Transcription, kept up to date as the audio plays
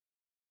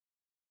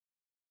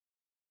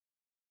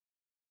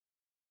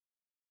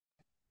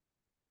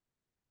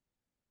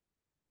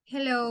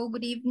Hello,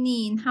 good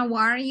evening. How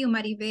are you,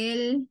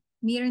 Maribel,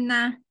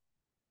 Mirna,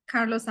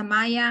 Carlos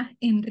Amaya,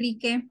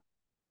 Enrique?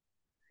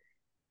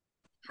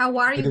 How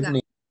are you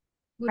guys?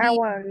 Good How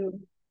evening. are you?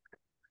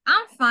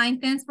 I'm fine,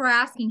 thanks for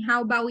asking.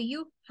 How about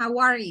you? How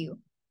are you?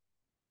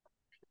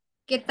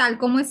 ¿Qué tal?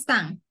 ¿Cómo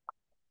están?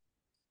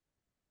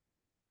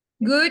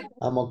 Good?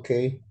 I'm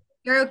okay.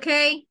 You're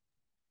okay?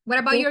 What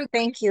about Good, your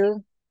thank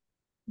you.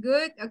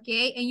 Good,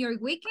 okay. And your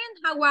weekend,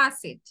 how was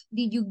it?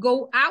 Did you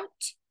go out?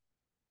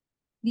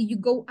 Did you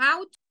go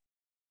out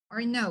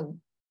or no?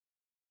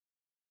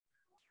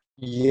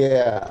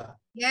 Yeah,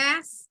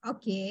 Yes,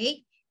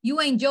 okay. You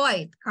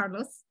enjoyed,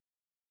 Carlos?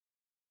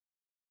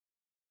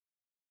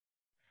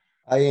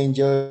 I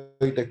enjoy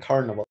the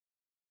carnival.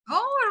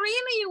 Oh,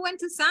 really? You went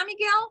to San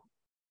Miguel?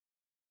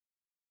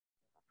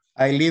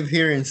 I live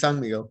here in San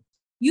Miguel.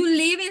 You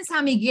live in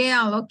San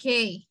Miguel.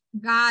 Okay,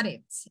 got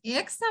it.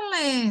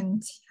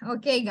 Excellent.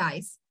 Okay,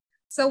 guys.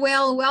 So,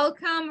 well,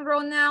 welcome,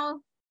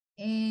 Ronald.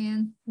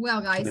 And, well,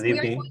 guys, Good we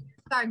are evening. going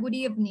to start. Good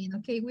evening.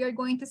 Okay, we are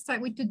going to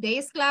start with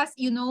today's class.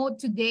 You know,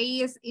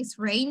 today is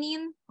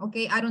raining.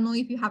 Okay, I don't know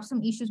if you have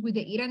some issues with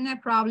the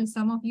internet. Probably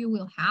some of you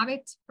will have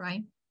it,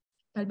 right?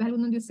 Tal vez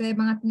algunos de ustedes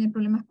van a tener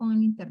problemas con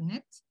el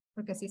internet,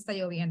 porque sí está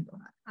lloviendo.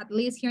 At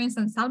least here in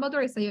San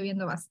Salvador está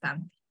lloviendo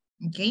bastante.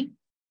 Okay.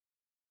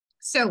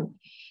 So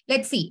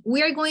let's see,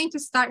 we are going to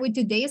start with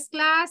today's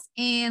class.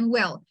 And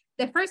well,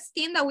 the first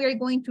thing that we are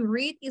going to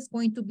read is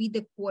going to be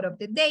the quote of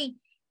the day.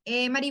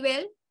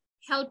 Maribel,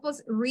 help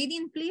us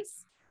reading,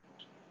 please.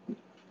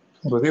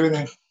 Good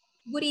evening.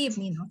 Good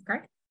evening,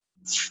 Oscar.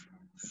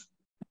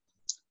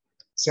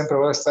 Siempre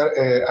voy a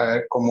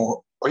estar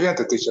como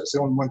oyente, teacher. Si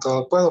en un momento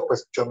dado puedo,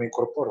 pues yo me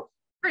incorporo.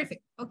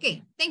 Perfect.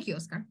 Okay, thank you,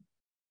 Oscar.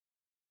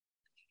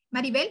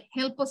 Maribel,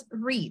 help us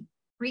read.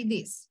 Read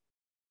this.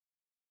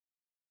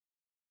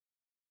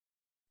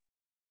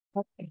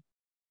 Okay.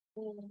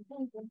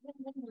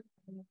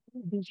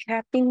 The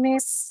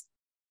happiness,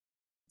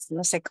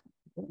 no sé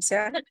cómo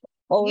sea,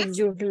 of Yes.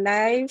 your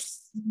life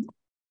Mhm.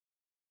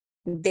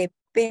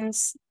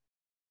 depends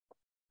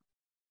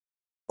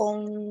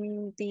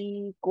on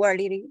the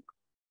quality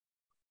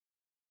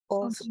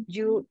of Okay.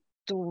 you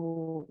to,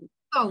 no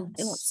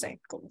Thoughts. sé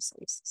cómo se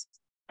dice.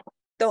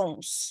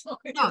 Thoughts.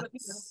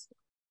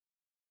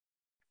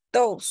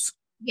 Those.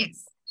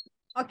 Yes.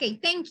 Okay,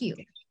 thank you.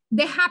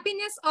 The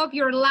happiness of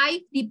your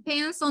life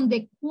depends on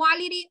the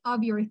quality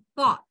of your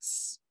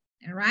thoughts.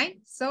 All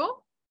right?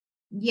 So,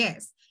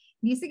 yes.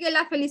 Dice que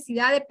la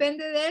felicidad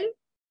depende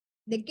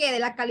 ¿de qué? De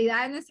la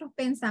calidad de nuestros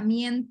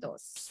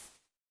pensamientos.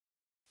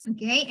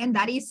 Okay? And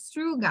that is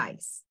true,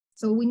 guys.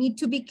 So we need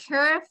to be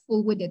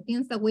careful with the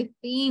things that we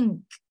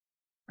think.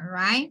 All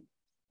right?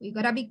 We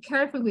gotta be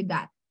careful with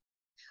that.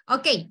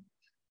 Okay.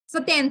 So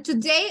then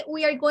today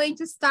we are going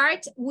to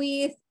start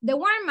with the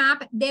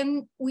warm-up.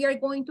 Then we are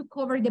going to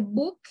cover the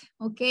book,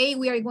 okay?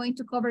 We are going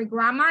to cover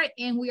grammar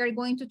and we are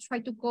going to try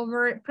to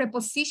cover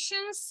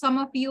prepositions. Some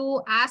of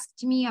you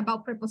asked me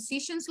about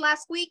prepositions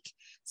last week.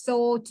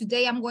 So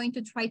today I'm going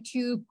to try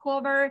to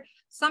cover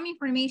some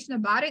information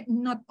about it,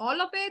 not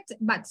all of it,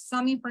 but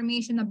some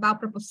information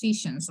about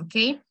prepositions,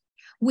 okay?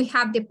 We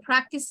have the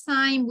practice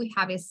time, we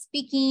have a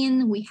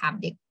speaking, we have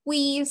the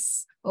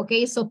quiz,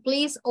 okay? So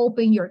please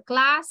open your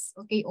class,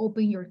 okay?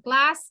 Open your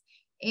class.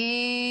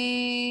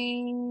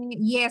 And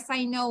yes,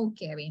 I know,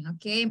 Kevin,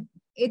 okay?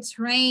 It's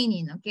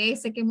raining, okay?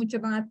 Sé que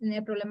muchos van a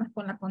tener problemas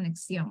con la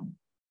conexión,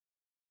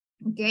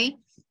 okay?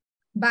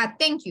 But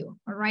thank you,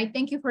 all right?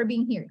 Thank you for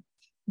being here.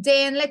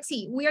 Then let's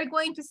see, we are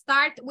going to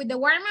start with the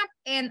warm-up.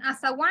 And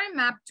as a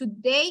warm-up,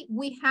 today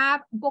we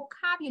have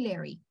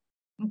vocabulary,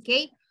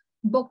 okay?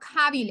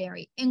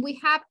 Vocabulary, and we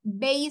have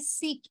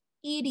basic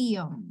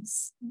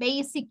idioms,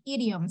 basic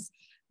idioms.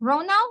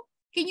 Ronald,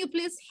 can you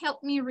please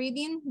help me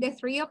reading the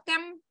three of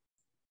them?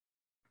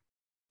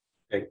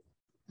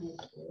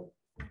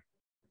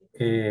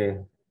 Okay.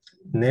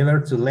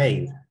 Never too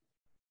late.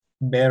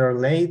 Better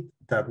late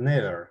than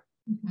never.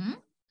 Mm-hmm.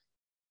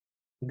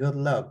 Good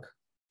luck.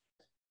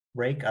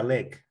 Break a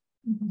leg.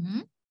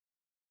 Mm-hmm.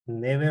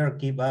 Never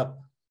give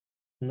up.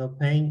 No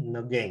pain,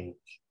 no gain.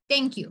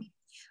 Thank you.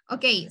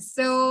 Okay,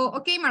 so,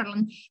 okay,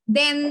 Marlon.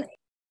 Then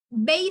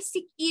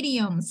basic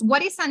idioms.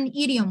 What is an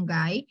idiom,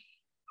 guy?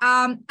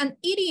 An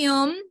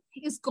idiom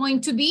is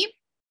going to be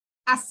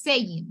a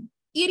saying.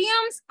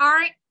 Idioms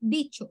are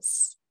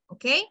dichos,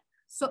 okay?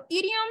 So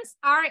idioms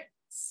are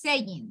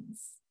sayings.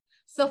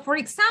 So for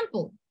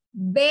example,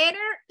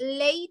 better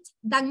late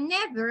than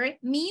never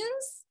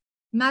means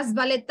más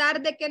vale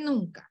tarde que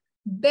nunca.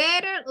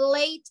 Better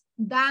late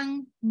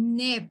than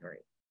never.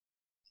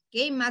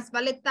 Okay, más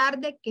vale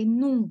tarde que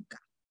nunca.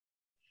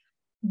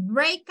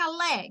 Break a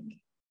leg.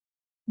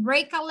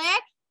 Break a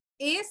leg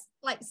is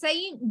like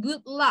saying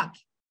good luck.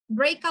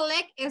 Break a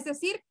leg es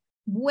decir,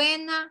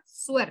 buena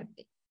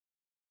suerte.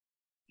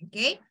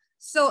 Okay,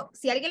 so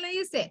si alguien le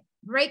dice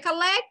break a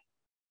leg,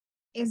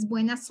 es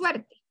buena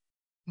suerte.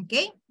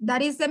 Okay,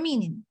 that is the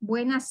meaning,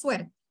 buena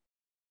suerte.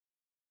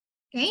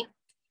 Okay,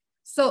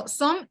 so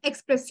son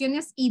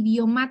expresiones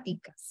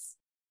idiomáticas.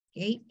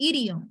 Okay,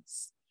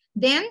 idioms.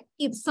 Then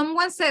if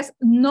someone says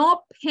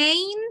no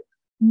pain,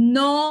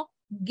 no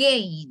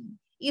gain.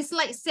 It's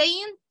like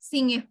saying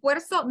sin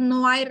esfuerzo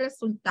no hay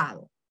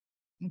resultado.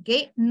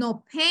 Okay,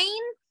 no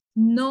pain,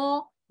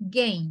 no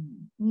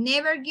gain.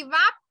 Never give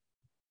up.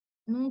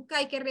 Nunca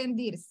hay que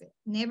rendirse.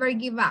 Never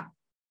give up.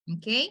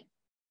 Okay,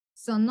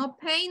 so no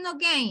pain, no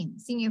gain.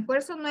 Sin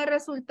esfuerzo no hay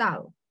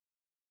resultado.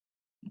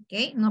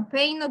 Okay, no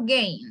pain, no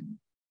gain.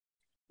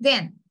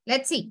 Then,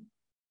 let's see.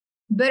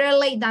 Better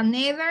late than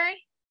never.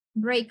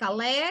 Break a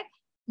leg.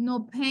 No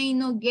pain,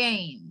 no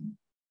gain.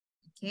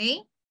 Okay,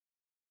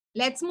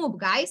 let's move,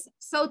 guys.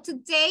 So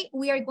today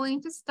we are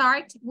going to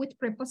start with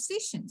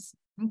prepositions.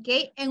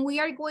 Okay, and we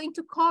are going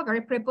to cover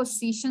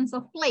prepositions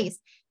of place.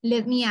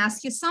 Let me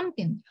ask you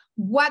something.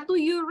 What do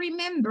you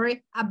remember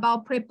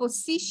about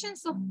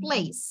prepositions of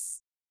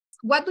place?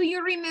 What do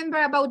you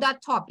remember about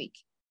that topic?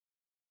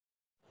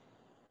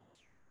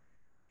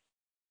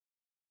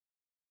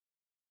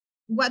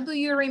 What do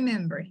you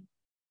remember?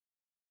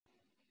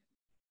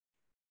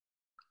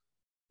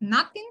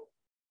 Nothing?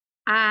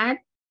 At,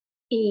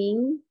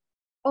 in,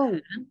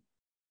 on.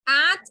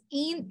 At,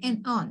 in,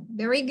 and on.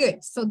 Very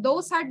good. So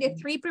those are the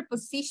three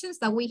prepositions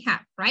that we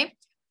have, right?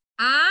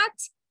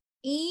 At,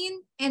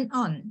 in, and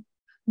on.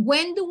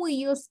 When do we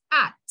use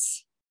at?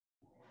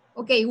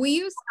 Okay, we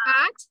use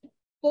at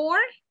for?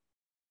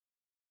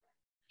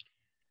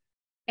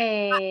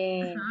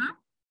 A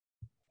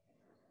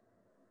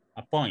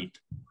point.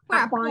 For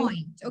a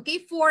point, okay?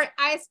 For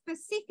a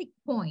specific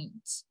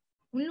point.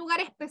 Un lugar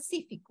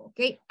específico,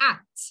 okay?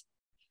 At.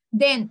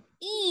 Then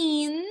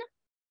in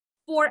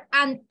for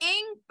an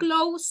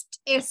enclosed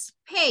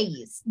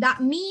space.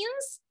 That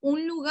means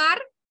un lugar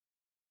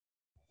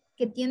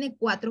que tiene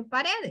 4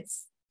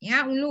 paredes.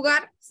 Yeah, un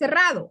lugar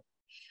cerrado.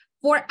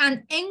 For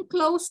an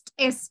enclosed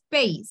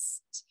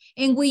space.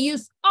 And we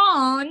use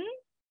on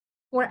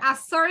for a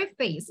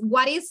surface.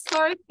 What is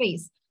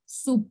surface?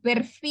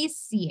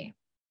 Superficie.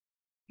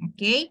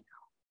 Okay.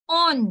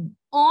 On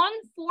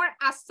for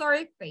a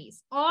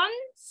surface. On,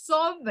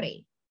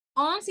 sobre.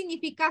 On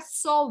significa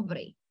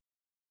sobre.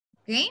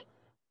 Okay.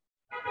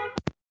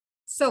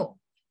 So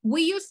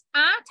we use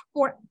at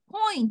for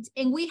point,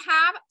 and we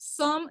have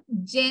some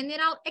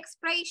general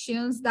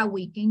expressions that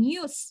we can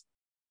use.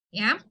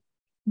 Yeah.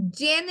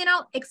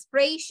 General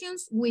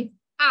expressions with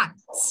at.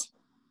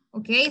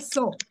 Okay.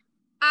 So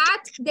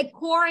at the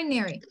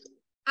corner,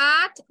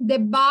 at the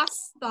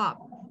bus stop,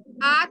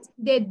 at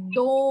the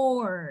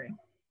door,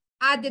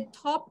 at the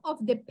top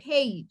of the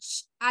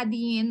page, at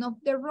the end of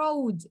the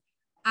road,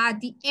 at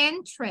the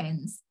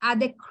entrance, at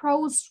the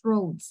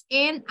crossroads,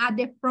 and at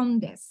the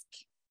front desk.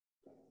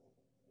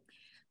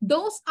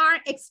 Those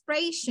are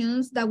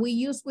expressions that we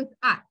use with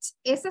at.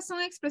 Esas son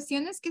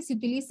expresiones que se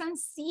utilizan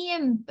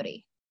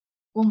siempre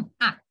con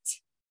at.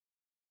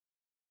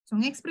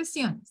 Son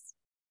expresiones.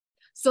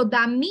 So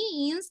that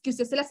means que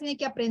usted se las tiene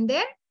que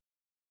aprender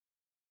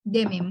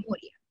de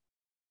memoria.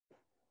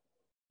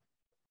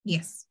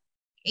 Yes.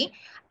 Okay.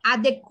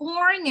 At the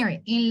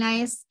corner, en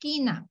la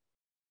esquina.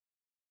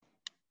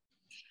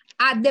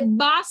 At the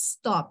bus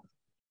stop,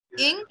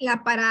 en la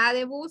parada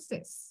de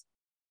buses.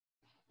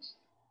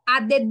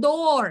 At the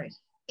door,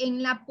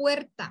 en la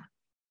puerta.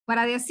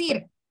 Para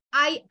decir,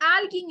 hay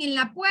alguien en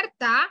la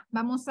puerta,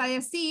 vamos a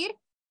decir,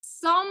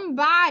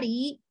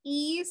 somebody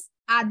is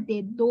at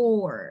the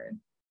door.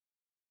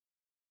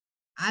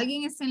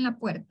 Alguien está en la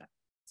puerta.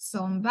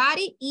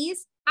 Somebody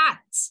is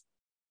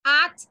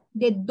at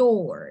the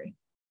door.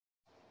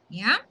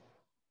 Yeah.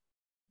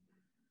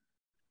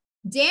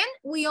 Then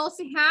we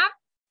also have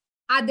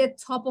at the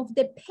top of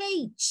the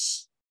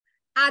page.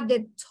 At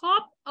the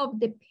top of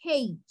the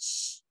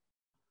page.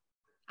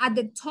 At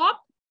the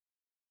top,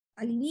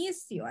 al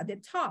inicio, at the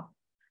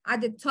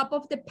top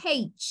of the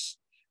page.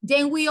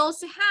 Then we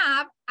also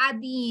have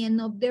at the end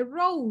of the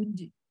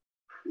road.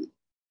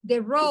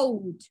 The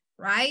road,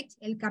 right?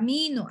 El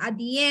camino, at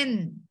the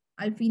end.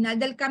 Al final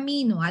del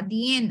camino, at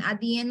the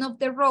end of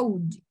the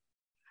road.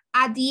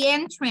 At the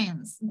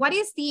entrance. What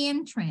is the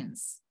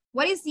entrance?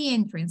 What is the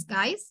entrance,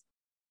 guys?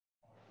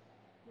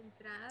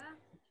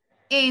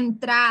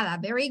 Entrada,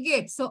 very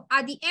good. So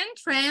at the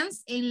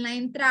entrance, en la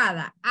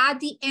entrada, at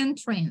the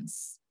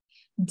entrance.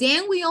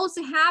 Then we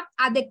also have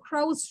at the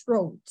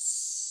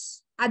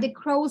crossroads. At the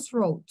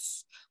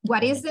crossroads.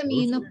 What is the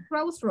meaning of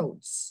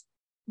crossroads?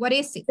 What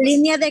is it?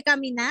 Línea de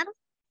caminar.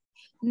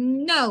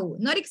 No,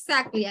 not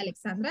exactly,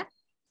 Alexandra.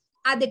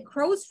 At the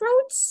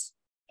crossroads,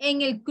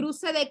 en el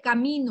cruce de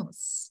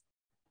caminos.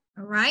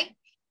 All right?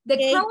 The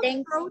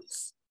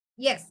crossroads,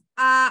 yes.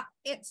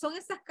 Son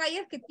esas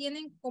calles que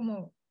tienen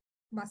como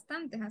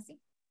bastantes así,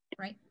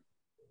 right?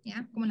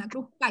 Yeah, como la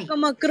cruz calle.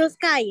 Como cruz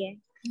calle.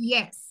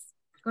 Yes,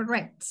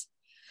 correct.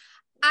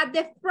 At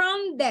the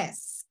front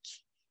desk.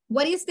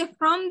 What is the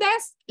front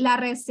desk? La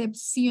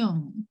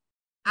recepción.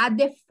 At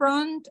the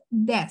front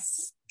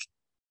desk.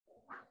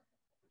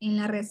 En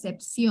la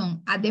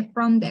recepción, at the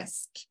front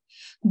desk.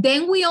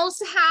 Then we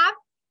also have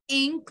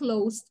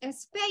enclosed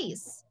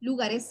space.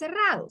 Lugares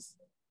cerrados.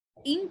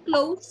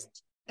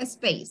 Enclosed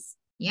space,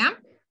 yeah?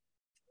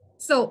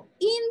 So,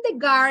 in the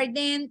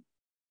garden,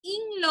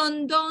 In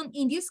London,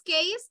 in this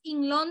case,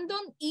 in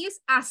London is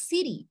a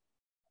city.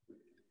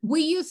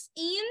 We use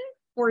in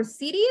for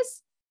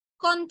cities,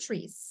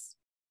 countries.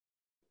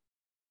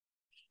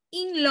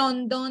 In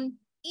London,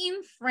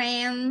 in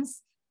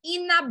France,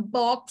 in a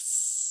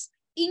box,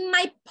 in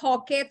my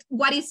pocket.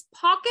 What is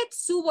pocket?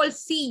 Su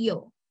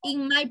bolsillo.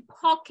 In my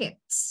pocket.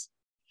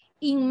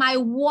 In my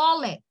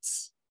wallet.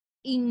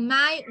 In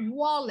my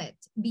wallet.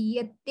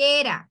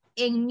 Billetera.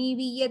 En mi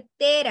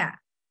billetera.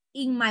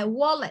 In my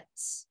wallet.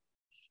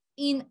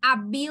 In a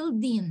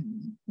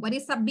building. What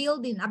is a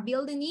building? A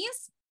building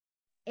is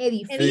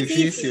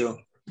Edificio.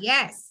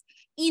 Yes.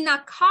 In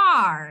a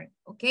car.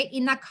 Okay,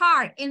 in a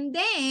car. And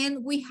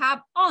then we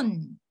have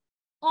on.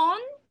 On,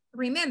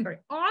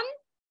 remember, on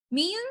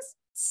means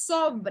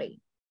sobre.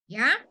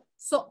 Yeah?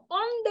 So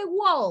on the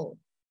wall.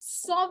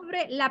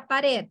 Sobre la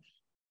pared.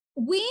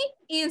 We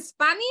in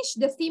Spanish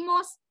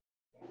decimos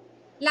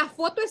la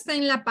foto está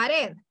en la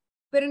pared,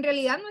 pero en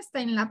realidad no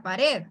está en la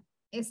pared,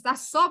 está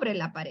sobre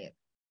la pared.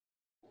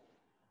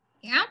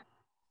 Yeah?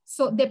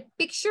 So the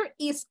picture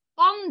is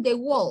on the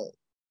wall.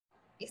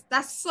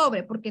 Está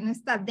sobre porque no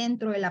está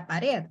dentro de la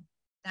pared.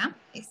 ¿Ya?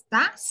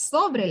 Está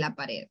sobre la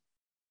pared.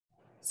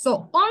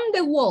 So on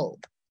the wall.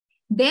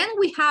 Then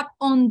we have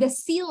on the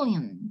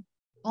ceiling.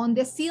 On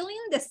the ceiling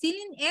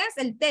es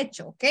el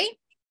techo, okay?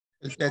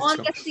 El techo. On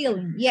the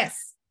ceiling,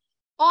 yes.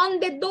 On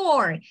the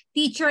door,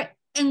 teacher,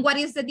 and what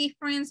is the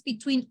difference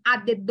between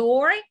at the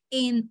door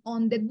and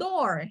on the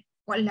door?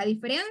 ¿Cuál es la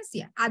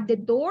diferencia? At the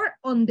door,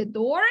 on the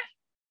door?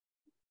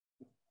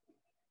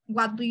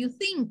 What do you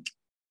think?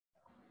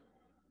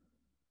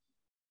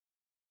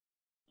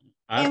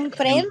 ¿En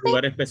un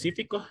lugar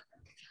específico?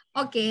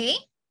 Okay,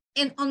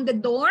 and on the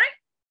door?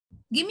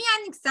 Give me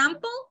an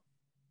example.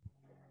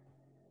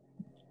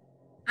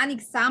 An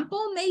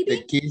example,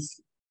 maybe?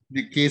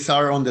 The keys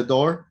are on the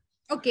door.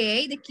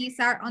 Okay, the keys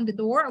are on the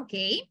door,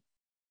 okay.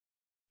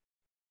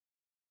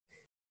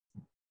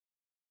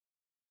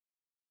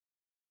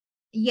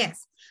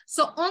 Yes,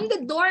 so on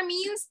the door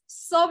means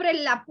sobre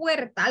la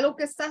puerta, algo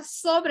que está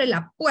sobre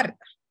la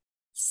puerta,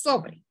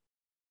 sobre.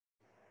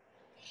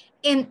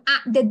 And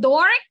at the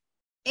door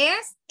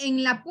es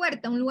en la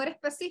puerta, un lugar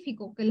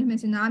específico que les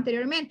mencionaba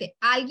anteriormente.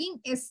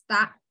 Alguien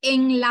está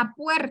en la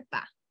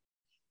puerta.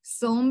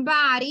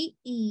 Somebody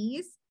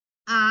is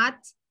at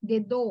the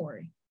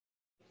door.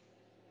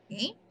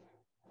 Okay.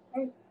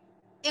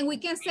 And we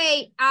can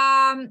say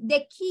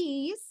the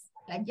keys,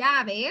 las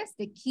llaves,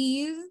 the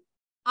keys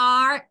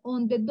are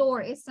on the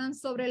door, están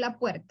sobre la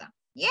puerta.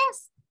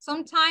 Yes,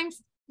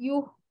 sometimes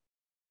you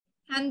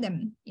hand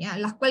them. Yeah,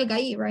 las cuelga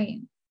ahí,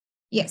 right?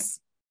 Yes.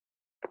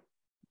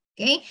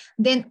 Okay,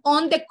 then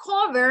on the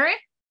cover,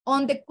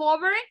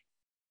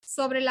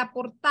 sobre la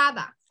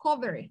portada,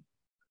 cover,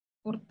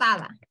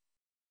 portada.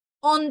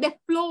 On the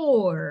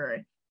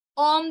floor,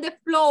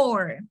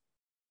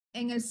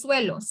 en el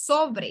suelo,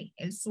 sobre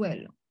el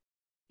suelo.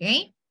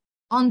 Okay,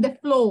 on the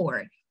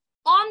floor.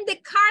 On the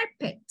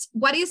carpet.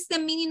 What is the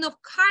meaning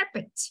of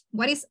carpet?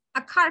 What is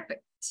a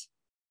carpet?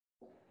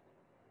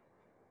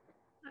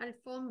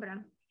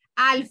 Alfombra.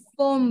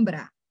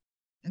 Alfombra.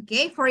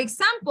 Okay, for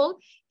example,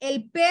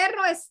 el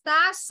perro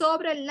está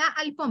sobre la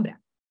alfombra.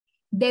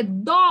 The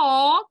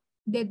dog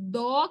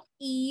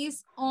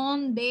is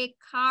on the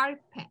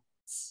carpet.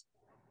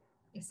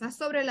 Está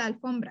sobre la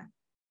alfombra.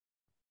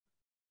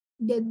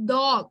 The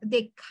dog,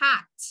 the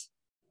cat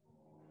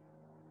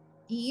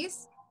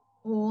is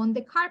on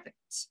the carpet.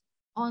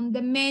 On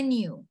the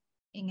menu,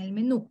 en el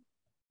menú.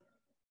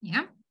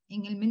 ¿Ya?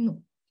 En el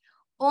menú.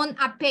 On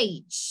a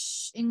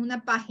page, en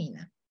una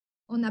página.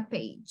 On a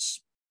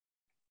page.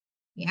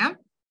 Yeah.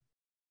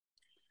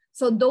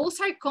 So those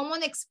are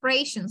common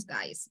expressions,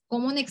 guys.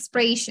 Common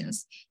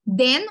expressions.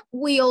 Then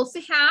we also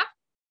have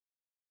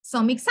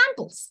some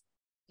examples.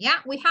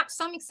 Yeah, we have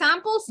some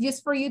examples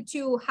just for you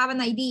to have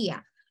an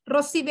idea.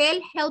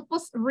 Rosibel, help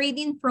us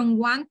reading from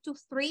 1 to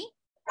 3.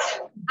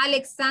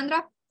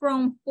 Alexandra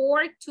from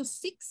 4 to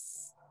 6.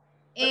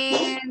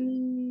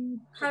 And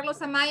Carlos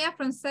Amaya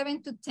from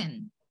 7 to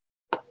 10.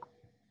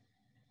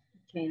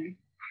 Okay.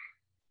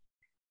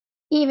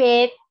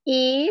 Yvette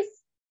is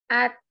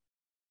at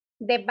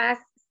the bus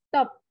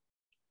stop.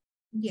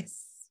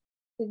 Yes.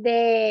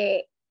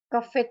 The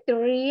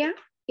cafeteria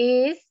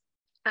is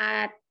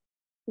at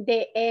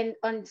the end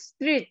on the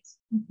street.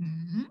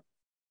 Mm-hmm.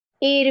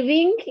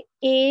 Irving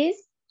is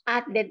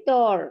at the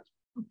door.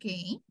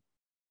 Okay.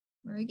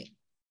 Very good.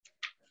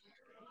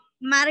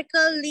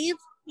 Marco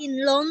lives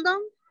in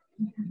London.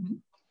 Mm-hmm.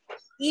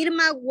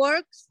 Irma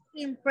works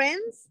in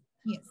France.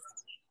 Yes.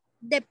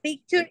 The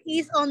picture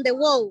is on the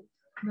wall.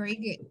 Very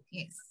good.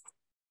 Yes.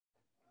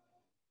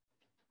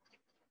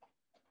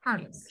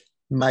 Carlos.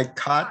 My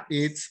cat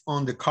is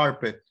on the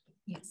carpet.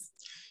 Yes.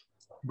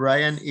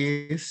 Brian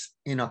is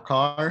in a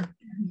car.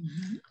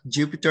 Mm-hmm.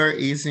 Jupiter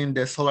is in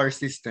the solar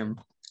system.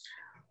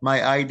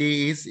 My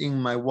ID is in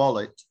my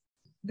wallet.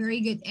 Very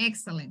good.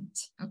 Excellent.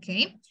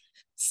 Okay.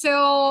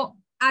 So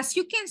as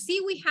you can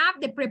see, we have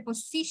the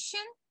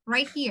preposition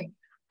right here.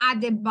 At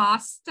the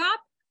bus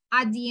stop,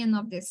 at the end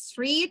of the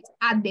street,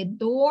 at the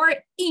door,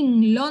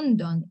 in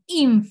London,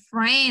 in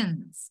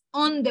France,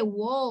 on the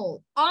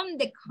wall, on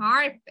the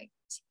carpet,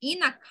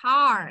 in a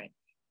car,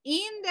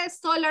 in the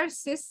solar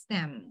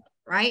system,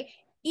 right?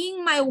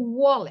 In my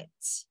wallet.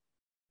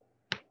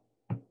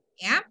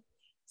 Yeah.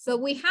 So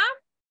we have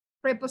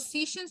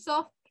prepositions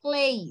of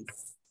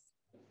place.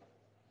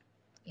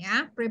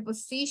 Yeah.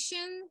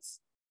 Prepositions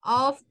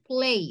of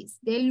place,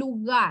 de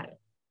lugar.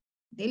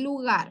 De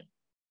lugar.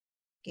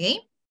 Okay.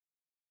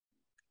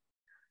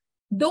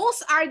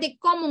 Those are the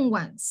common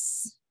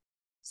ones.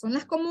 Son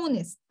las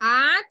comunes.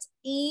 At,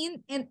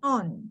 in, and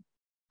on.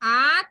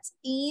 At,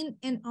 in,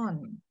 and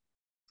on.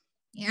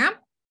 Yeah.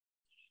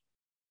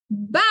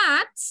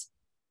 But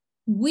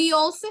we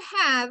also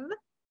have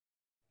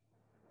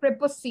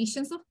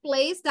prepositions of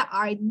place that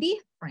are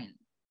different.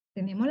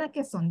 Tenemos las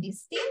que son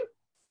distintas.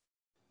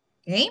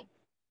 Okay.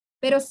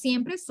 Pero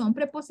siempre son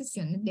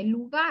preposiciones de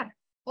lugar.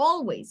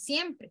 Always,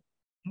 siempre.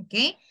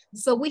 Okay.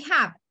 So we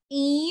have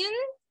in,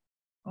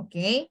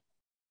 okay,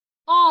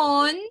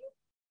 on,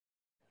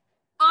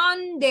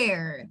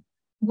 under.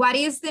 What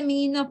is the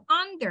meaning of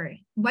under?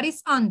 What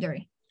is under?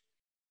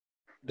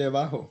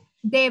 Debajo.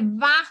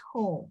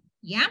 Debajo.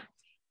 Yeah.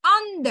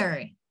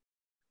 Under.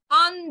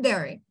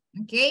 Under.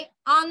 Okay.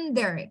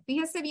 Under.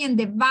 Fíjese bien,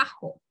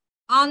 debajo.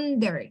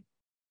 Under.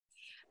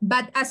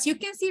 But as you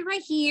can see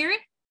right here,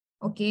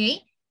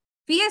 okay,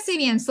 fíjese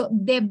bien, so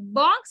the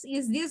box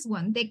is this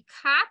one. The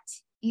cat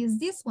is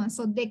this one.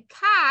 So the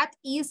cat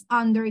is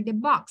under the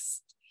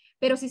box.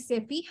 Pero si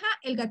se fija,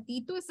 el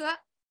gatito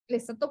le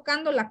está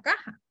tocando la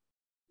caja.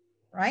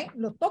 Right?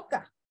 Lo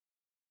toca.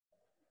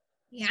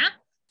 Yeah.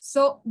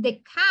 So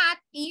the cat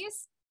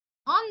is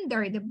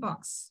under the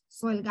box.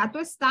 So el gato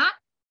está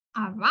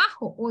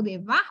abajo o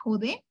debajo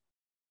de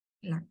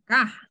la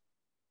caja.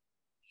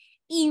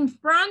 In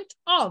front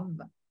of,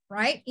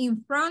 right?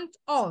 In front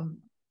of.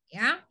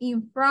 Yeah.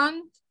 In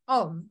front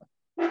of.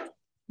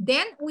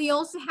 Then we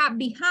also have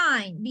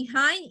behind.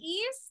 Behind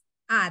is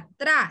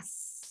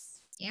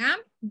atrás. Yeah.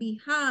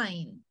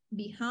 Behind.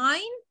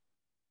 Behind.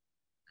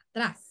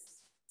 Atrás.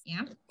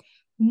 Yeah.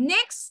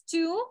 Next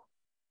to,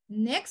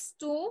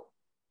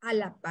 a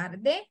la par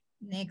de,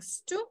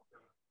 next to,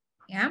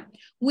 yeah.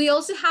 We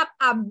also have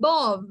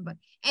above.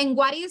 And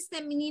what is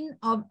the meaning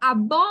of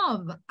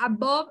above?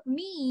 Above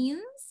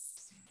means?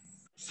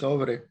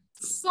 Sobre.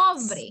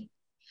 Sobre.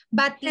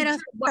 But teacher,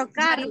 what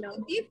is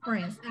the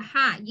difference?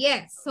 Ajá,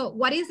 yes. So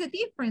what is the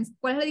difference?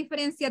 ¿Cuál es la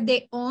diferencia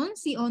de on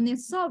si on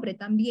es sobre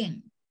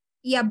también?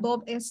 Y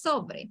above es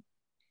sobre.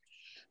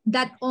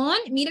 That on,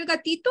 mira el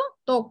gatito,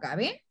 toca,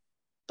 ¿ve?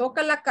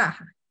 Toca la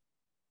caja.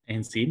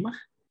 Encima.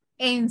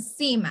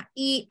 Encima.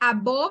 Y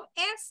above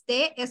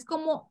es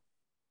como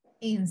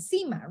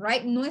encima,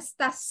 right? No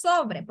está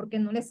sobre porque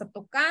no le está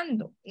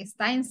tocando.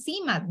 Está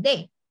encima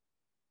de.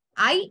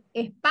 Hay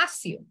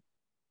espacio.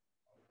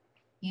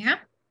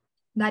 Yeah.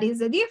 That is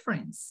the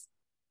difference.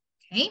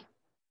 Okay.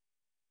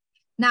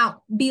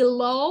 Now,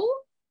 below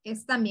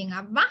es también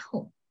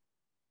abajo.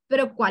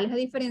 Pero ¿cuál es la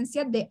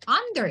diferencia de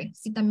under?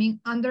 Si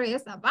también under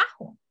es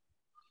abajo.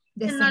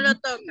 Que no lo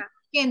toca.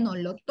 Que no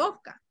lo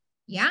toca.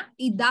 Yeah.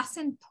 It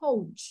doesn't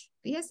touch.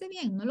 Fíjese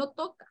bien, no lo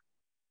toca.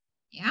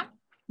 Yeah.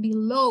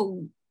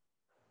 Below.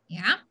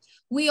 Yeah.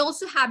 We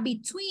also have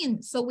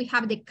between. So we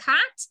have the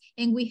cat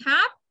and we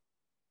have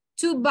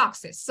two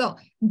boxes. So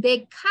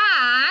the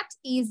cat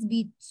is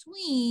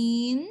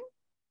between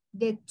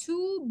the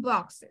two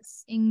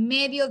boxes. En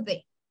medio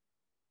de.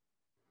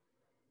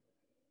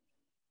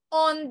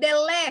 On the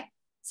left.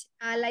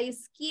 A la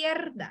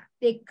izquierda.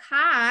 The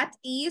cat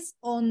is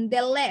on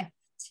the left.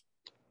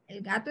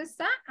 El gato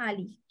está a la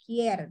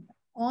izquierda.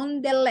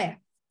 On the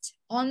left.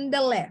 On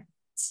the left.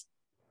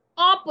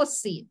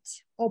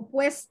 Opposite.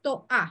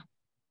 Opuesto a.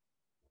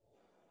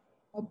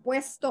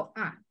 Opuesto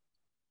a.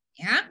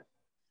 Yeah.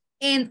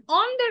 And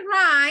on the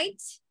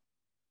right,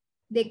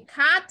 the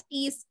cat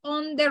is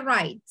on the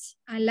right.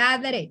 A la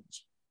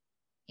derecha.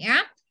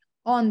 Yeah.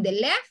 On the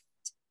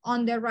left,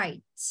 on the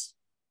right.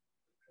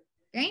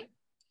 Okay.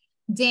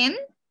 Then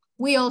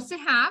we also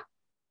have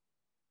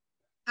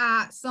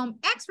some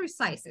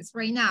exercises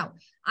right now.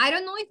 I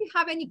don't know if you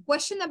have any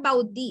question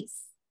about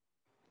this.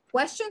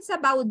 Questions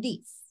about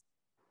this.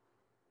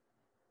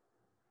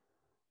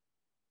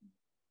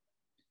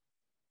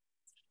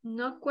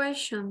 No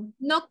question.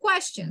 No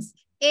questions.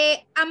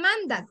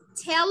 Amanda,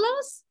 tell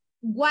us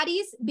what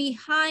is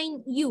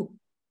behind you.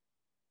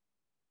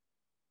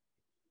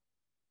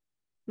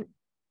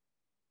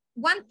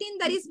 One thing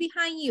that is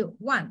behind you.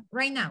 One,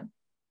 right now.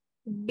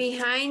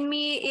 Behind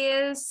me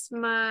is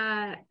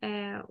my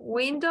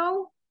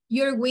window.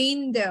 Your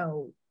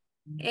window.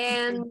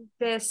 And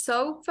the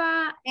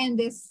sofa. And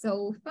the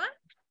sofa.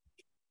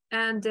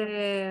 And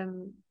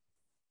the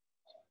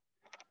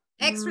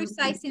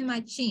exercising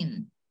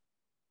machine.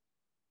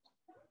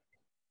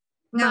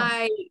 No.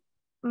 I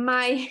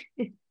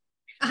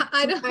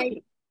don't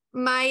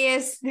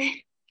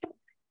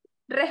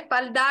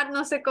respaldar,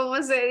 no sé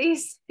cómo se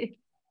dice.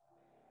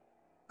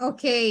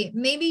 Okay,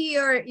 maybe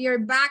your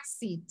back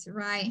seat,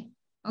 right?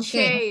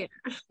 Okay.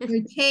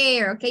 Your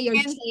chair. Okay, your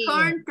And chair.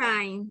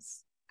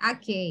 sometimes.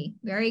 Okay,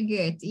 very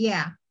good.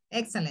 Yeah,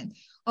 excellent.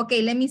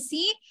 Okay, let me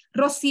see.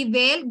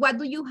 Rosibel, what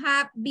do you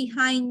have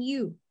behind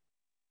you?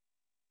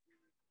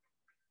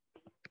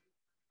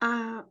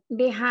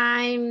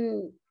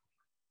 Behind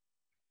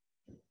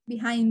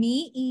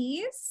me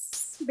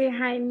is?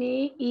 Behind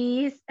me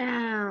is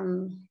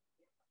the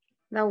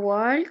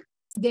wall.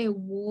 The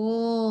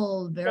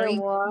wall. Very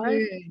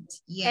good.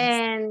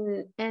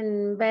 Yes.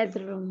 And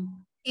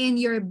bedroom. In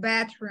your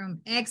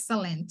bedroom.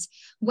 Excellent.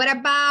 What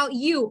about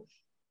you?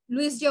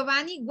 Luis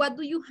Giovanni, what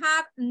do you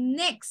have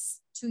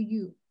next to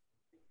you?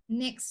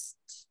 Next.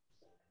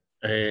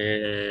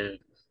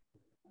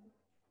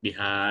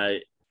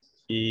 Behind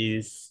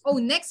is... Oh,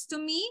 next to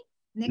me?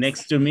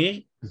 Next to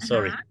me,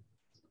 sorry.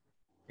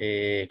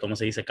 ¿Cómo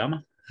se dice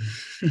cama?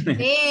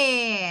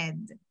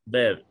 Bed.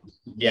 Bed,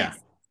 yeah. Yes.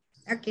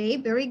 Okay,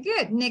 very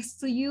good. Next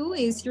to you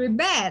is your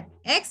bed.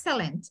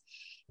 Excellent.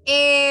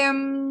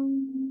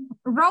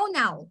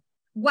 Ronald,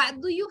 what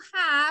do you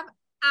have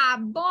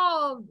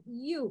above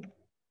you?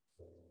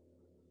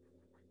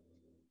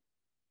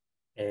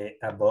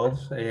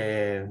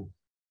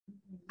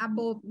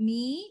 Above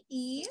me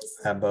is?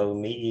 Above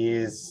me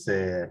is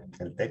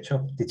el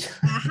techo.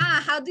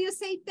 Ajá, how do you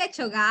say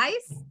techo,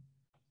 guys?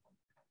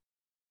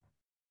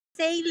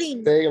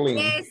 Ceiling.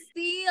 The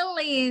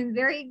ceiling.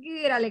 Very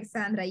good,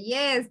 Alexandra.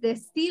 Yes, the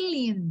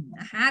ceiling.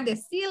 Ajá, the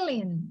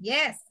ceiling.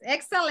 Yes,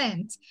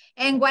 excellent.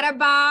 And what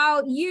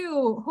about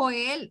you,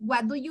 Joel?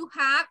 What do you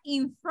have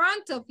in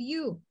front of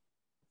you?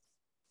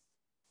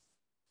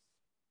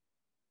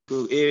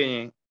 Good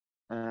evening.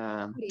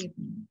 Good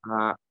evening.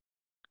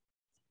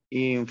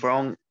 In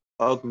front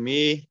of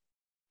me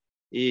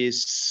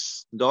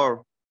is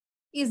door.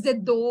 Is the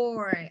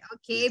door.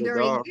 Okay, The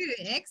very door. good.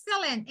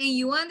 Excellent. And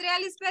you, Andrea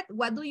Elizabeth,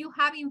 what do you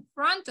have in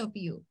front of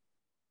you?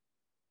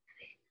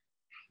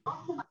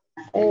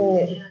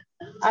 I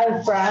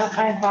have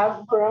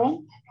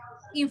front.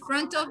 In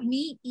front of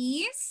me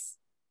is?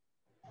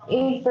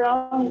 In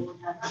front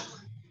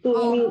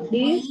to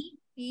me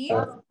is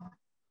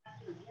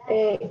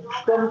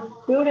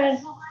computer.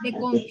 The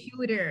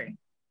computer.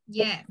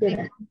 Yes,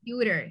 the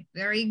computer.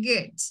 Very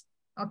good.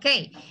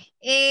 Okay.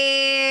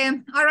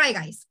 All right,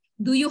 guys.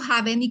 Do you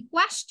have any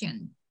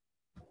question?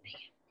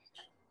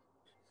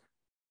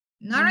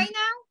 Not right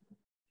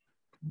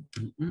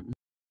now?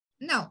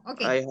 No,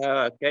 okay. I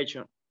have a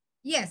question.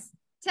 Yes,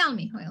 tell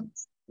me, Joel.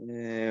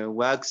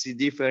 What's the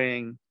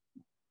difference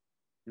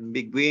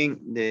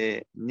between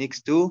the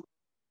next two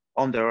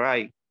on the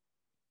right?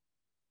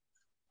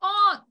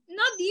 Oh,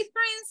 no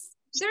difference.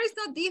 There is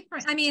no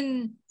difference. I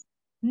mean,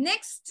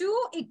 next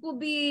to, it could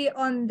be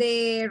on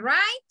the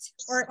right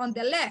or on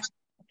the left.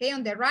 Okay,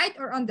 on the right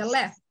or on the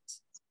left.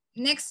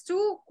 Next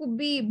to could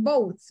be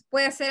both.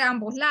 Puede ser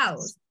ambos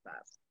lados.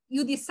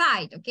 You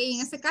decide, okay?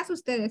 En ese caso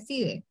usted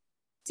decide.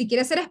 Si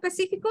quiere ser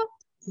específico,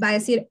 va a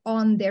decir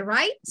on the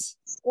right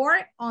or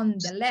on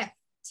the left,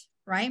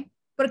 right?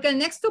 Porque el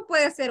next to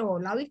puede ser o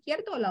lado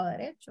izquierdo o lado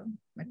derecho,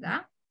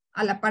 ¿verdad?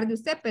 A la par de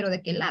usted, pero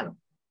 ¿de qué lado?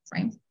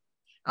 Right?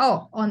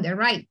 Oh, on the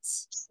right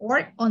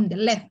or on the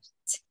left.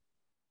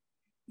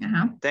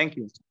 Thank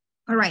you.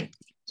 All right.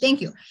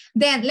 Thank you.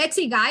 Then let's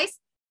see, guys.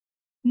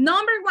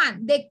 Number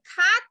one, the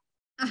cat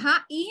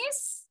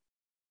is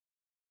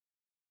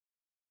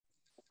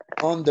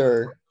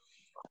under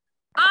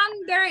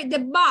the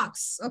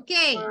box.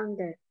 Okay.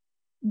 Under.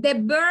 The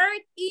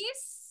bird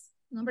is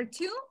number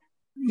two.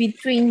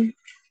 Between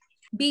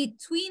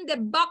The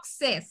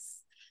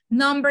boxes.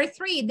 Number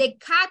three, the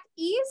cat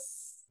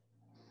is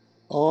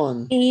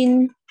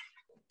in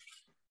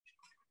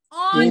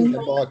the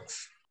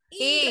box.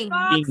 In the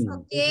box,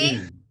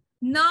 okay.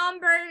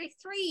 Number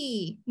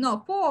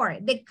four,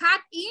 the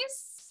cat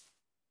is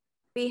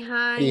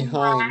Behind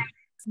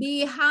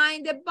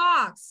the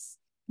box.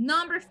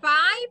 Number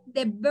five,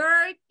 the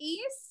bird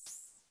is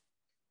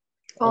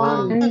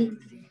On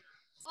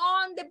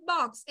the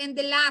box. And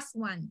the last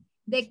one,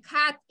 the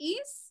cat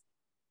is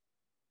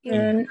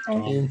in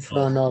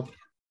front of.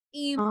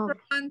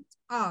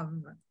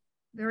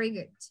 Very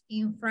good.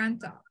 In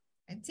front of.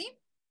 Let's see.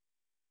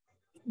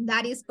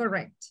 That is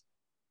correct.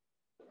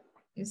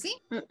 You see?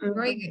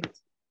 Very good.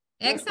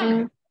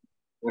 Excellent.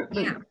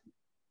 Yeah.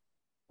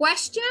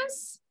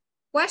 Questions?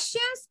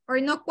 Questions or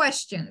no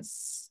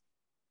questions?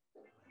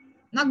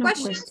 No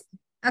questions?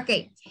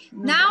 Okay.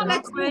 Now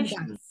let's move,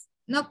 guys.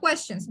 No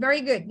questions.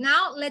 Very good.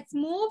 Now let's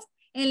move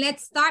and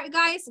let's start,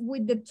 guys,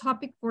 with the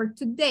topic for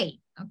today.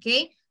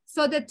 Okay.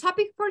 So the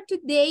topic for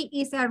today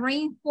is a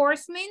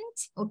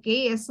reinforcement.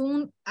 Okay. Es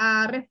un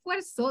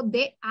refuerzo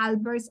de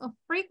adverbs of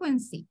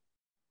frequency.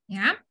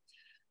 Yeah.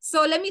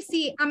 So let me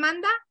see.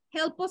 Amanda,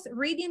 help us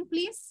reading,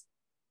 please.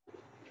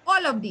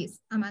 All of these,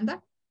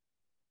 Amanda.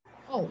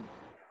 Oh.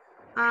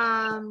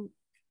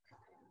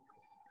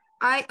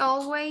 I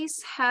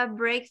always have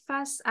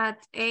breakfast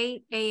at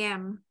 8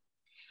 a.m.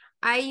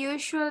 I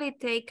usually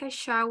take a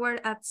shower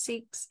at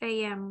 6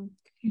 a.m.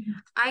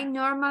 I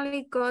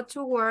normally go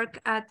to work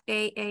at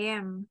 8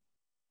 a.m.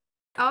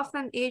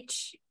 Often eat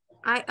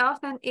I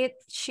often eat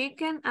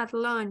chicken at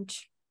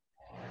lunch.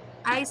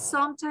 I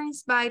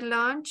sometimes buy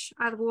lunch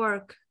at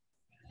work.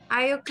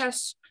 I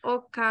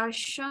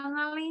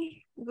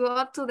occasionally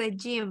go to the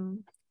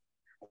gym.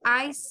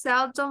 I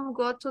seldom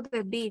go to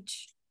the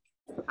beach.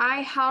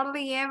 I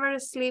hardly ever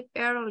sleep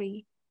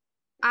early.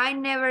 I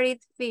never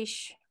eat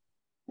fish.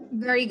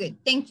 Very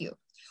good, thank you.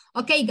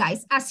 Okay,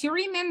 guys, as you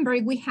remember,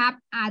 we have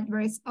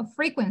adverbs of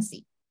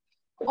frequency.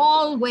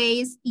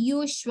 Always,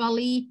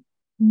 usually,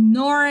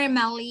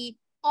 normally,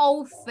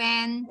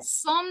 often,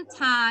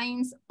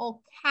 sometimes,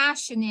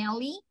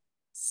 occasionally,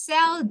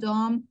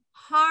 seldom,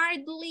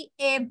 hardly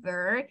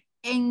ever,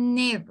 and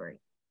never.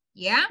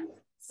 Yeah?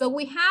 So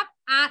we have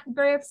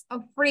adverbs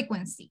of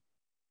frequency.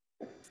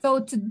 So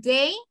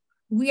today,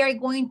 we are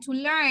going to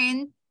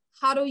learn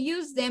how to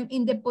use them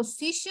in the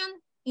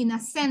position in a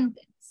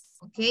sentence,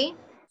 okay?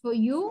 So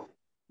you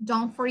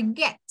don't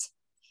forget.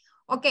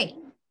 Okay,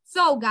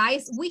 so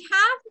guys, we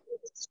have,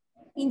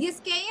 in this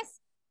case,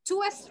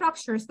 two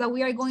structures that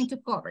we are going to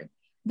cover.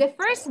 The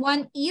first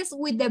one is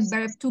with the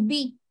verb to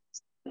be,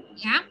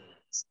 yeah?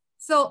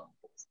 So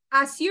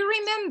as you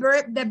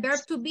remember, the verb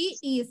to be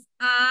is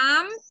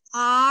am,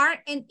 are,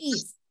 and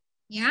is,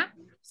 yeah?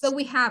 So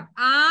we have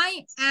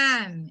I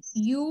am,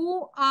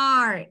 you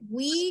are,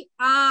 we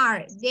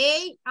are,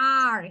 they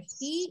are,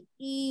 he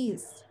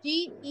is,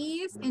 she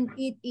is, and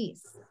it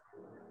is.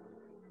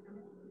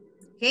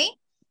 Okay?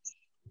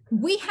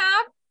 We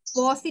have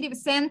positive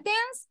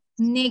sentence,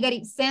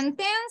 negative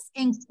sentence,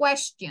 and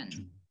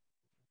question.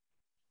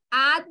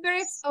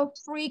 Adverbs of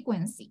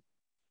frequency.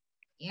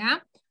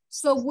 Yeah?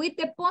 So with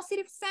the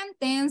positive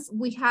sentence,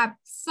 we have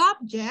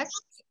subject,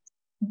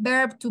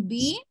 verb to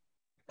be,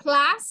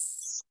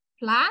 plus,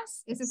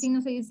 ese signo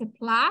se dice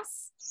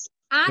plus,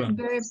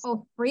 adverb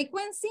of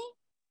frequency,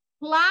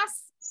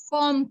 plus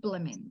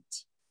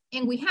complement.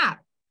 And we have,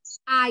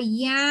 I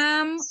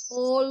am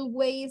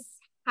always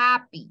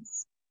happy.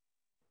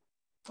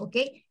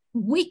 Okay,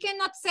 we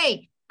cannot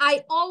say,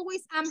 I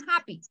always am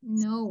happy.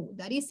 No,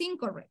 that is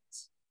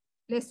incorrect.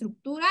 La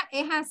estructura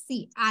es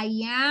así,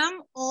 I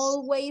am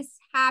always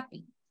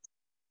happy.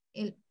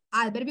 El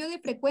adverbio de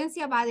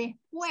frecuencia va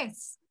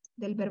después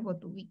del verbo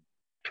to be.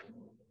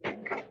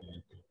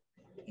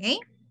 Okay.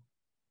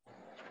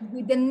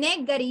 With the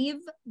negative,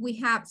 we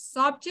have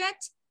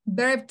subject,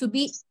 verb to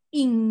be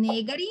in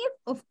negative,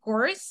 of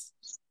course,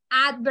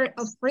 adverb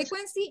of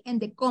frequency, and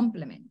the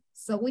complement.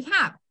 So we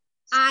have,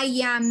 I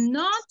am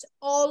not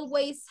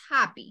always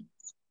happy.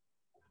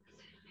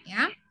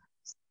 Yeah.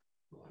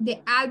 The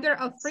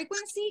adverb of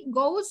frequency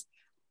goes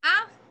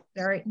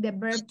after the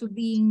verb to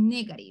be in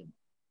negative.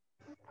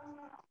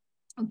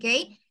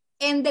 Okay.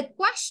 And the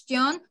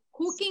question,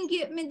 who can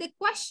give me the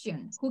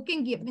question? Who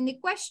can give me the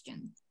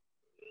question?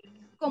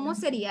 ¿Cómo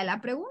sería la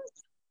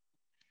pregunta?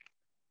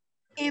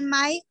 Am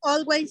I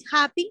always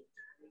happy?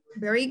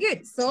 Very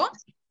good. So,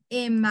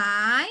 am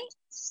I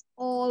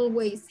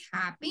always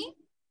happy?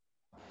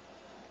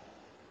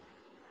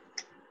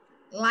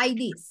 Like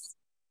this.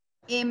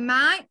 Am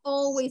I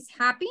always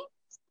happy?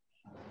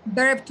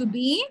 Verb to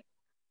be,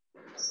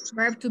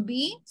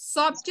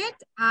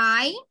 subject,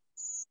 I,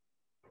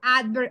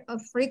 adverb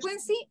of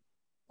frequency,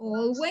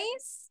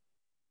 always,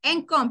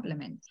 and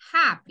complement,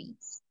 happy.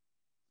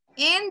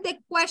 And the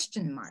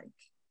question mark.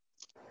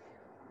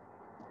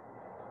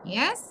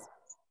 Yes?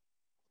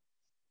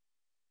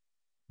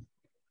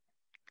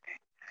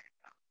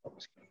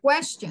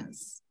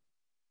 Questions?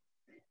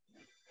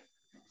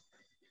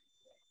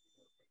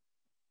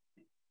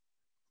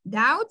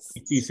 Doubts?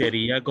 ¿Y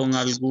sería con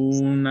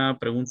alguna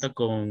pregunta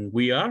con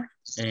we are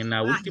en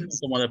la última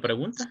como de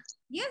pregunta?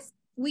 Yes,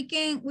 we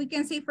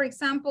can say, for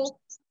example,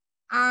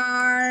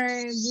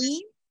 are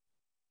we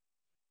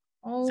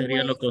always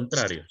Sería lo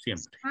contrario,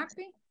 siempre.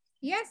 happy?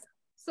 Yes.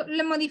 So,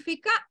 le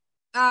modifica.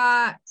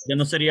 Ya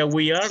no sería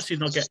we are,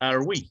 sino que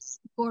are we.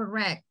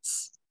 Correct.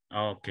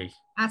 Ok.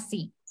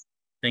 Así.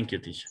 Thank you,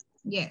 teacher.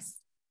 Yes.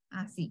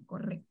 Así,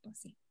 correcto,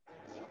 así.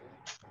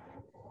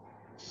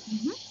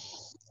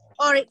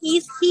 Or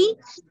is he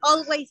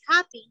always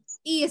happy?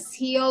 Is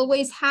he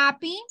always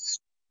happy?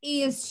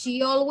 Is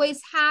she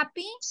always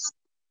happy?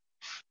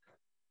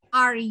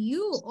 Are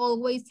you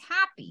always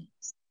happy?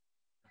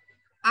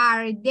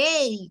 Are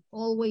they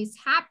always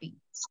happy?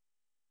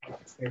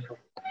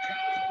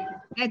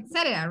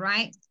 Etcétera,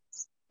 right?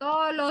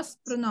 Todos los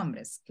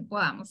pronombres que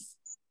podamos.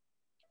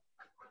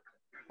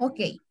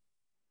 Okay.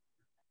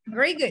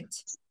 Very good.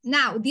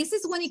 Now, this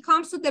is when it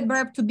comes to the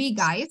verb to be,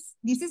 guys.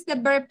 This is the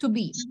verb to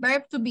be.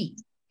 Verb to be.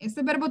 Es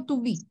el verbo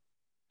to be.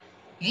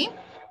 Okay.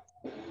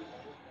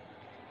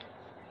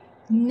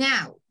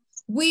 Now,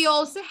 we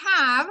also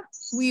have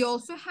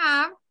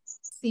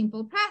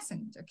simple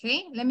present,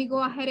 okay? Let me go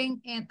ahead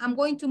and I'm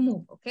going to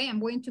move, okay?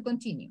 I'm going to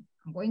continue.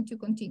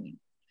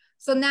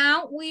 So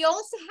now we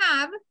also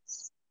have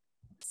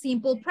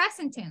simple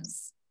present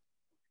tense,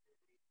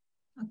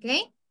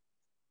 okay?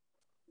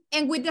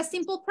 And with the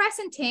simple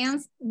present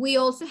tense, we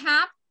also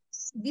have,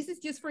 this is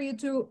just for you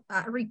to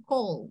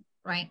recall,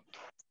 right?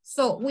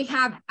 So we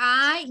have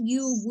I,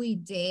 you, we,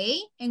 they,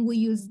 and we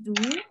use do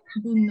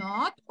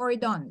not, or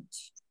don't.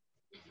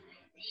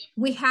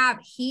 We have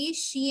he,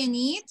 she, and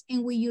it,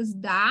 and we use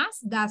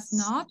does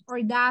not,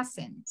 or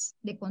doesn't,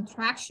 the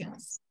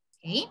contractions,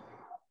 okay?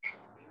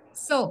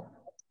 So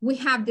we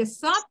have the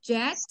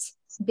subject,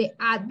 the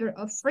adverb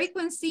of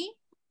frequency,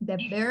 the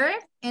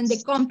verb, and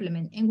the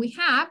complement. And we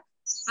have,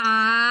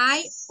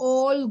 I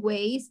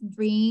always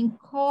drink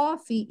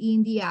coffee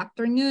in the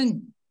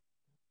afternoon.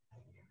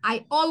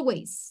 I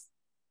always,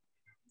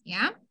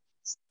 yeah?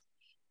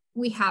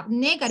 We have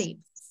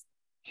negatives.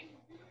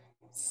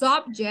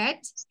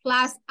 Subject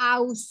plus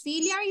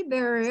auxiliary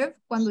verb.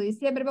 Cuando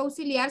dice verbo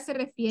auxiliar se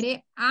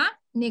refiere a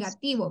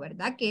negativo,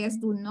 ¿verdad? Que es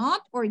do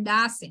not or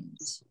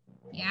doesn't,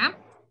 yeah?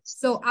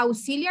 So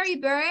auxiliary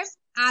verb,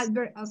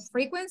 adverb of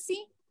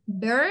frequency,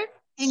 verb,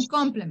 and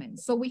complement.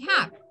 So we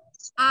have,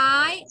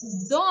 I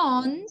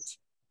don't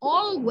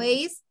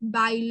always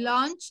buy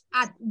lunch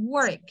at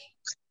work.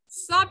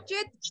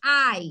 Subject,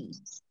 I.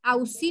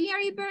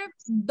 Auxiliary verb,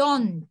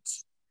 don't.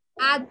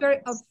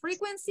 Adverb of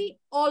frequency,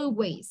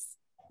 always.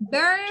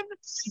 Verb,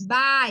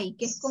 buy,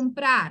 que es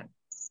comprar.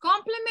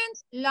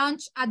 Complement,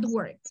 lunch at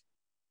work.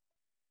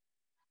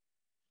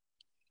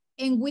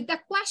 And with the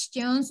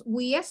questions,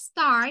 we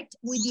start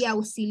with the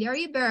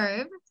auxiliary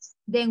verb,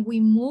 then we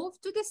move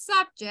to the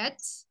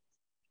subject,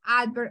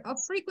 adverb of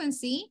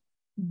frequency,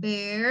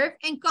 verb,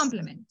 and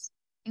complement.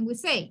 And we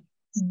say,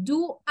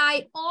 do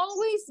I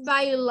always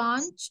buy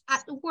lunch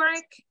at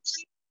work?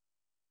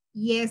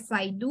 Yes,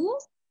 I do.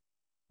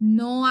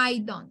 No, I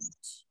don't.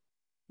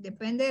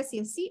 Depende de si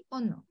es sí o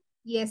no.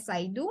 Yes,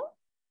 I do.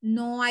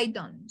 No, I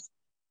don't.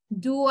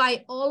 Do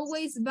I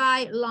always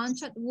buy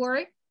lunch at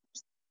work?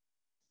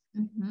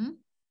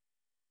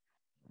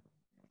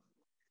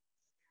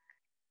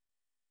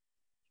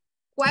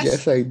 Question?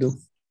 Yes, I do.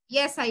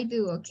 Yes, I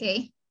do.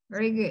 Okay,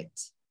 very good.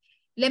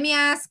 Let me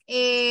ask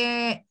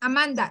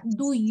Amanda,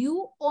 do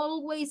you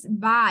always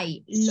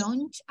buy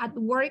lunch at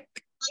work?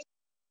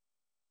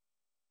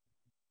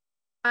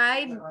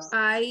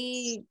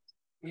 I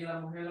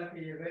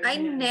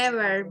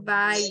never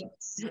buy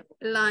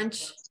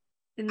lunch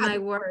in my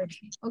work.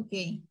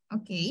 Okay,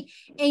 okay.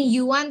 And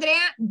you,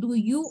 Andrea, do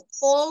you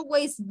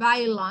always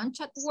buy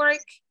lunch at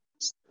work?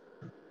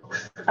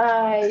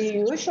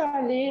 I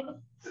usually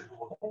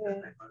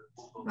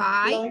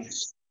buy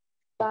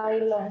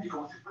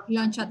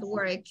lunch at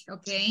work,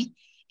 okay.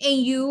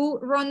 And you,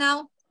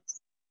 Ronald?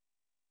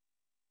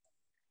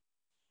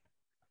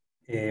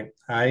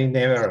 I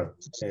never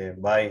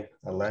buy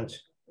a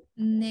lunch.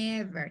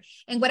 Never.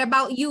 And what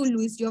about you,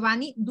 Luis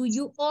Giovanni? Do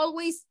you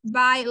always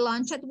buy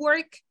lunch at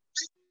work?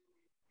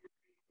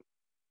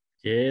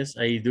 Yes,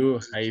 I do.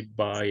 I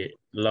buy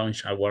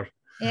lunch at work.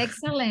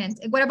 Excellent.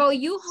 And what about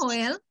you,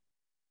 Joel?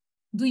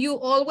 Do you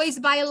always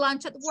buy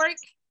lunch at work?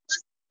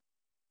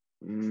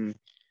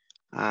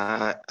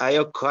 I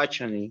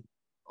occasionally.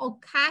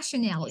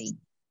 Occasionally.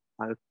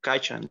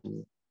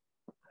 Occasionally.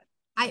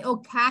 I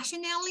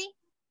occasionally.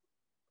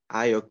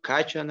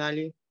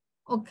 Occasionally.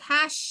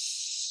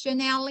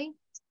 Occasionally.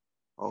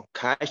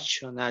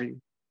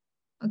 Occasionally.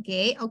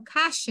 Okay,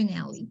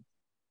 occasionally.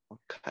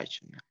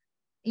 Occasionally.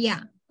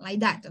 Yeah, like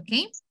that,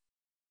 okay?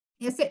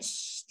 Ese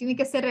shh, tiene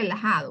que ser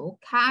relajado,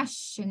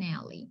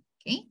 occasionally,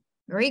 okay?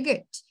 Very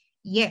good.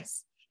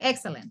 Yes,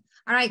 excellent.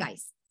 All right,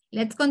 guys,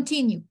 let's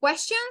continue.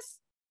 Questions?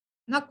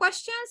 No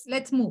questions?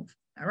 Let's move,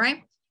 all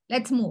right?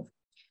 Let's move.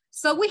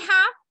 So we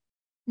have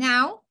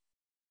now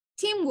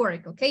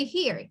teamwork, okay,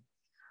 here.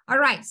 All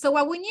right, so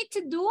what we need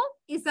to do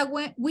is that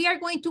we are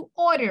going to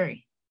order.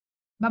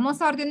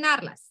 Vamos a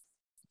ordenarlas,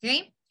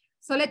 okay?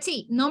 So let's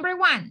see, number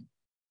one.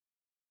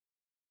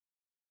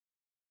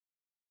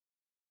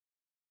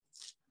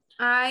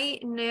 I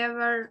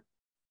never.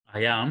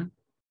 I am.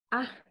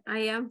 I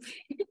am.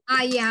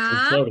 I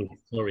am. Oh,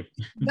 sorry.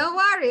 Don't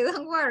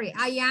worry.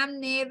 I am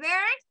never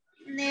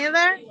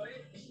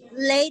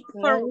late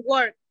for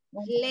work.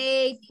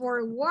 Late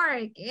for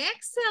work.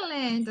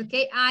 Excellent.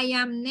 Okay, I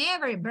am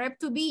never, verb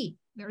to be.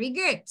 Very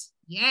good.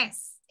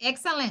 Yes,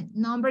 excellent.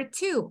 Number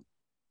two.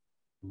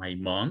 My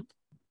mom.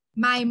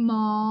 My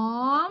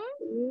mom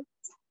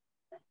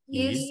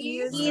is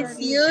usually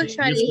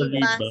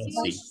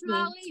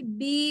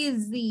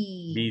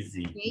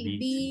busy. Okay,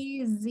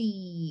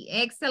 busy.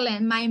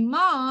 Excellent. My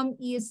mom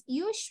is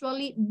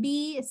usually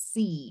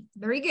busy.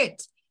 Very good.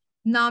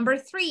 Number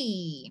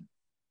three.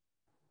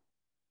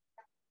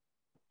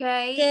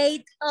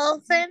 Kate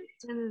often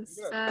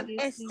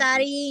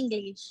study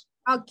English.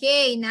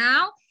 Okay,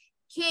 now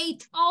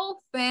Kate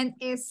often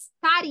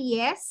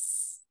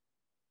studies,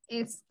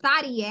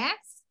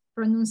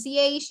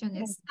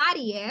 pronunciation,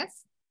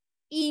 studies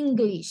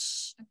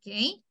English.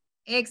 Okay,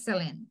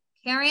 excellent.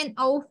 Karen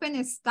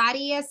often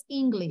studies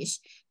English.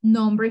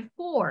 Number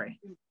four.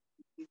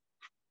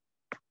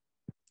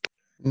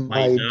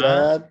 My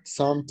dad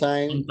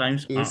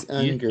sometimes is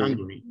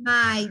angry.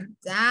 My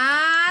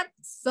dad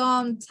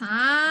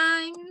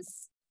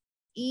sometimes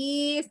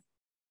is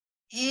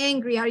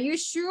angry. Are you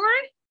sure?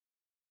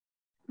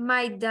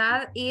 My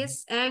dad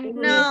is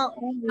angry. No,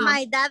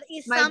 my dad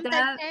is My sometimes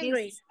dad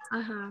angry. is,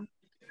 uh-huh.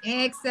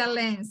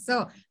 Excellent.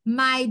 So,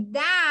 my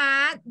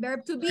dad,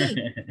 verb to be.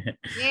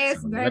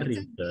 Yes, verb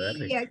to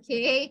be,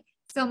 okay.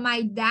 So,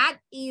 my dad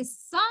is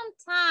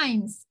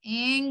sometimes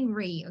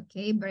angry,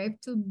 okay. Verb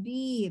to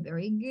be,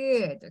 very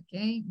good,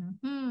 okay.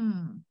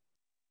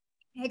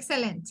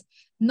 Excellent.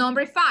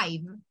 Number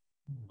 5.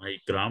 My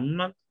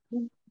grandma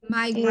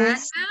My grandma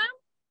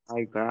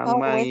My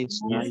grandma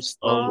is is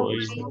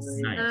always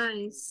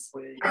nice.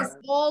 is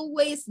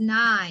always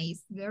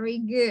nice. Very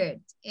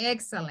good.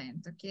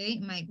 Excellent. Okay.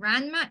 My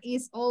grandma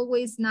is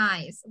always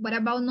nice. What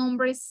about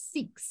number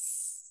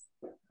 6?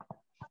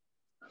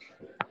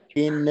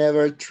 He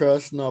never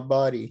trusts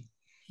nobody.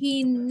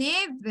 He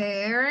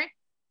never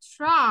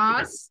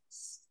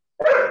trusts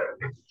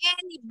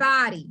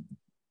anybody.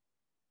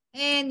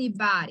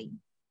 Anybody.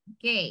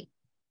 Okay.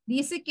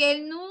 Dice que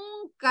él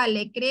nunca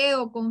le cree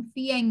o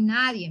confía en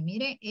nadie.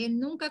 Mire, él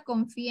nunca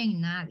confía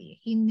en nadie.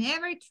 He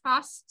never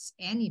trusts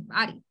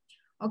anybody.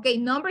 Okay,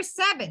 number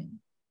 7.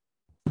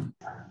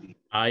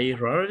 I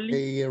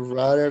rarely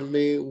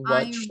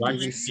watch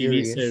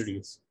TV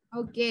series.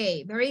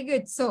 Okay, very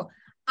good. So,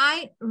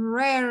 I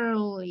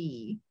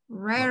rarely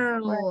watch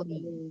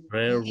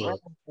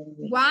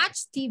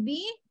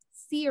TV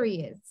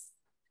series.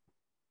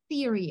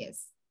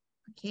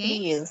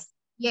 Okay?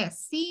 Yes,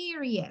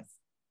 series.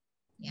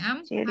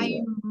 Yeah,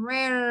 I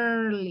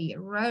rarely.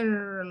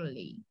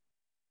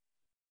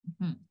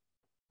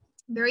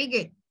 Very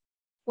good.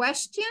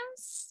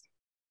 Questions?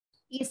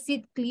 Is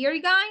it clear,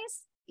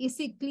 guys? Is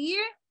it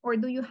clear, or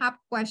do you have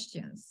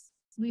questions?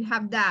 Do you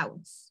have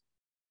doubts?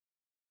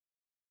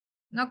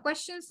 No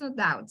questions, no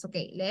doubts.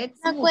 Okay, let's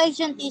move. No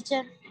question,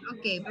 teacher.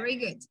 Okay, very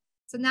good.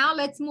 So now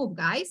let's move,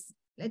 guys.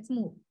 Let's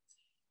move.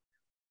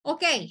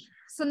 Okay,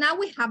 so now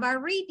we have our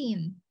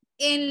reading.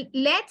 And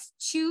let's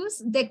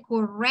choose the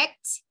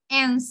correct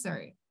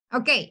answer.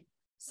 Okay,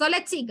 so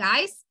let's see,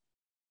 guys.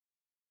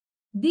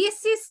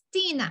 This is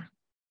Tina.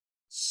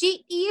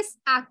 She is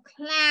a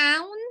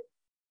clown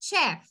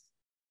chef.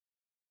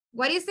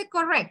 What is the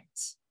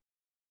correct?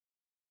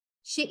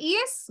 She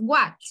is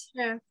what?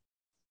 Chef.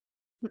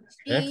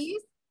 She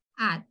is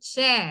a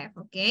chef,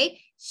 okay?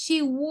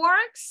 She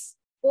works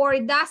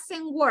or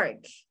doesn't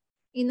work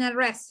in a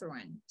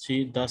restaurant.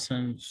 She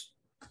doesn't.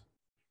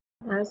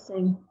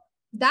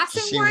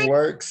 Doesn't She work?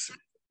 works.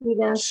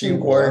 She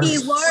works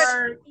in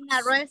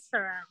a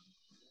restaurant.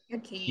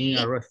 Okay. In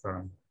a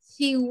restaurant.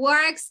 She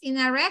works in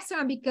a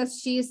restaurant because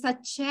she is a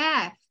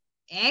chef.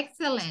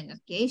 Excellent.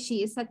 Okay,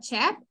 she is a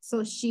chef,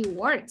 so she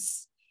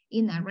works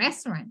in a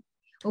restaurant.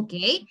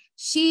 Okay,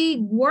 she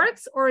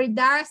works or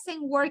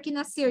doesn't work in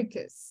a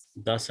circus?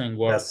 Doesn't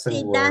work.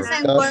 She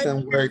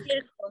doesn't work.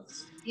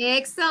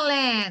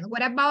 Excellent.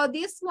 What about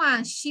this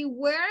one? She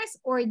wears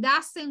or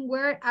doesn't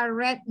wear a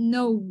red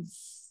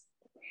nose?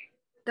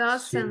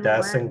 She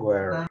doesn't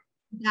wear.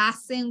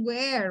 Doesn't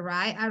wear,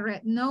 right? A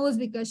red nose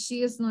because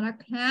she is not a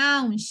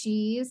clown.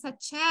 She is a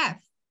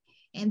chef.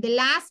 And the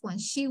last one,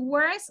 she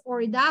wears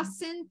or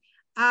doesn't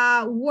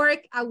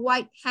work a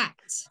white hat?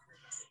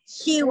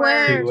 She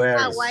wears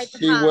a white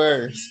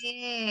hat.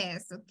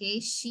 Yes, okay.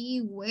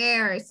 She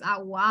wears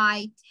a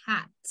white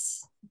hat.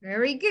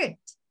 Very good.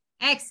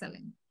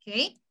 Excellent.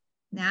 Okay.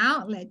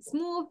 Now let's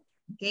move.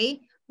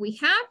 Okay. We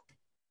have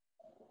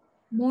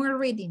more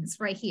readings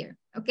right here.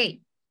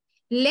 Okay.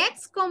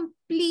 Let's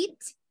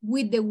complete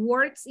with the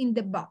words in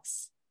the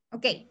box.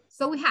 Okay.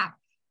 So we have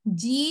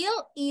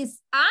Jill is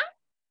a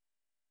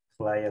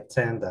flight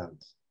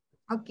attendant.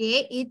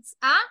 Okay. It's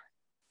a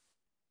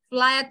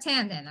flight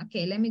attendant.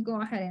 Okay. Let me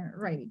go ahead and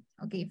write it.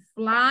 Okay.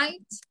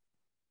 Flight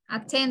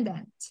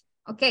attendant.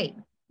 Okay.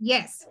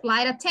 Yes.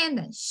 Flight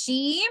attendant.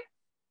 She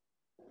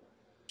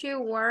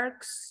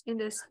works in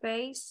the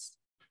space.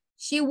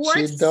 She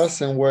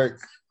doesn't work.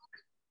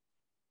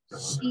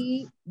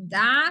 She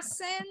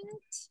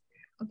doesn't.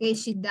 Okay,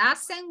 she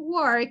doesn't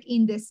work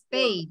in the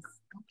space.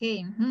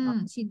 Okay,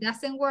 she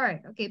doesn't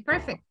work. Okay,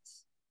 perfect.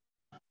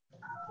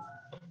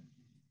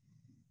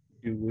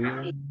 You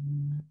will.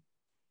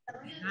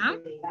 Oh,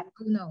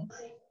 no.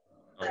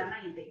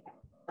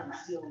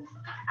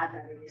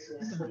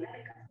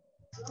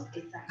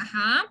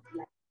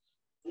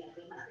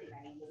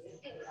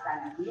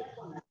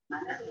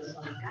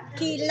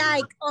 She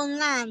likes on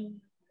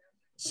land.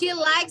 She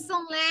likes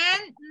on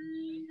land?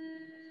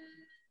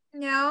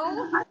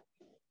 No.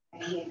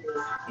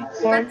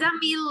 What does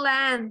mean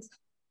land?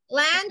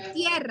 Land,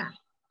 tierra.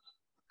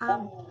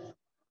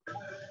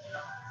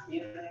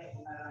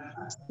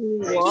 She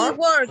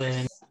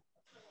works.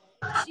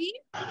 She?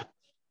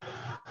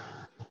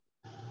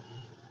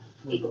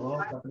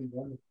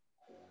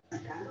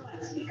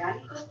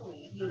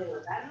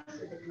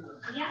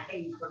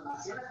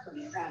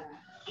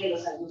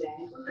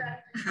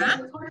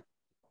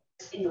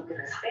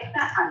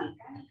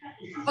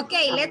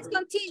 Okay, let's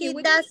continue.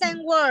 She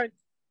doesn't work.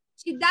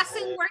 She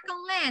doesn't work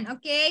on land,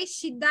 okay?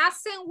 She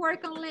doesn't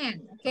work on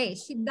land. Okay,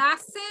 she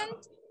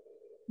doesn't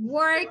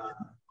work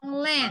on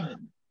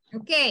land.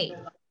 Okay,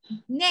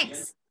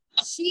 next.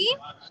 She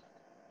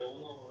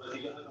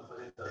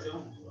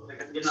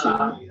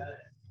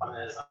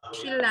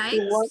She She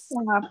works likes.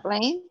 on a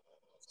plane.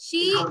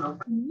 She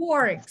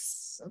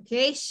works,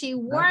 okay? She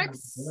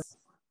works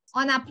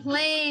on a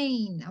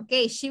plane,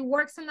 okay? She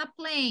works on a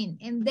plane.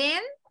 And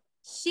then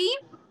she,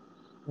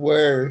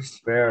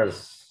 Wears.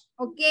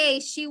 okay,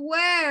 she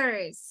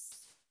wears.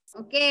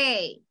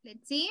 Okay,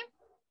 let's see.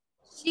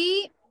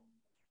 She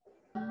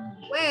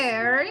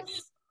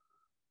wears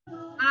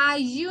a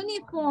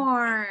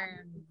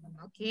uniform,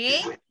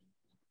 okay?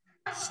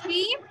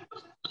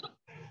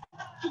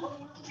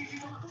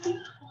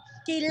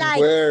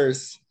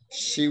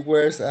 She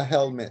wears a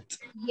helmet.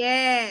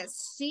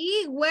 Yes,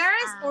 she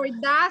wears or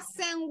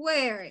doesn't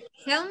wear.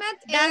 Helmet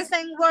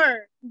Doesn't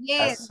work.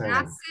 yes,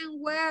 doesn't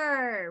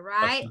wear,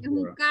 right? Es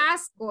un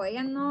casco,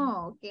 ella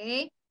no,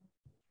 okay?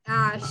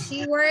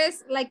 She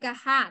wears like a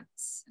hat,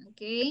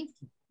 okay?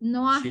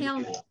 No a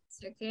helmet,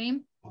 okay?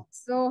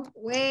 So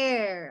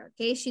wear,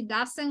 okay? She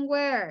doesn't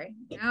wear,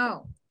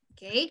 no,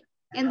 okay?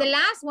 And the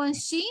last one,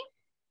 she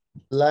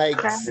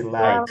Likes.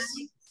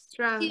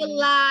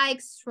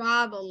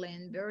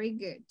 traveling. Very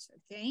good,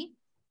 okay?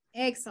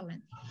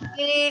 Excellent.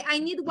 I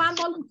need one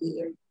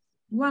volunteer.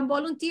 One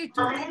volunteer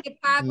to read the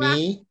paragraph.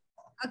 Me.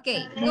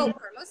 Okay, go,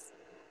 Carlos.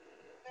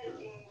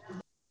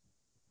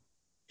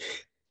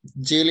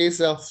 Jill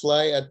is a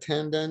flight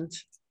attendant.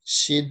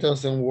 She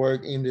doesn't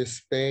work in the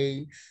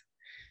space.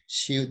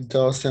 She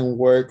doesn't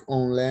work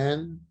on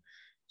land.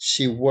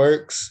 She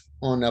works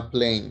on a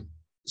plane.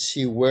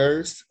 She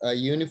wears a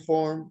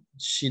uniform.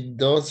 She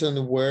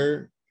doesn't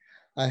wear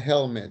a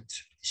helmet.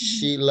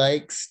 She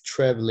likes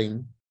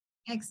traveling.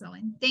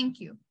 Excellent, thank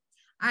you.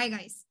 All right,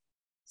 guys.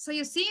 So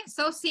you see,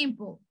 so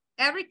simple.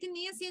 Everything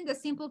is in the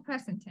simple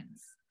present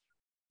tense.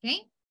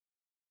 Okay?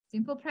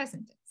 Simple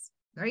present tense.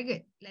 Very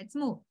good. Let's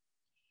move.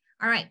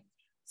 All right.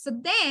 So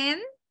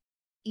then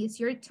it's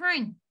your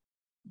turn.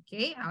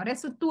 Okay, ahora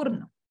es su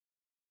turno.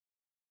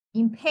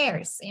 In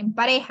pairs, en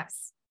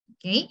parejas.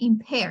 Okay, in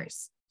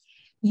pairs.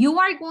 You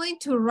are going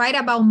to write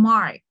about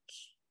Mark.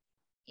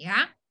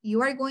 Yeah,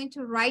 you are going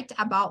to write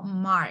about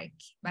Mark.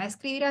 Va a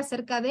escribir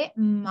acerca de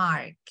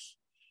Mark.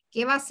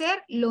 ¿Qué va a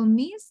ser? Lo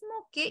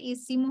mismo que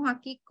hicimos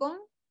aquí con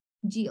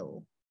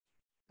Jill.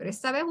 Pero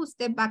esta vez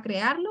usted va a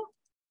crearlo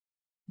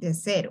de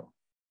cero.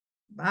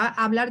 Va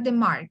a hablar de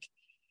Mark.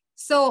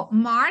 So,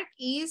 Mark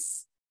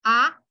is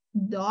a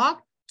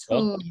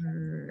doctor.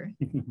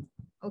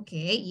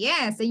 Okay,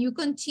 yes, and you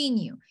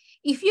continue.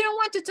 If you don't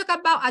want to talk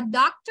about a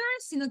doctor,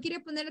 si no quiere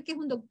ponerle que es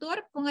un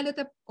doctor, póngale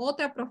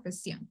otra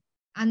profesión.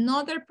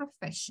 Another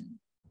profession.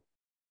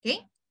 Okay,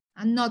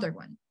 another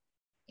one.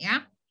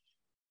 Yeah.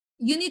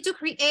 You need to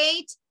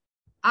create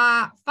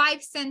 5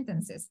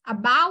 sentences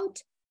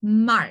about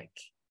Mark.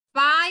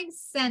 5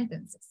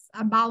 sentences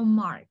about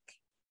Mark.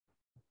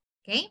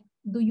 Okay,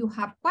 do you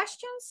have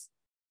questions?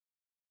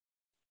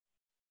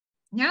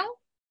 No?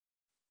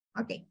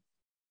 Okay,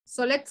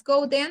 so let's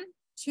go then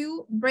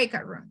to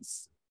breakout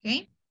rooms,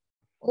 okay?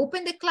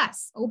 Open the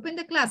class,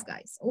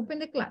 guys, open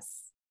the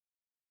class.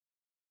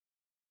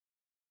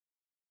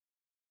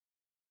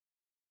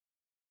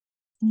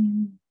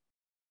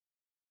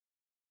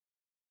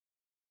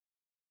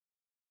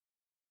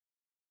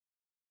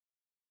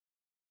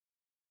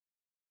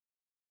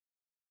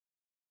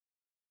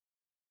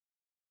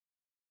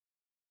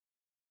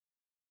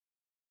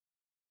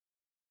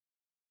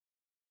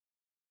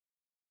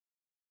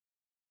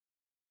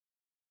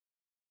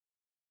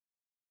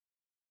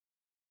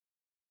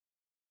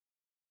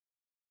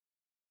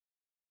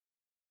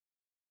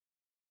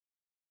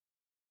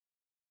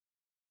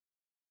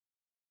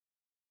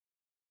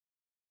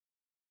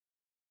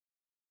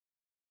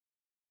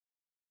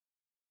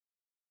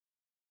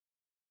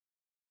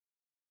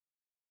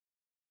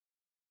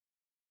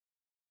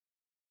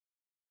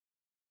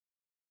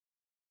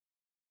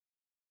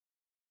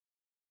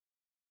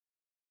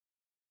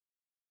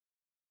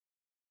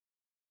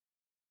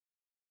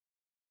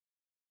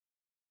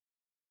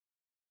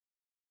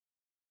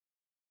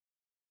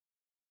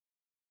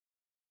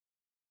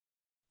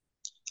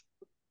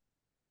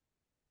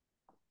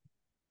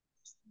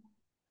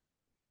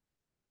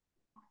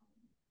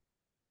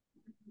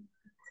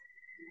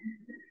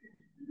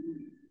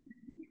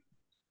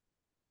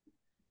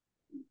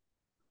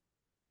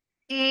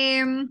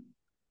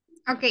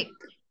 Okay,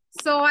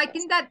 so I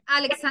think that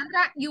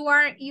Alexandra, you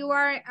are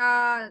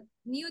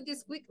new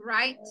this week,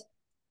 right?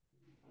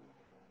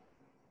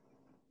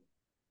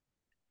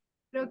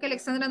 Creo que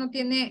Alexandra no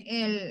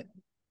tiene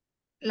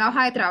la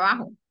hoja de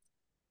trabajo.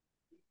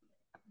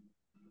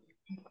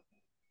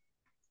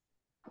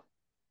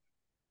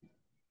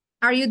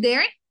 Are you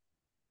there?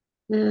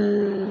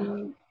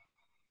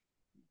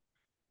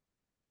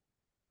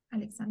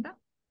 Alexandra?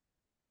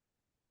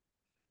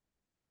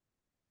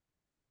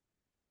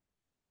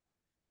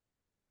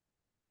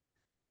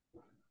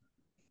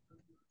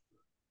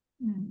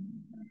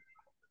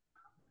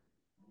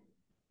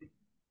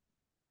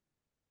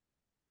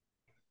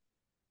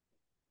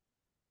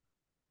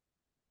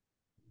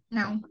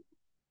 No.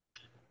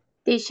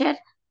 Teacher,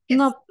 Yes.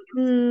 no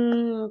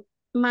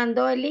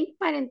mandó el link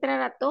para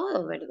entrar a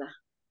todo, ¿verdad?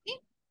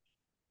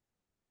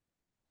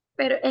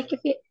 Pero es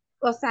que,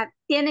 o sea,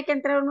 tiene que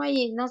entrar uno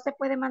allí, no se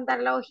puede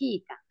mandar la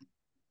hojita.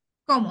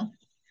 ¿Cómo?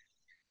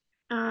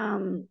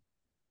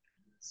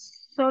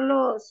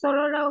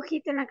 Solo la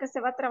hojita en la que se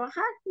va a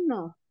trabajar,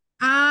 no.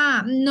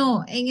 Ah,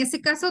 no, en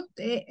ese caso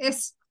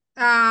es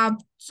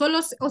solo,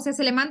 o sea,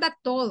 se le manda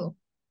todo.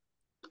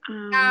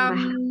 Baja.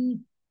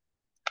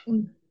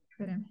 Uy,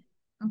 espérame.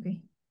 Ok.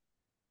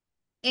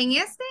 En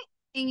ese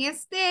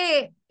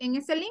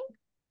link,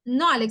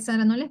 no,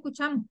 Alexandra, no le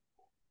escuchamos.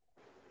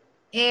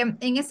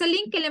 En ese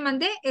link que le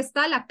mandé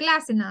está la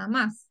clase nada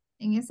más.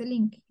 En ese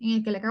link, en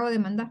el que le acabo de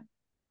mandar.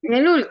 En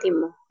el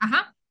último.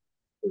 Ajá.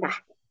 Va.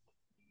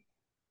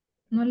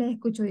 No les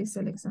escucho, dice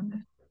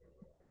Alexandra.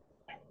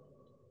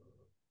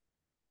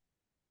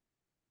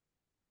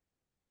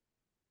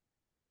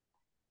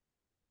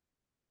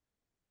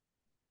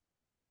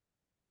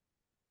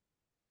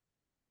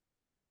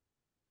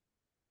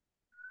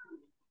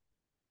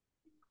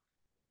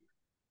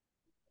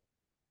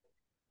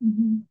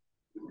 Ujú.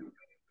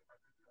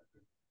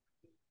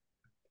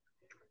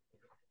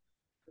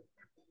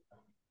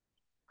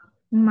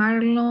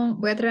 Marlon,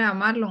 voy a traer a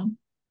Marlon.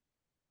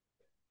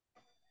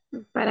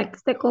 Para que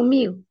esté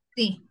conmigo.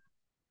 Sí.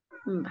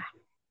 Va.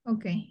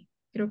 Ok,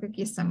 creo que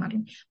aquí está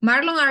Marlon.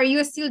 Marlon, are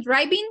you still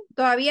driving?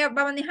 ¿Todavía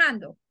va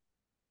manejando?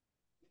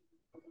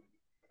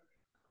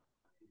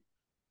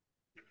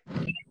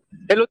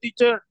 Hello,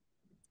 teacher.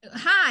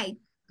 Hi,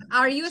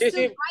 are you Sí,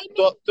 still sí,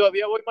 driving?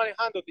 todavía voy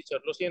manejando,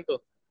 teacher, lo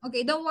siento. Ok,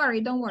 don't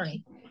worry, don't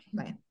worry.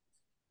 Vale,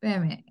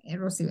 espérame,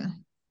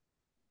 Rosibel.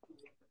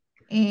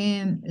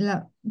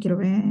 Quiero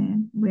ver,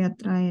 voy a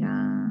traer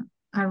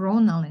a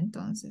Ronald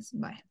entonces,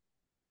 vale.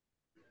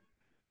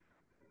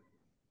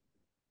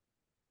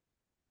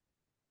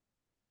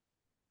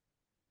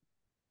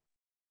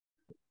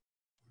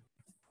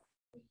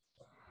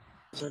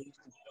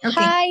 Okay.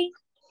 Hi.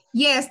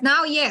 Yes,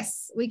 now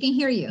yes, we can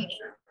hear you.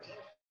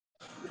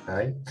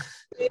 Hi.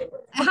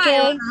 Hi, Okay.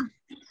 Ronald.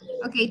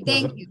 Okay,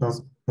 thank you.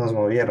 Nos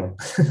movieron.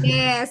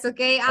 Yes,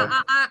 okay.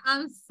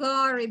 I'm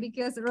sorry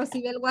because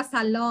Rosibel was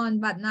alone,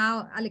 but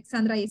now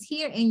Alexandra is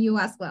here and you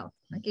as well.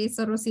 Okay,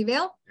 so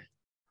Rosibel.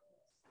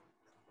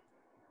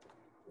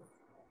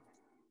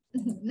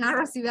 Now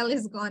Rosibel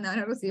is gone.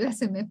 Ahora Rosibel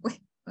se me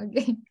fue.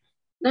 Okay.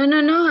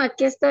 No,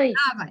 aquí estoy.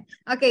 Vale.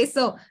 Okay,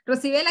 so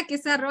Rosibel, aquí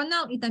está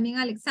Ronald y también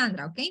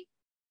Alexandra, okay?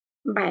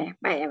 Vaya.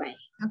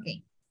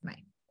 Okay,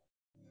 bye.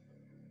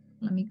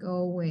 Let me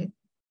go with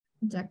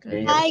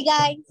Jacqueline. Hi,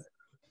 guys.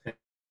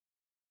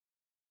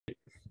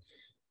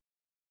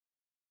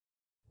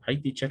 Hi,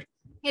 teacher.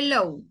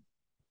 Hello.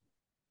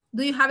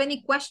 Do you have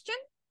any question?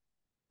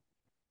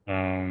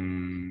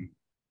 Un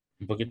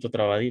poquito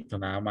trabadito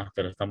nada más,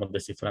 pero estamos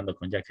descifrando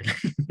con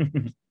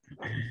Jacqueline.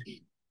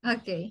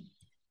 Okay,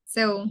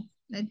 so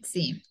let's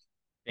see.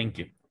 Thank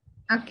you.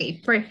 Okay,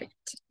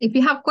 perfect. If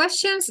you have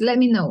questions, let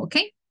me know,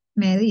 okay?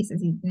 Me dice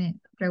si tiene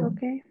preguntas.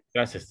 Okay.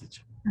 Gracias,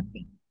 teacher.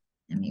 Okay,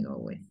 let me go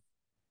with.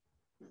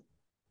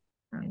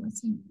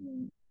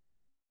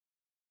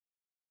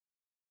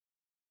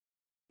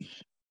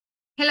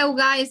 Hello,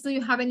 guys. Do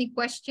you have any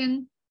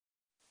question?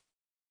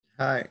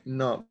 Hi,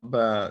 no,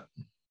 but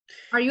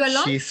Are you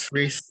alone? she's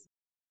free.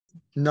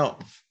 No.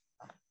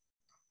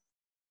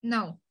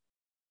 No.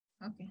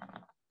 Okay.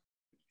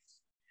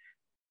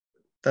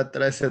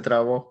 Tatra se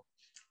trabó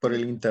por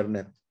el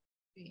internet.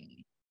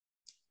 Sí.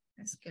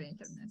 Es que el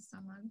internet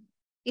está mal.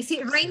 Is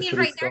it raining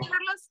right there,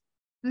 Carlos?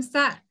 No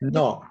está.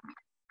 No,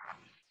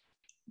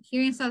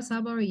 Here in San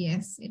Salvador,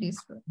 yes, it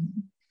is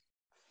raining.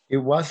 it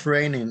was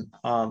raining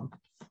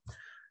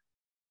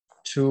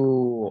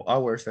 2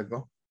 hours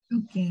ago.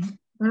 Okay.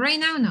 But right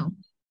now, no.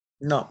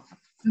 No.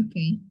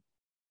 Okay.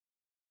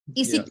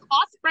 Is Yeah. it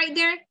hot right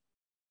there?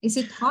 Is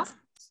it hot?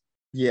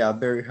 Yeah,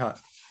 very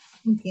hot.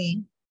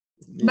 Okay.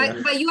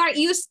 Yeah. But you are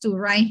used to,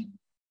 right?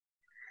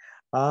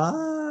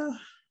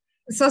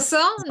 So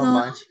No.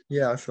 much.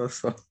 Yeah, so.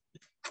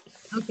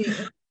 Okay.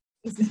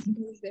 Is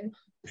there?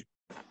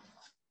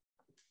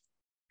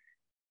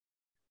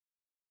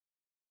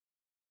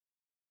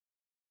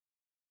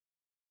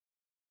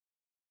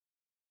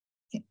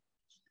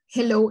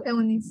 Hello,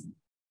 Eunice.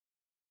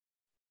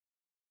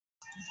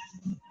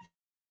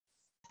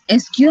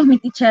 Excuse me,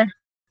 teacher.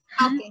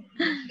 Okay,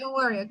 don't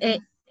worry. Okay.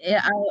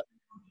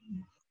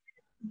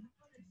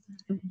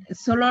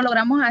 Solo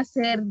logramos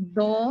hacer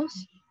 2.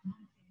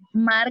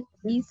 Mark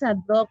is a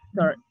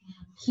doctor.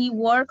 He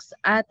works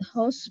at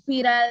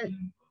hospital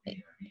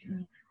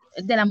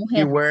de la mujer.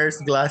 He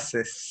wears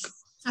glasses.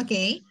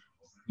 Okay.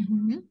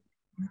 Mm-hmm.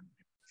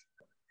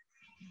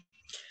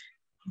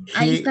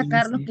 Ahí está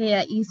Carlos que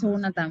ya hizo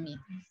una también.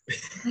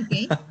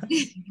 Okay.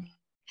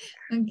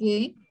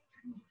 Okay.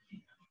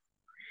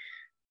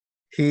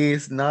 He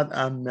is not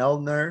a male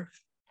nurse.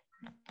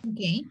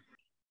 Okay.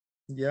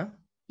 Yeah.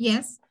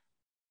 Yes.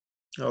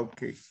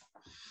 Okay.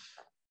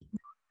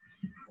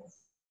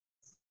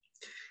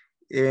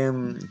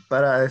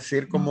 Para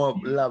decir como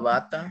la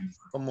bata,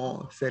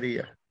 ¿cómo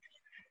sería?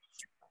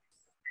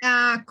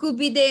 Could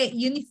be the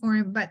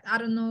uniform, but I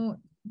don't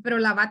know. Pero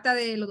la bata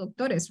de los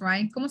doctores,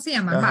 right? ¿Cómo se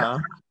llama?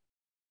 Ajá.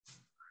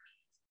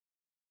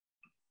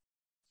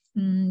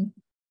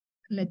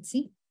 Let's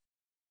see.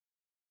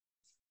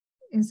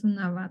 Es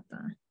una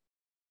bata.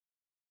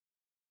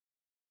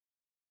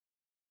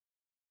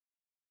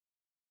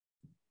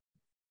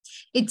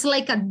 It's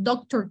like a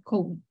doctor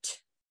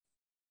coat.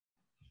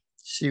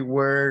 She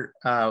wear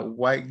a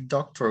white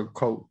doctor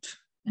coat,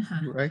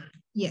 right?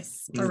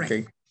 Yes, correct.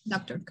 Okay.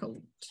 Doctor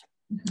coat.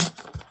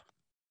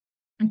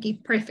 Okay,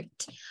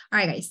 perfect. All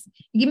right, guys.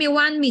 Give me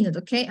 1 minute,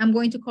 okay? I'm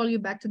going to call you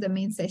back to the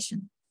main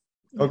session.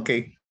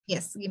 Okay.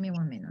 Yes, give me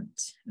 1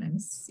 minute. Let me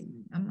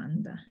see,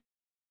 Amanda.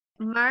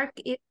 Mark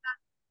is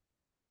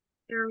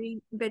a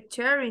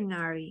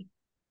veterinary.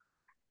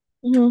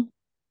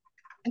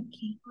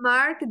 Okay.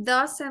 Mark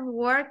doesn't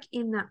work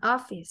in an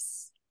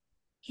office.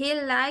 He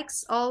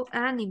likes all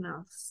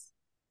animals.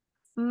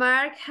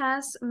 Mark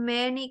has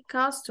many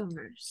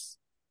customers.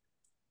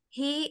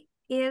 He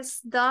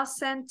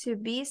doesn't too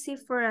busy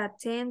for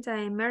attend an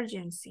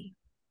emergency.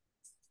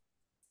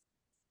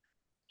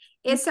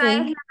 Esa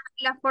es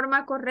la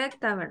forma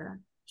correcta, ¿verdad?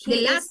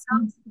 The last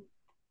one.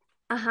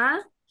 Ajá.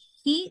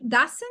 He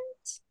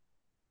doesn't?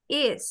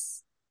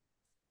 Is.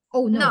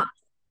 Oh, no. No.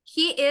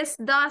 He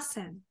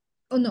doesn't.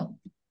 Oh, no.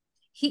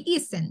 He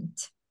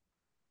isn't.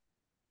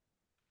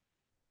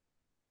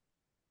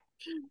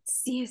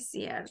 Sí, es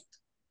cierto.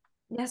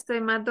 Ya estoy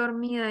más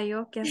dormida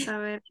yo que a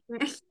saber.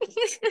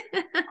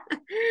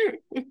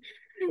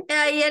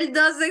 Ahí el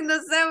doesn't, no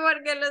sé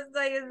por qué lo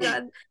estoy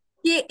usando.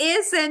 He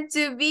isn't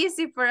too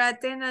busy for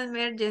attend an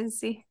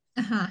emergency.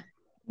 Ajá.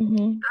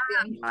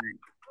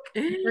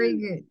 Very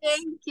good.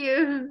 Thank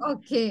you.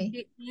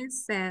 Okay. He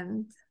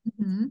isn't.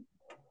 Okay.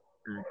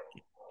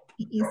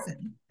 He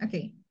isn't.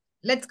 Okay.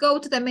 Let's go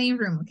to the main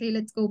room. Okay,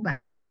 let's go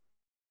back.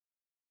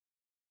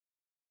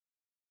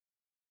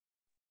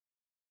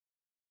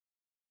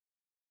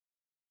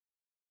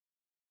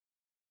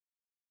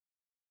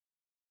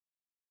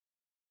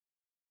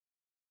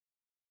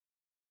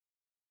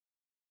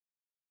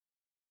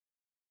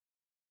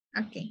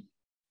 Okay.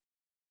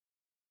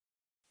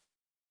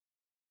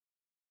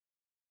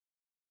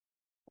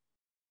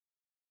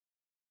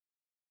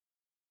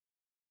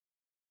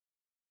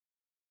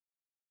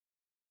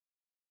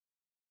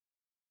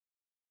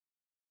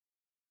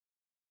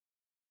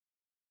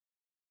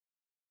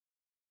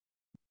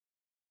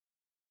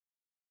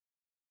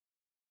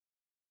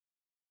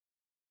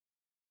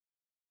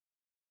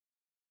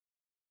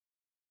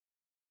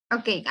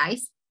 Okay,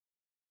 guys.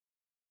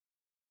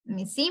 Let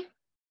me see.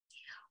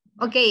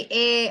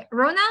 Okay,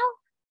 Ronald,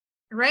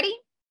 ready?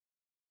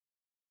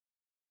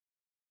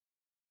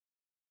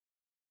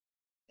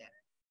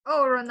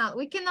 Oh, Ronald,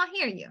 we cannot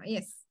hear you.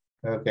 Yes.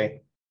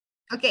 Okay.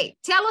 Okay,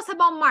 tell us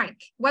about Mark.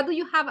 What do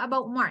you have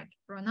about Mark,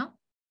 Ronald?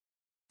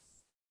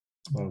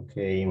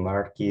 Okay,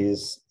 Mark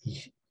is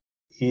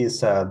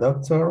a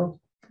doctor.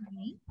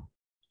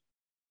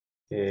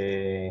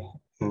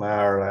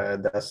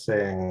 Mark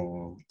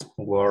doesn't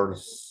work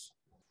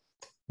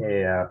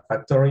a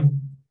factory.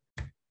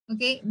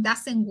 Okay,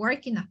 doesn't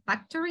work in a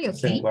factory, okay.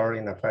 Doesn't work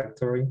in a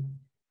factory.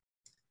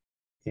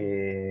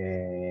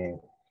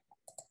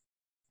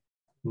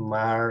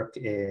 Mark,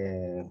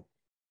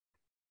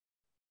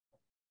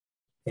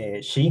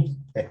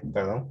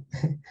 perdón.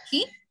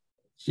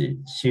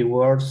 She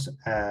works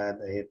at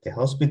the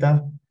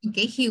hospital.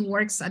 Okay, he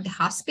works at the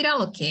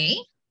hospital, okay.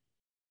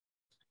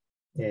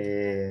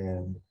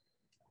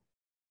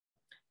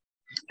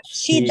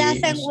 She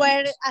doesn't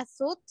wear a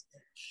suit.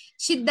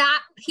 He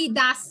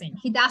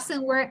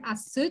doesn't wear a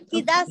suit.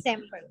 He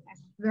doesn't.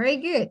 Very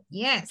good.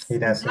 Yes. He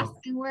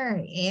doesn't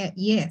wear.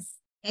 Yes.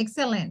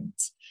 Excellent.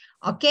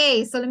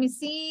 Okay, so let me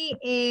see.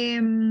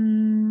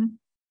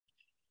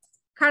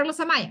 Carlos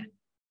Amaya.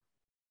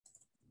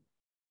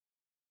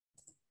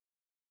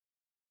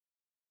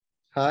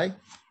 Hi.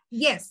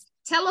 Yes.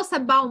 Tell us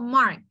about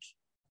Mark.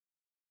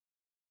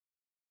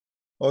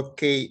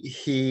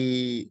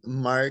 Okay,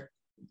 Mark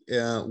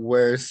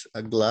wears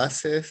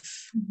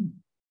glasses.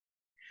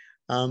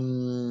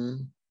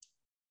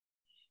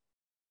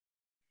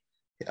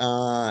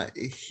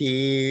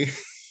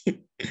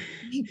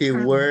 He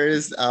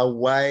wears a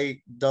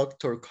white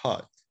doctor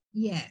coat.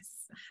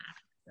 Yes.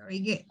 Very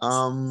good.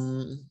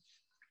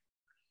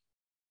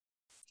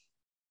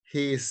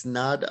 He is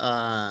not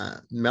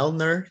a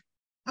Melner.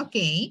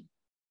 Okay.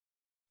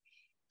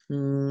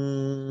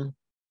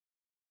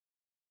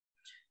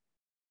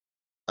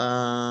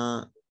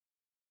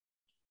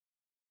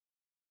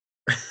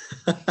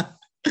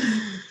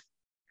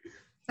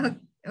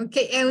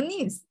 Okay,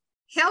 Eunice,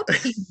 help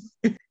him.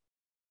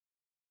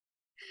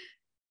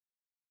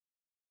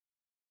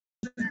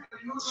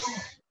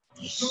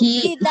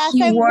 He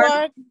doesn't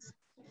work.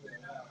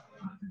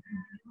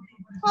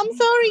 I'm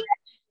sorry.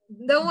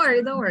 Don't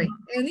worry.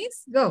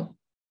 Eunice, go.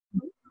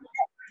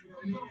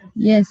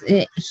 Yes,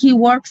 he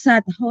works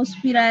at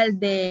Hospital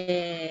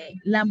de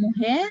la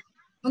Mujer.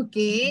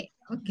 Okay.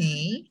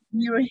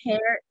 Your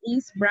hair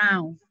is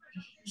brown.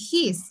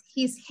 His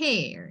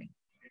hair.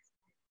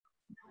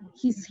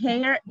 His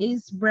hair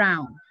is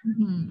brown.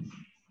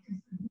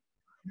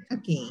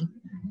 Okay.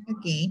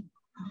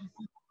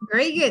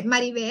 Very good.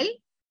 Maribel?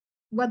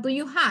 What do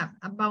you have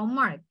about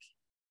Mark?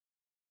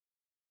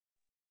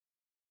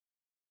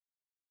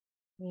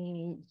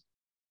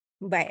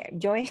 Vaya,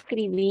 yo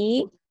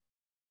escribí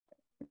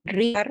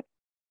Richard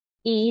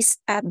is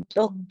a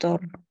doctor.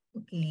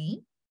 Okay.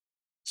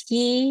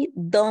 He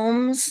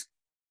does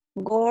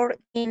work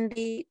in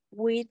the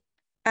with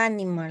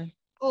animal.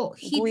 Oh,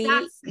 he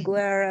doesn't.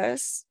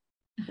 Wears,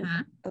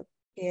 Uh-huh.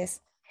 yes.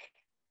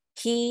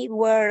 He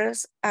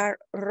wears a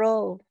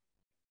robe.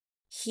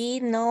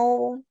 He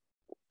knows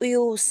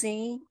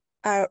using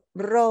a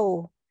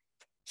robe.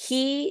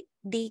 He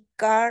the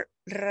car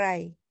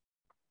ride.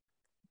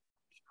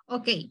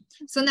 Okay,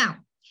 so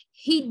now,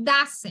 he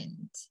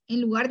doesn't.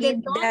 En lugar de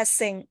He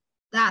doesn't.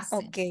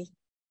 doesn't. Okay,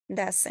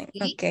 doesn't,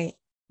 Okay. okay.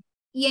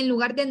 Y en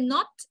lugar de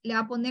not, le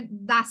va a poner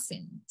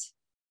doesn't.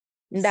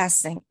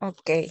 Doesn't,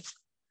 okay.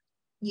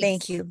 Yes.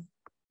 Thank you.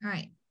 All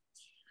right.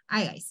 All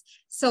right, guys.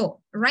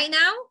 So right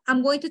now,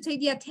 I'm going to take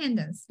the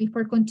attendance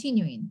before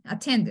continuing.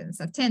 Attendance,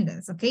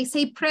 okay?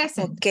 Say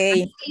present.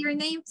 Okay. Say your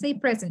name, say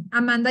present.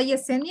 Amanda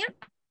Yesenia.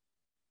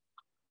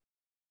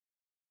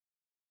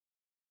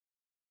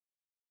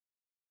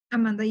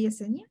 Amanda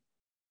Yesenia.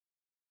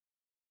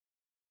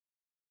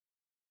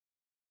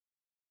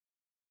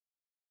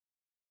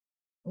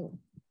 Oh.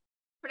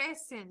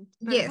 Present.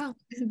 Yes, Perdón.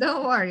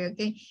 don't worry,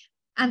 okay?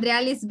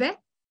 Andrea Lisbeth.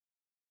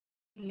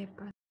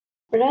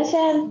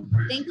 Present.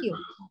 Thank you.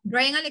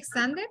 Brian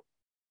Alexander.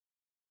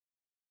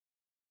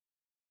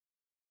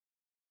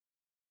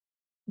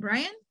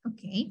 Brian,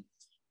 okay.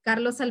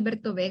 Carlos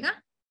Alberto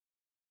Vega.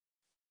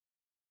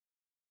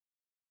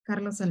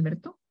 Carlos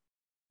Alberto,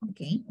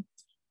 okay.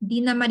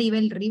 Dina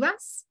Maribel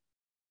Rivas.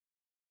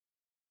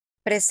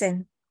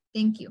 Present.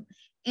 Thank you.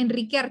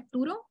 Enrique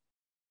Arturo.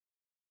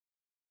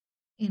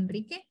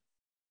 Enrique,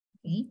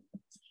 okay.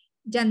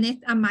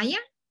 Janet Amaya.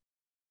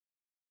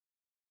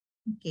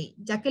 Okay.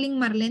 Jacqueline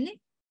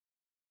Marlene.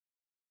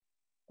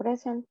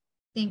 Present.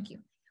 Thank you.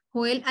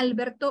 Joel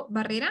Alberto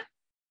Barrera.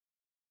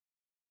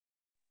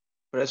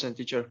 Present,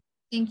 teacher.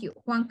 Thank you.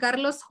 Juan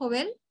Carlos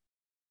Jovel.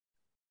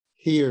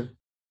 Here.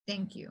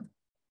 Thank you.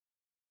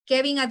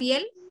 Kevin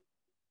Adiel.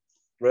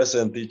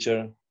 Present,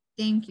 teacher.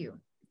 Thank you.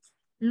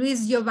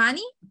 Luis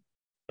Giovanni.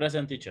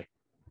 Present, teacher.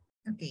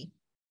 Okay.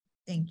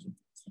 Thank you.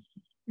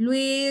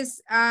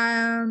 Luis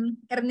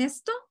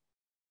Ernesto.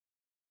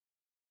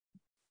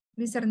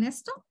 Luis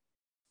Ernesto.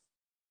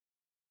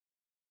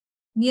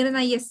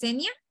 Mirna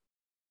Yesenia.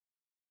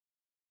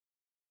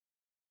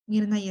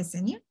 Mirna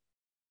Yesenia.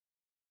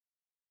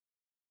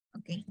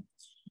 Okay.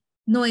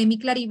 Noemi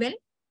Claribel.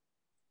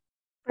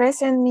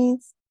 Present,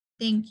 Miss.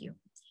 Thank you.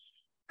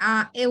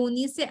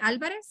 Eunice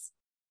Álvarez.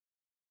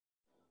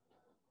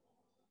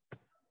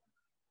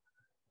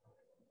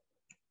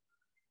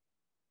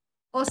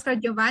 Oscar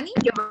Giovanni.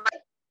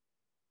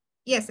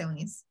 Yes,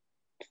 Eunice.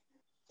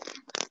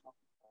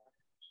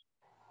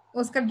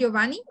 Oscar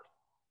Giovanni.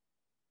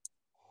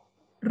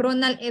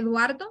 Ronald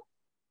Eduardo.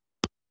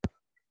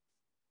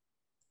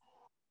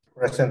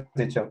 Present,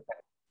 teacher.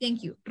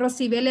 Thank you.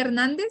 Rosibel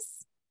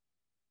Hernández.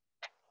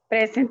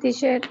 Present,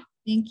 teacher.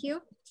 Thank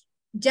you.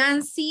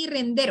 Jancy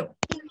Rendero.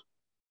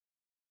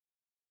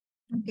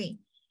 Okay.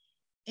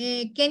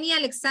 Kenny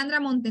Alexandra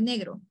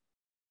Montenegro.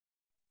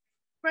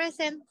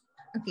 Present.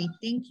 Okay,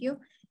 thank you.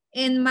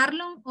 And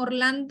Marlon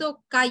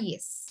Orlando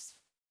Calles.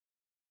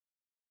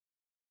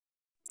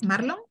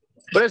 Marlon?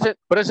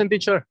 Present,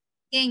 teacher.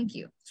 Thank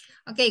you.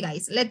 Okay,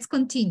 guys, let's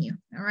continue.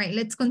 All right,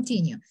 let's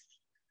continue.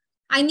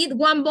 I need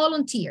one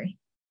volunteer.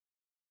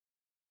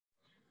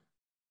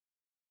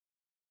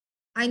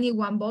 I need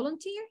one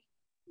volunteer.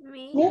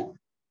 Me? Yeah.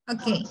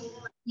 Okay.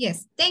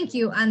 Yes, thank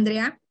you,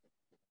 Andrea.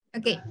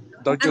 Okay.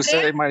 Don't you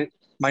Andrea? say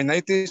my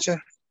name,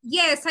 teacher?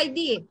 Yes, I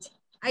did.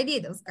 I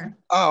did, Oscar.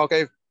 Oh,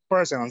 okay.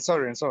 Present. I'm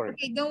sorry.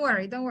 Okay, don't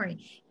worry.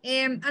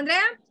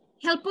 Andrea,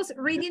 help us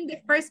reading the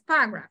first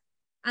paragraph.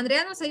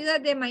 Andrea nos ayuda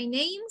de my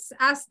names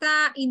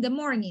hasta in the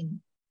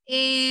morning.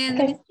 And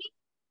let me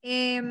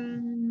see.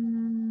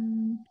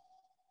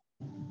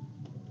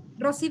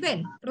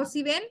 Rosibel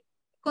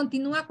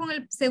continúa con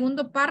el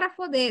segundo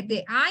párrafo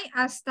de I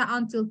hasta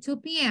until 2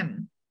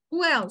 p.m.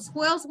 Who else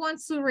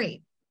wants to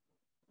read?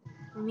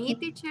 Me,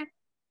 teacher.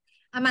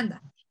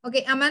 Amanda.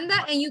 Okay, Amanda,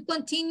 and you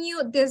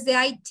continue desde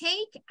I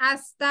take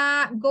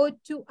hasta go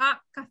to a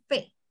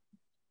café.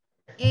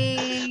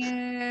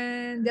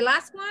 And the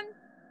last one,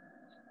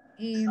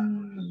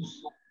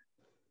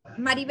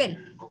 Maribel.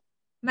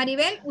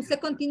 Maribel, usted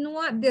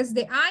continúa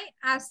desde I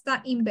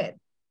hasta in bed.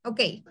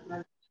 Okay,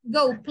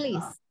 go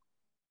please.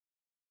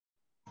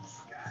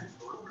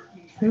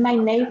 My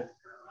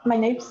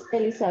name's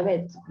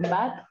Elizabeth,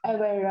 but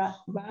ever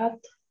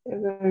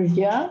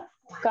young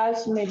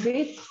calls me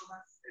Bit.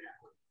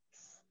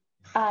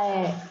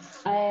 I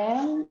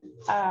am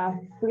a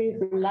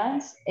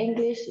freelance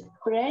English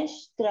French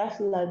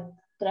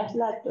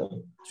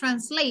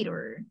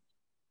translator.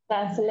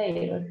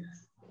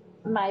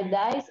 My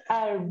days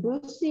are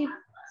busy,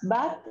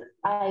 but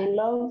I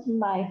love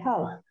my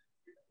house.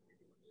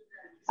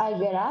 I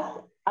get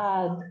up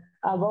at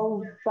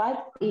about 5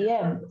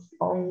 a.m.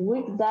 on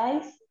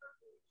weekdays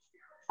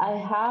I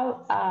have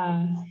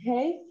a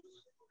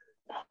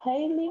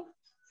healthy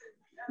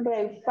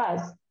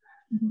breakfast,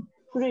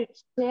 fruit,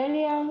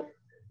 cereal,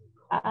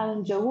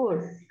 and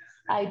yogurt.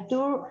 I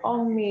turn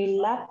on my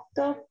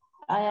laptop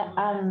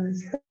and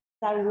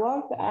start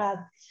work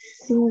at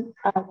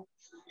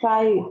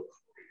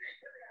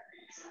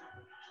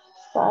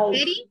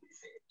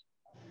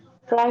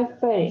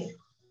 5:30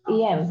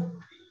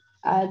 p.m.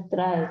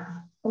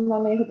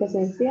 ¿Cómo me dijo que se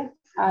decía?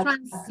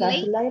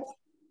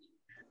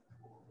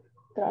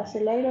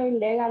 Translator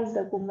legal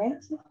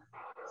documents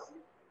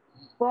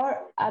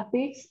for a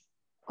big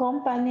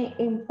company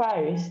in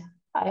Paris.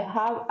 I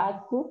have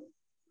a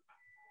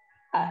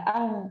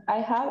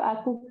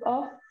cup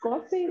of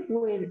coffee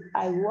while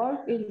I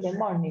work in the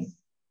morning.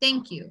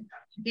 Thank you.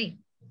 Okay.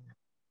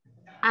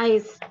 I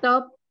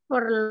stop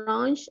for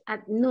lunch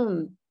at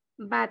noon,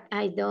 but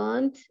I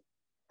don't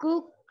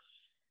cook.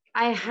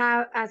 I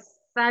have a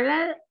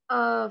salad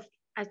of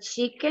a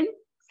chicken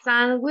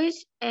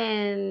sandwich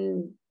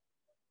and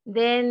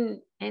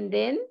then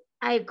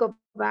I go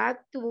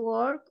back to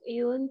work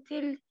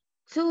until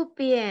 2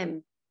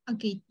 p.m.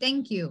 Okay,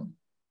 thank you.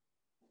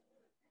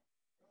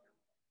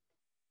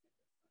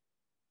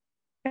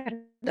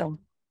 Perdón.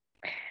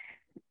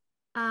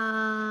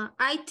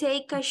 I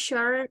take a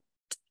short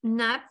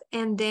nap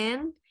and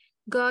then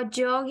go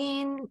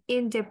jogging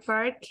in the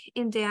park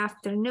in the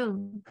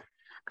afternoon.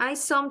 I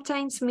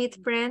sometimes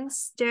meet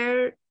friends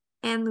there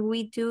and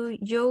we do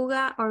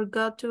yoga or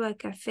go to a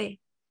cafe.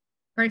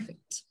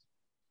 Perfect.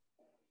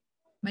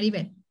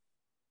 Maribel.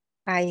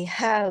 I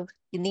have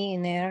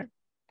dinner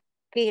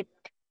with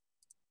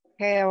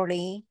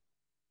early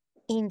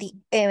in the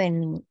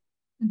evening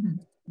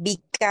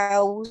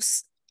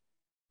because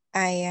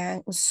I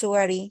am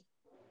usually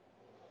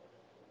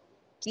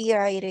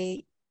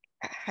tired.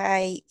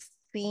 I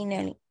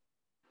finally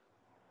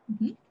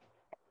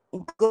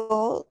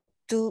go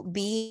to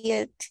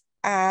bed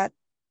at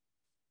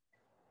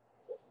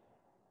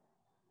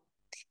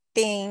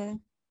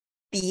 10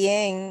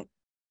 p.m.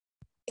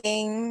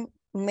 and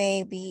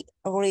maybe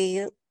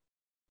read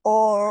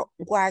or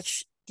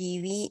watch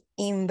TV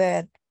in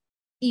bed.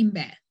 In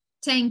bed.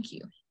 Thank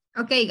you.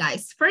 Okay,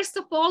 guys. First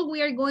of all,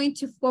 we are going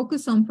to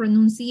focus on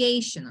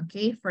pronunciation,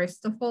 okay?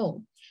 First of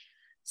all.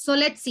 So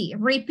let's see.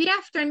 Repeat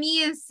after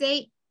me and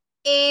say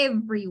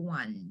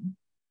everyone.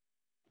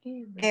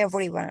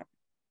 Everyone.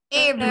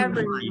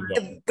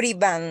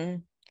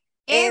 Everyone.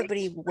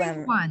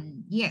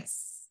 Everyone.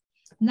 Yes.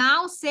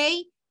 Now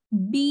say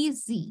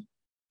busy.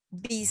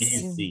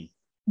 Busy.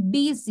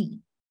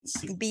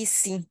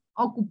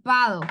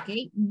 Ocupado,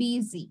 okay?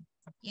 Busy.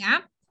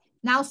 Yeah.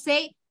 Now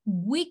say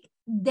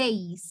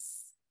weekdays.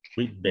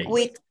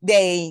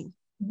 Weekday.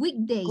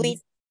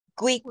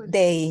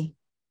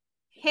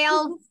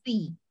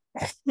 Healthy.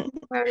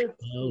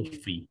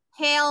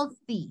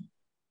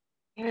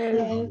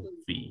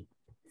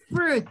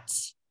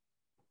 Fruit.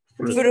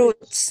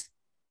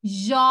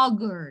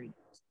 Yogurt.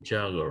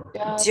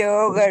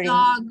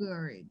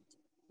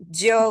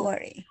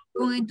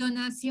 Con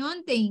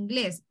entonación de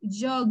inglés.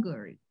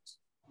 Yogurt.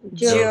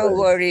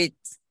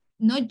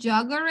 No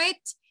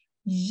yogurt.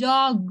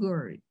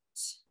 Yogurt.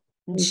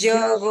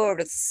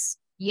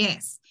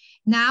 Yes.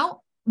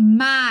 Now,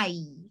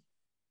 my.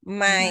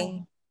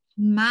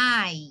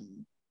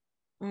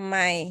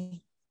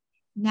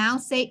 Now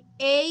say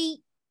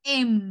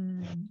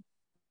AM.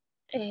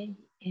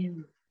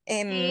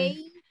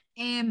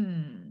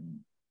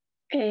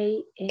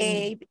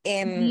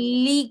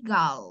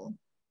 Legal.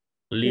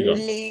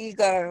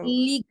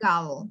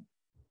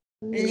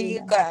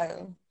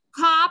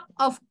 Cup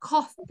of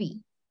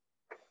coffee.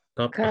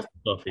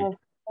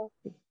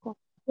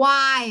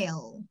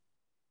 While.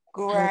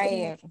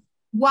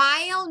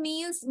 While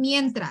means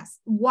mientras.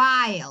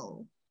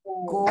 While.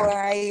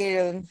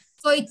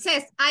 So it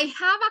says, I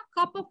have a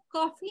cup of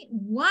coffee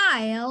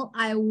while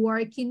I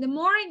work in the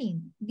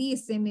morning.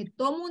 Dice, me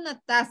tomo una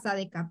taza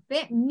de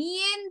café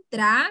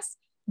mientras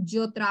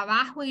yo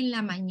trabajo en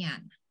la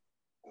mañana.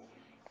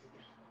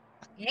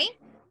 Okay?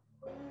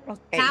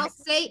 Now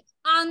say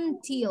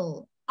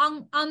until.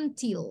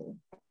 Until.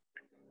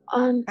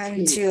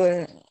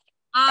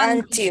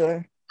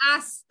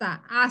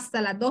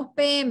 Hasta las 2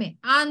 p.m.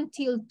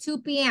 Until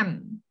 2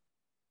 p.m.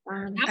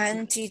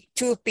 Until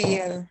 2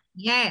 p.m.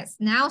 Yes.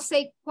 Now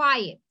say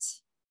quiet.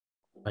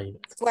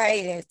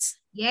 Quiet.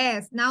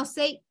 Yes. Now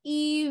say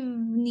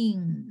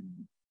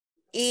evening.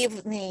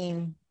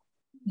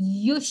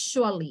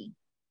 Usually.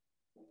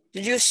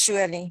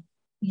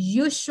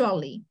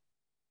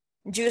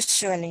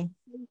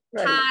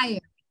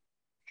 Tired.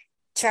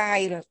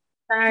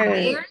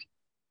 Finally.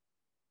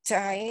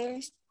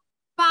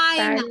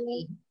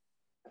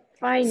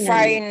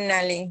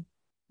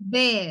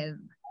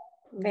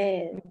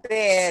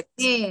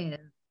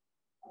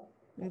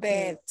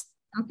 Bed.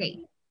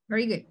 Okay,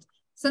 very good.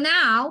 So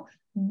now,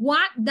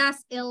 what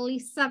does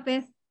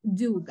Elizabeth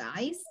do,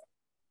 guys?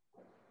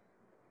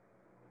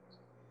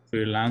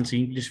 Freelance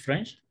English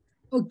French.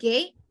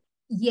 Okay,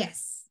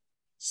 yes.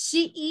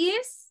 She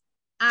is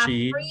a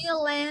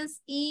freelance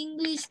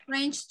English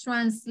French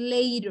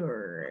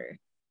translator.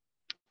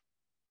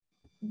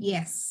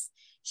 Yes.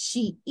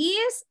 She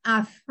is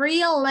a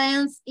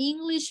freelance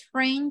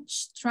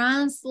English-French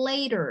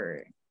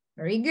translator.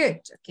 Very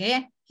good.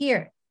 Okay,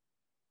 here.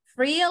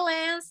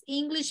 Freelance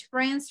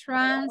English-French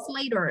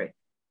translator.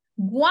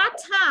 What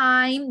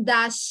time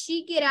does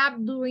she get up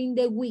during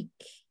the week?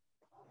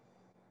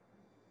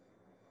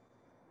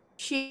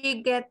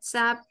 She gets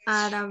up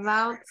at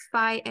about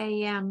 5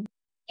 a.m.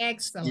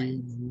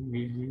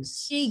 Excellent.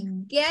 She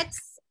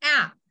gets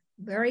up.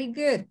 Very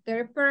good.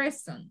 Third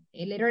person.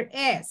 A letter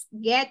S.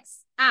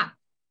 Gets up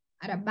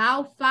at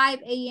about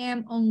 5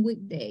 a.m. on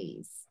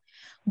weekdays.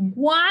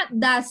 What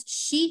does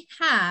she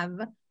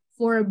have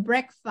for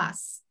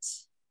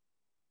breakfast?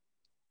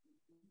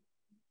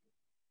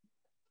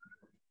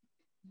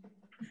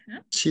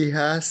 She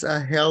has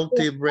a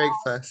healthy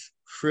breakfast,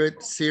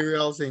 fruit,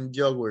 cereals, and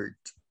yogurt.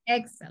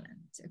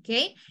 Excellent,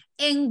 okay.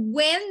 And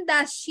when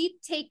does she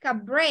take a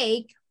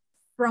break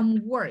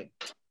from work?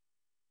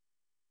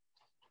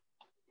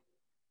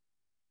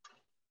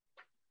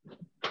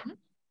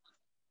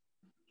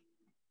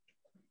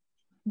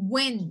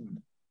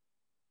 When?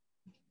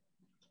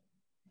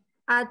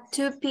 At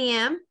 2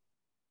 p.m.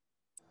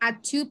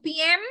 At 2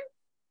 p.m.?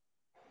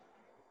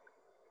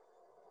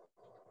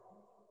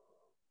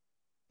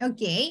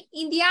 Okay,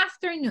 in the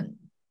afternoon,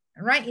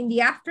 all right, in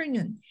the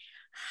afternoon.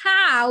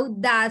 How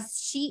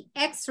does she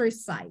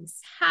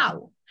exercise?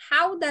 How?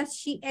 How does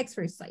she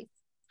exercise?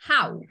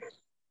 How?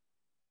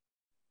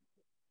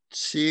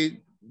 She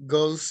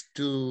goes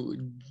to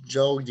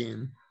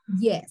jogging.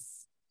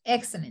 Yes,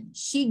 excellent.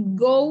 She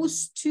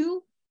goes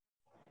to,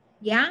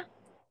 yeah,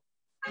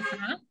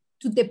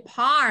 to the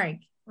park,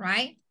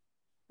 right?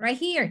 Right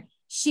here.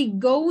 She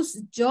goes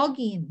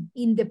jogging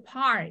in the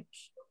park.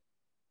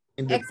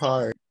 In the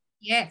park.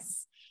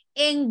 Yes.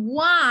 And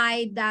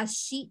why does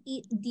she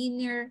eat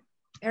dinner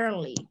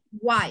early?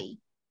 Why?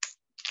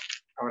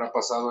 Habrá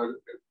pasado el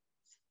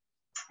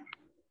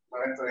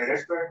evento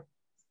directo.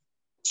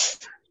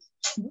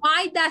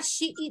 Why does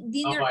she eat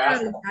dinner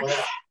early?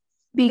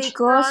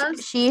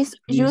 Because she's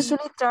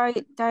usually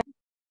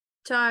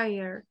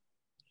tired.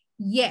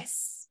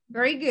 Yes,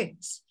 very good.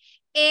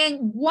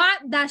 And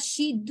what does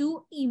she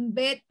do in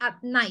bed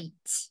at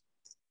night?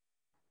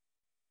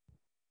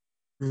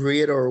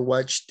 Read or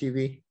watch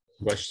TV.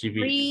 Watch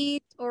TV.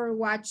 Read or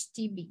watch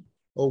TV.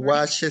 Or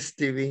watches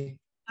TV.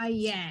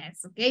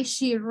 Yes, okay.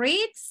 She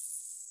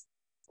reads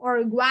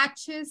or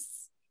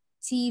watches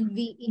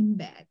TV in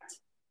bed.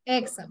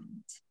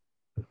 Excellent.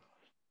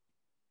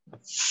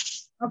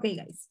 Okay,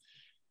 guys,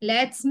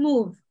 let's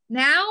move.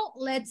 Now,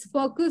 let's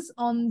focus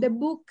on the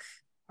book,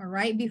 all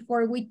right,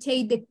 before we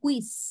take the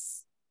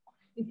quiz,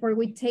 before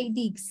we take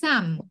the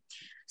exam.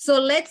 So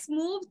let's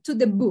move to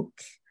the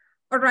book.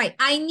 All right,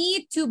 I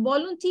need 2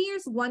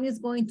 volunteers. One is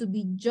going to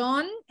be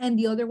John and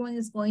the other one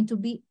is going to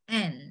be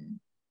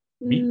Anne.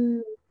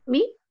 Me?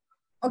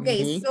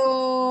 Okay, Me.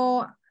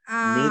 so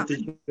Me,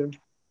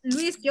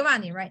 Luis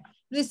Giovanni, right?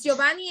 Luis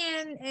Giovanni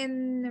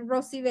and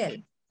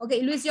Rosibel.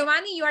 Okay, Luis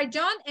Giovanni, you are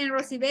John, and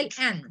Rosibel,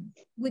 Anne.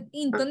 With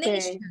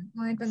intonation,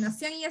 con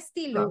entonación y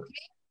estilo,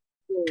 okay?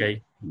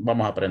 Okay,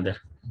 vamos a aprender.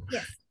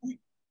 Yes.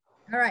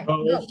 All right,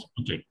 go.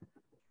 Okay.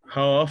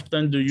 How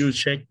often do you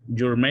check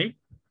your mail?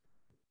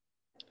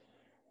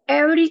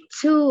 Every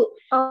 2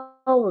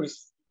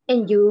 hours.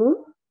 And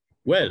you?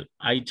 Well,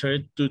 I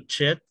try to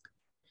check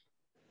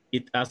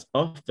it as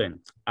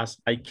often as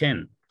I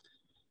can.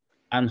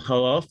 And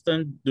how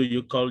often do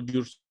you call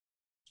your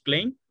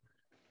plane?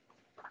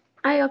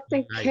 I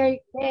often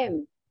check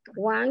them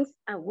once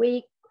a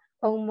week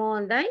on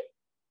Monday,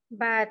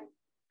 but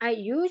I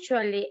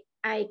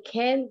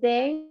can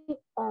them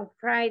on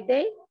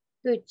Friday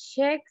to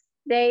check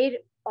their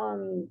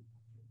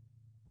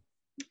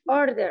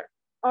order.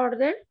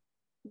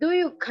 Do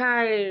you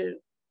call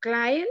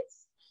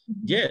clients?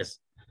 Yes,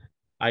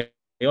 I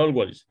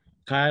always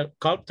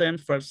call them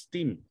first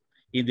thing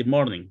in the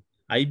morning.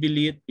 I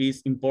believe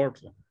it's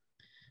important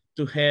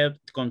to have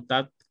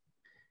contact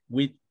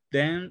with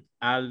them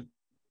all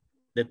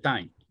the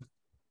time.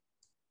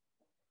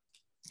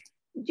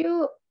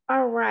 You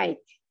are right.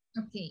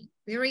 Okay,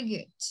 very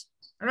good.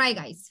 All right,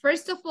 guys.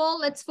 First of all,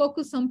 let's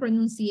focus on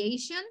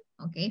pronunciation.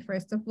 Okay,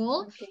 first of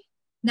all. Okay.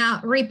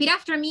 Now, repeat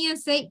after me and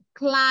say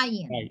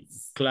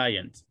clients.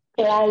 Clients.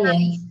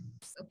 Clients.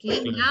 Okay,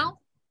 clients. Now,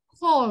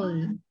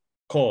 call.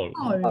 Call.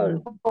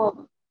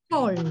 Call.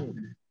 Call.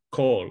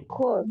 Call.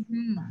 Call.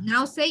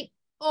 Now say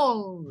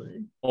all.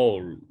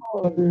 All.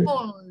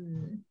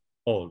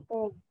 All.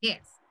 All.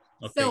 Yes.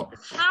 Okay. So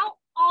how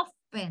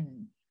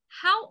often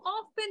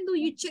do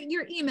you check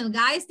your email,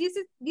 guys? This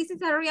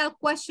is a real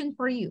question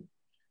for you.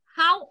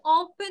 How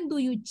often do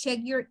you check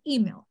your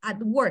email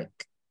at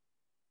work?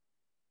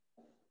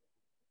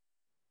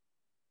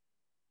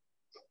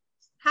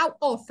 How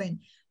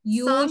often?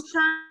 Sometimes.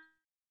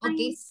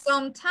 Okay,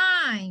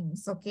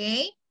 sometimes,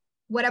 okay?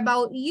 What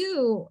about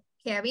you,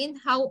 Kevin?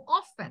 How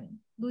often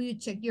do you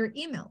check your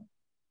email?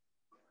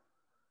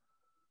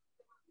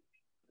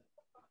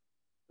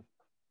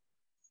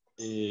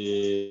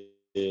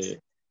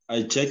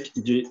 I check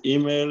your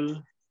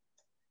email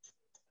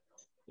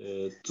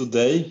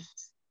today.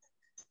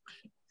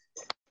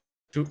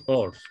 2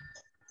 hours.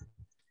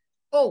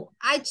 Oh,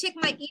 I check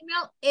my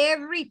email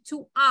every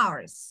 2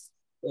 hours.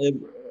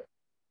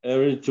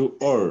 Every 2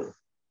 hours.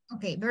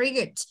 Okay, very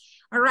good.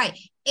 All right.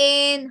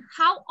 And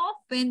how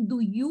often do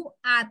you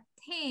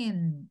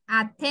attend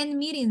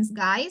meetings,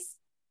 guys?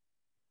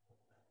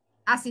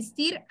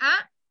 Asistir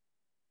a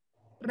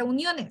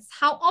reuniones.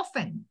 How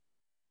often?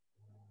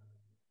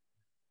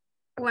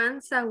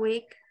 Once a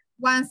week.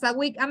 Once a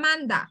week,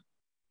 Amanda.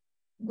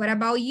 What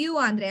about you,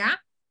 Andrea?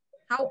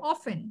 How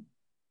often?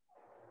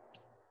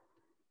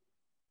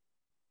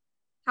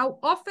 How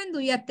often do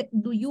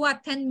you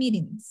attend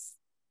meetings?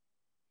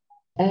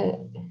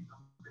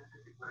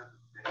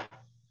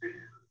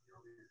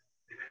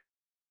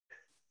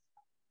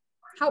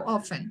 How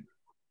often?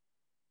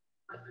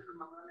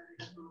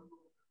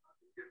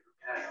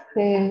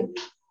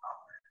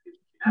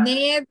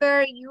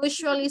 Never,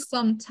 usually,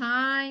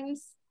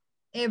 sometimes,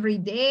 every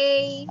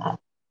day.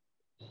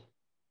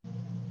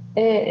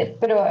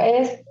 Pero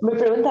 ¿me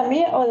pregunta a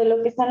mí o de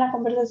lo que está en la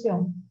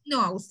conversación? No,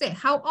 a usted.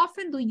 How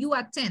often do you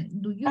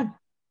attend? Do you?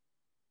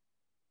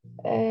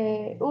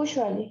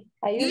 Usually.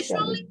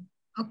 Usually?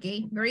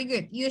 Okay, very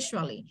good.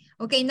 Usually.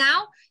 Okay,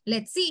 now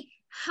let's see.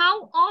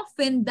 How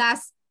often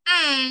does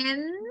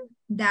Anne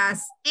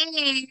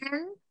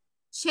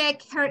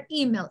check her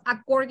email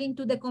according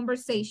to the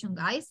conversation,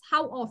 guys?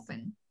 How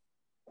often?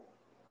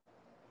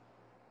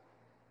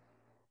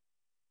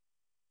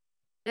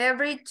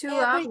 Every 2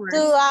 hours. 2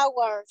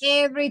 hours.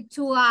 Every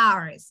 2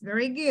 hours.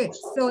 Very good.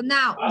 So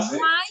now,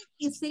 why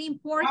is it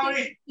important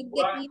to check the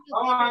email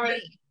every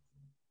day?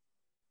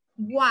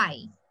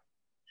 Why?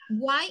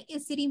 Why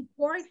is it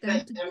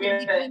important to check the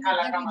email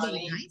every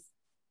day, guys?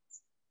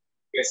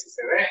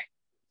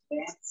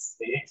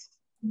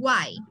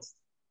 Why?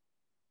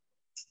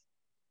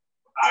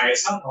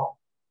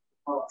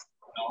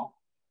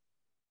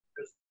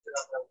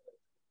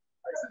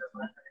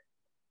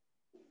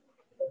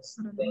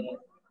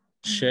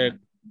 Check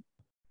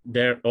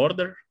their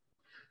order.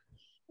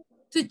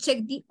 To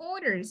check the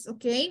orders,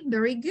 okay?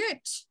 Very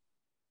good.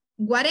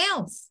 What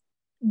else?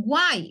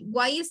 Why?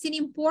 Why is it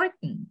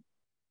important?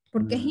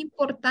 Porque es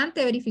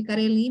importante verificar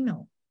el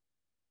email.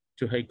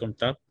 To have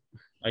contact,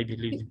 I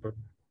believe.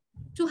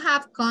 To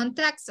have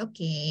contacts,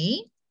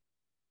 okay.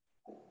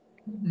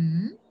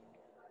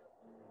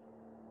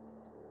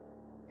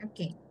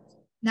 Okay,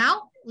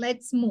 now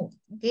let's move.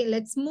 Okay,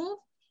 let's move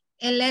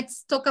and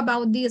let's talk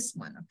about this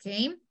one,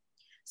 okay?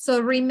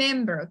 So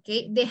remember,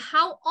 okay, de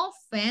how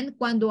often,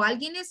 cuando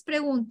alguien les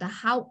pregunta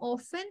how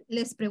often,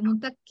 les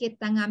pregunta qué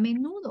tan a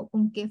menudo,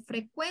 con qué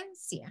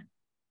frecuencia,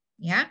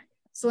 ¿ya?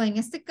 So en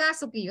este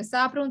caso que yo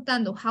estaba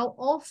preguntando, how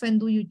often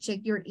do you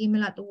check your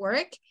email at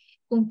work?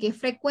 ¿Con qué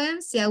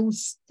frecuencia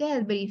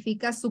usted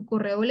verifica su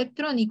correo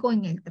electrónico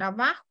en el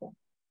trabajo?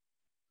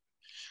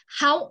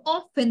 How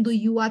often do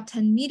you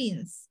attend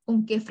meetings?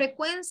 ¿Con qué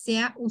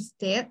frecuencia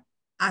usted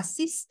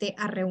asiste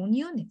a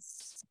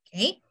reuniones?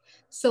 Okay.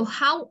 So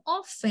how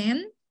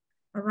often,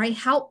 all right,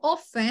 how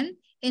often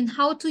and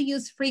how to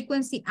use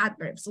frequency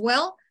adverbs?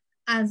 Well,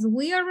 as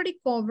we already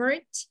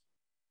covered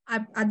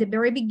at the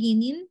very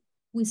beginning,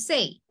 we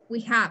say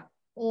we have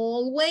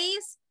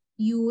always,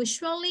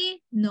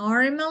 usually,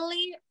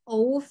 normally,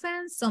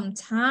 often,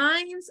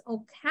 sometimes,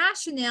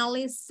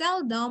 occasionally,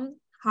 seldom,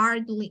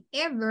 hardly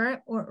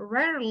ever, or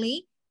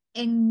rarely,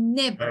 and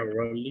never.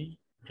 Rarely.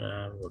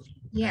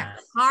 Yeah,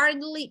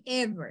 hardly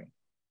ever,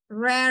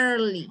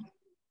 rarely.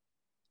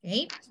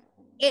 Okay.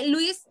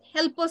 Luis,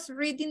 help us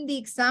reading the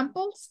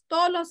examples,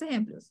 todos los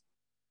ejemplos.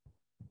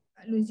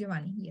 Luis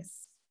Giovanni,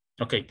 yes.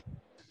 Okay.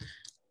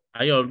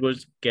 I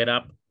always get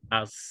up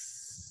at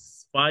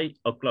 5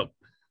 o'clock.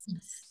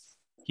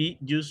 He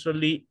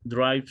usually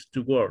drives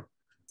to work.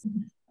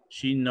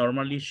 She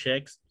normally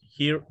checks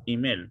her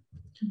email.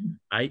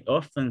 I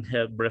often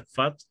have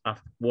breakfast at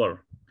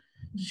work.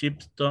 She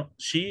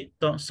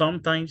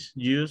sometimes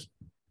uses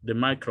the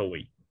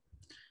microwave.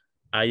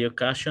 I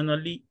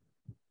occasionally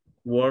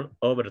work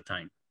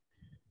overtime.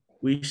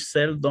 We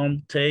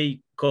seldom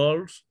take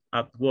calls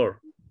at work.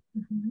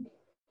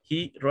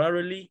 He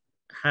rarely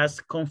has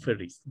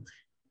conferences.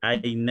 I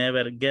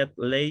never get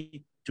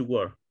late to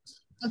work.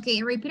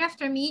 Okay, repeat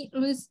after me,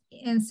 Luis,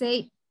 and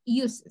say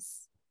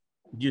uses.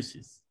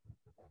 Uses.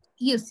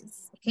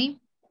 Uses, okay?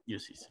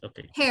 Uses,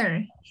 okay.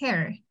 Hair.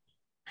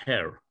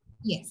 Hair.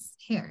 Yes,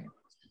 hair.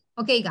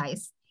 Okay,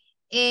 guys.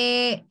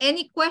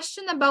 Any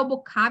question about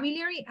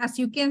vocabulary? As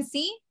you can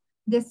see,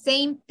 the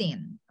same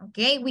thing,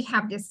 okay? We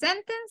have the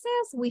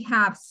sentences, we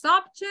have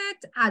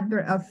subject,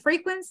 adverb of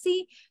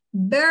frequency,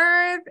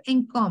 verb,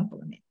 and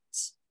complement.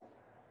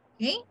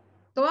 Okay?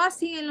 Todas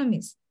siguen lo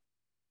mismo.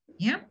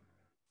 Yeah?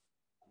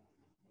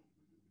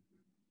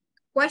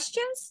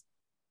 Questions?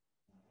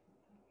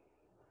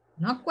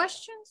 No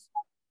questions?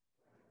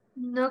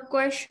 No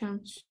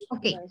questions.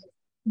 Okay.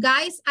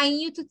 Guys, I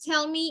need you to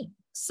tell me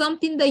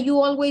something that you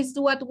always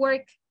do at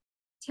work.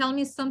 Tell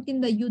me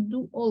something that you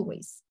do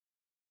always.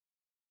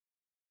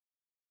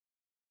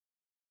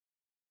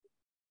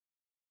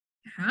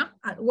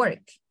 At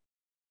work.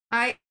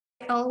 I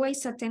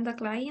always attend the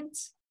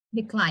clients.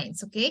 the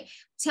clients, okay?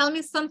 Tell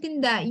me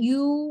something that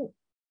you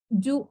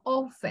do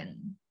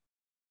often.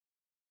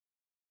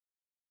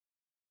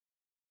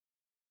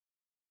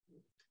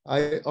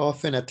 I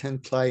often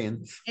attend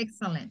clients.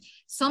 Excellent.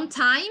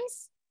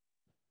 Sometimes,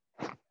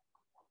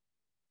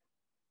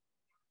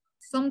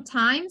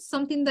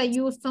 something that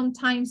you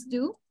sometimes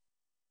do.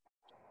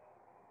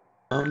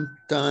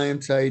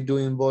 Sometimes I do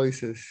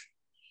invoices.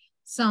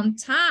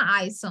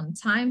 I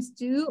sometimes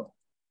do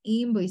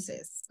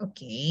invoices,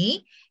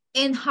 okay?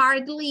 And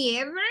hardly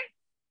ever?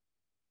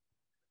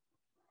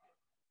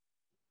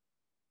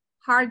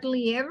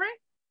 Hardly ever?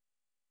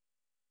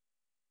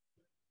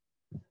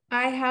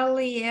 I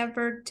hardly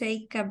ever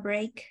take a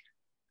break.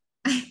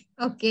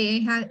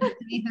 Okay, hardly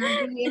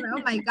ever.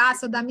 Oh my God,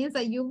 so that means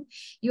that you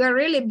are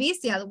really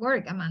busy at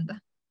work,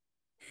 Amanda.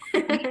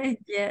 Okay.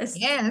 Yes.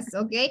 Yes,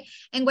 okay.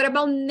 And what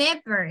about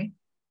never?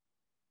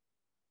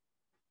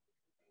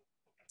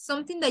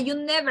 Something that you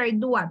never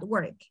do at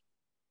work.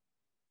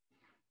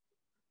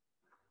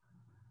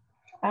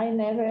 I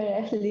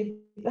never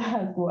sleep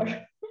at work.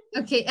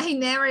 Okay, I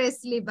never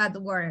sleep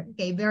at work.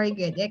 Okay, very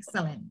good.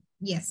 Excellent.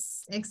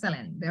 Yes,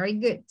 excellent. Very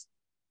good.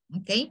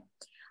 Okay.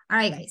 All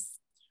right, guys.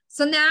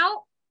 So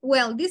now,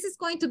 well, this is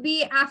going to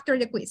be after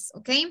the quiz,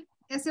 okay?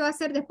 Ese va a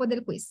ser después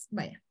del quiz.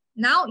 Vaya.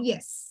 Now,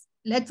 yes.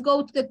 Let's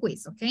go to the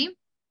quiz, okay?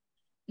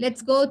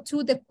 Let's go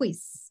to the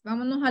quiz.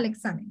 Vámonos al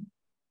examen.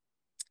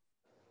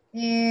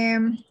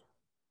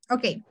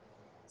 Okay.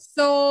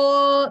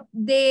 So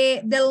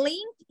the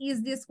link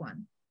is this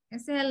one.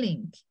 Ese es el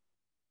link.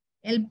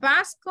 El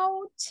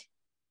passcode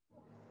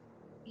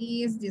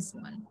is this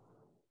one.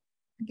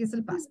 Aquí es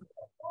el passcode.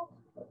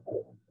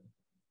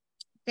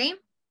 Okay.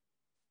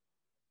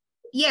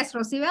 Yes,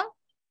 Rosibel.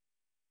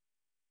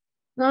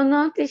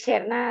 No,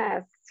 teacher,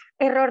 nada.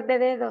 Error de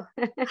dedo.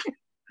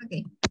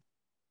 Okay.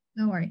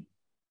 No worry.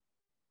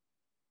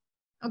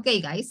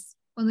 Okay, guys.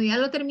 Cuando ya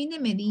lo termine,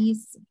 me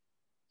dice.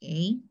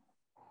 Okay.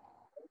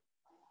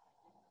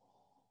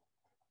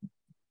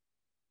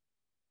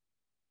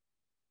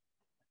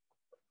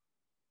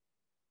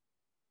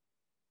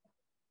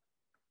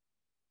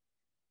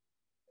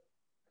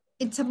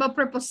 It's about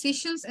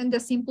prepositions and the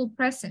simple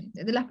present.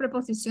 De las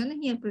preposiciones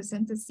y el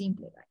presente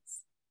simple,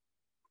 guys.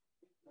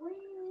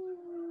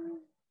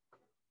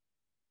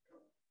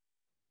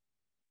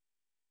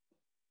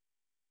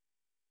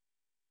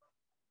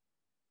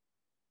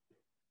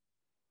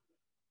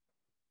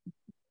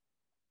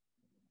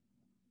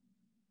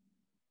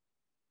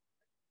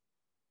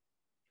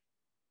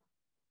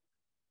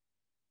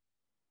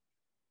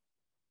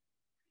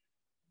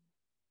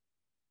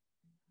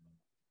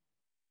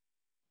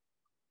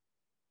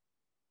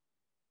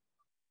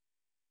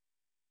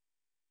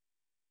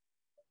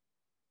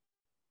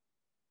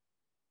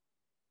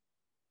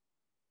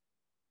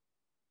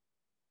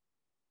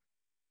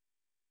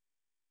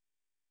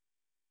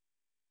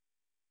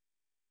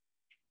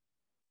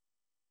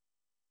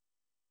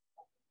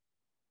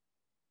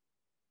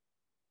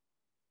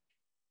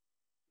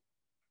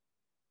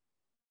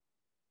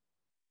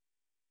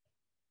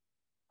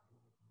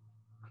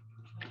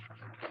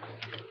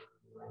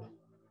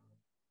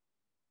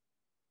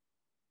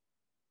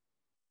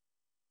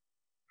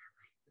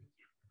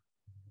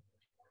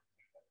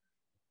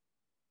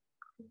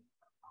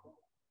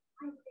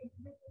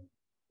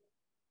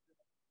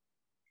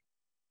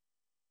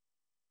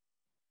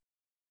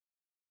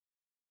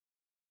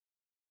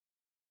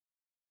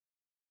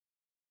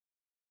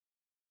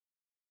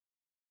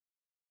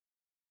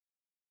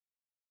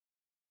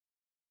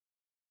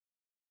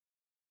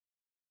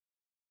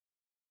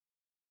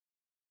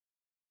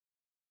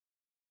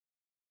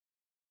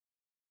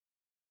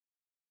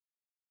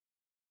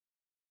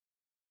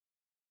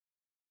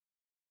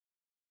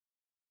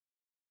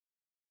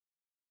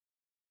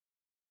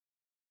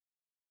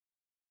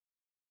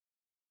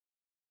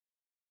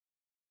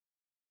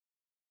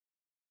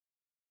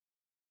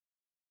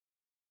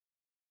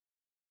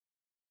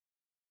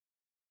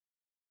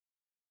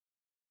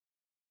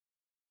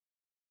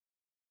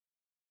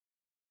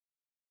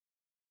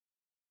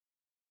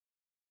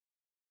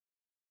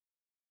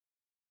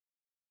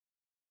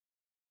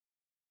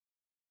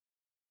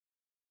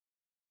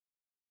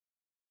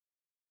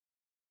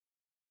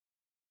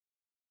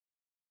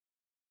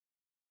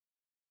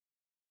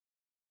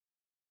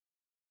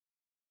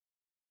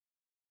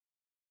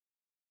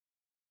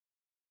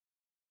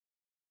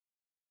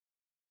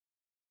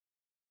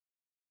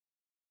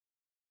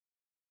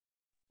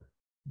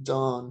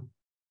 Done.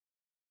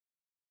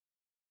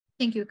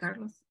 Thank you,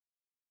 Carlos.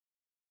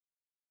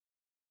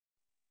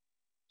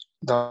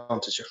 Done,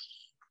 teacher.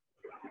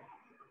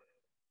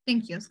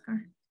 Thank you,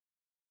 Oscar.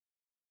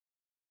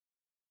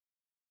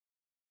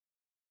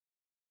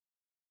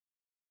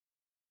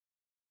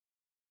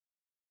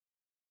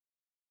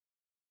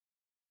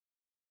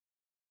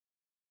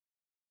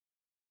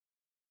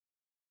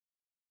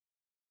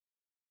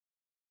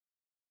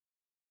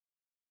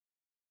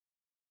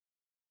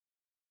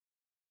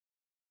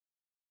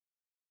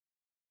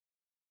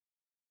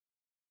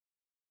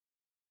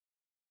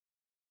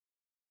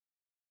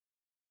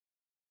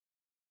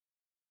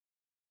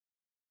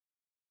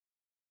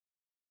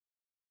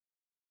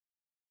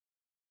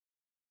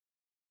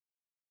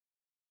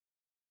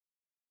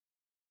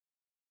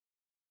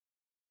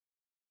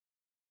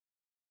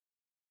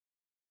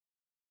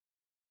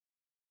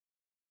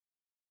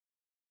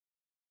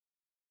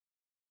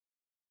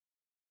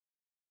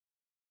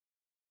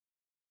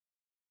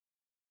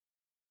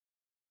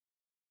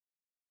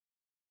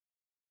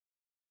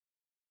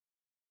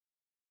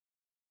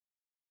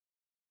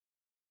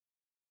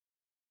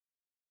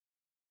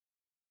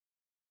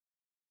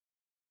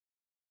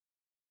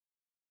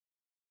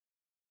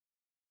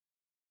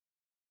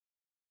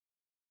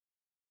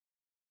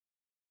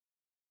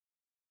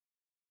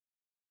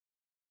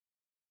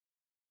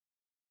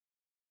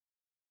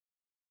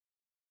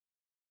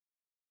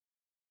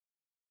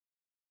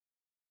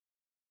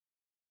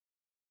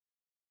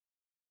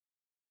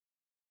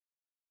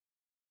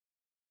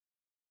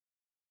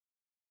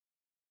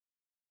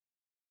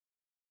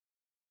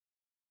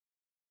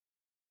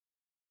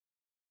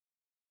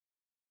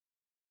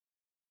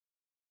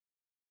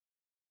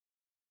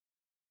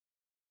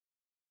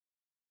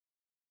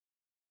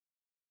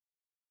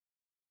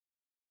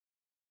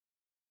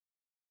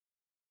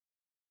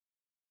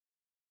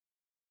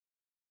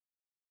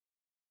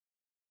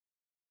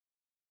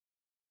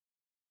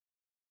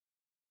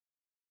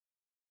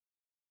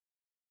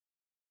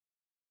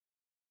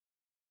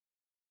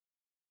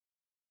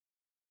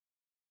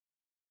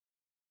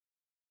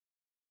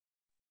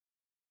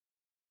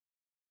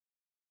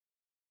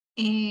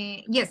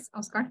 Yes,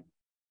 Oscar.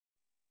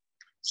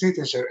 Sí,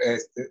 teacher,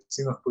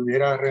 si nos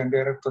pudiera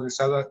reenviar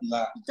actualizada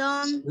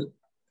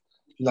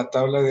la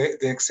tabla de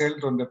Excel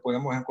donde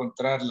podemos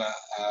encontrar lo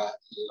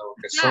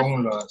que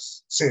son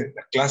las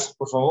clases,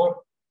 por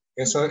favor.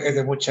 Eso es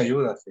de mucha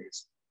ayuda,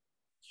 fíjese.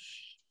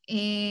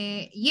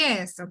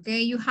 Yes,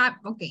 okay, you have,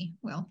 okay,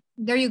 well,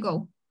 there you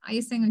go. Ahí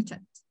está en el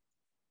chat.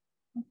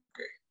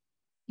 Okay.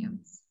 Yeah.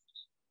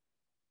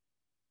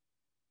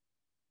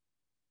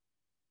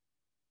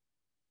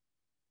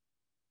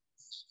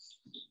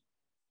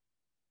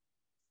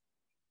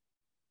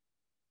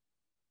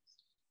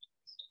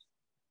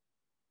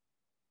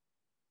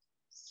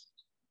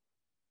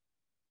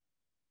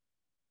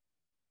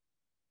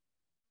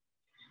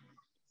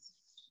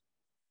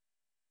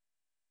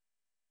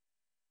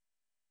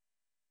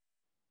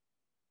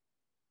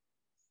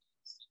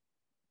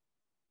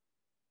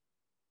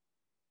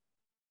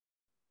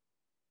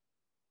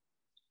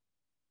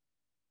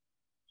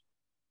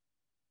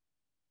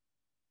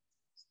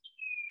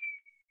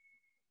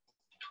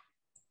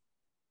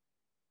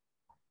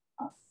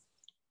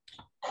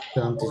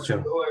 Done,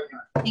 teacher.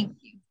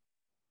 Thank you.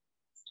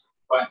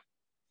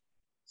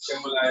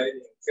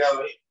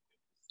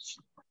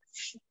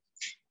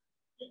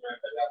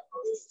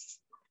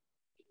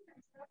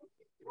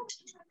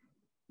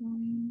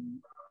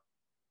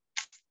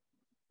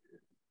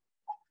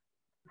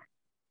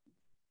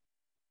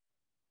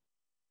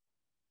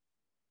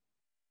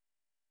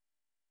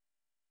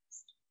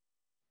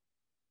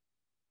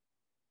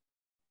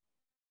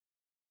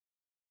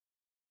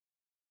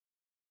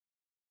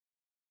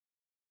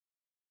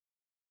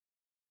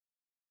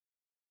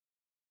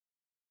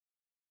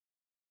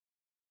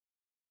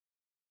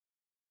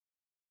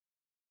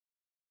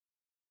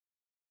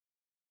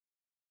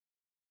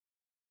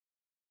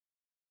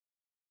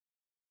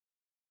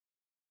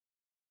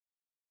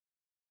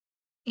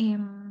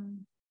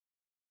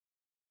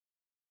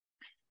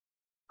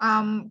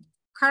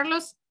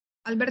 Carlos,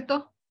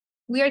 Alberto,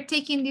 we are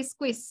taking this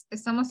quiz.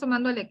 Estamos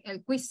tomando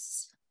el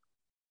quiz.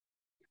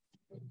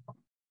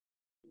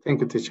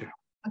 Thank you, teacher.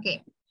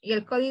 Okay, y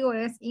el código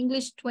es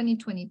English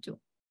 2022.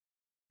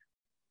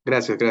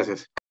 Gracias,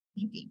 gracias.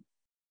 Okay.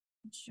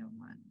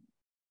 Giovanni.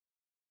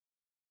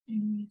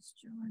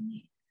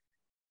 Giovanni.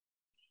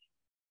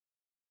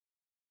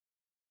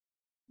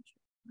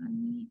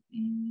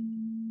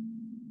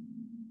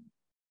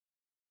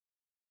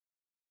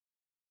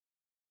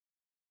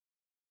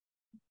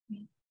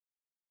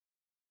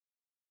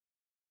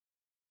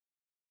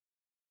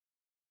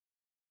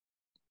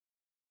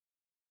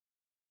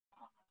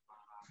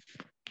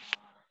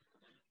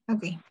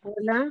 Okay.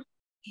 Hola.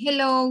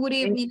 Hello, good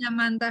evening,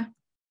 Amanda.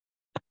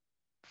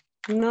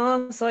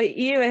 No, soy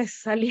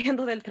Ives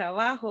saliendo del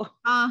trabajo.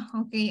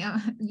 Okay.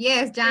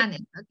 Yes,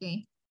 Janet.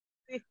 Okay.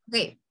 Sí.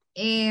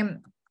 Okay.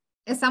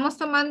 Estamos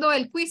tomando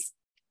el quiz.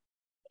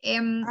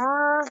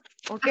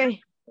 Ok.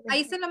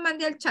 Ahí se lo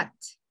mandé al chat.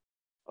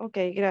 Ok,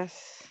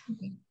 gracias.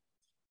 Okay.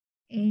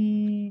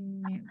 Okay.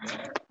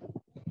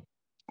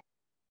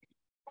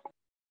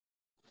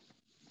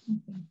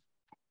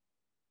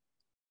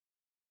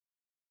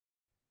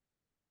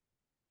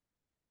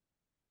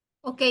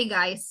 Okay,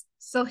 guys,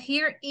 so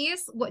here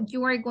is what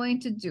you are going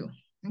to do,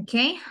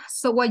 okay?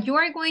 So what you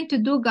are going to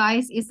do,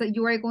 guys, is that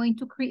you are going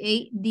to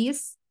create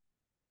this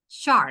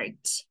chart.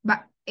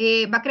 Va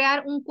a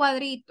crear un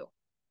cuadrito,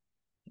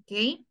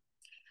 okay?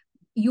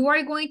 You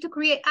are going to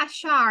create a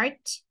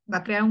chart, va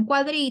a crear un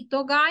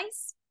cuadrito,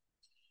 guys,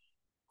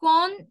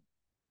 con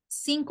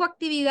 5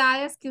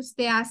 actividades que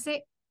usted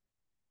hace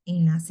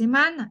en la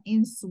semana,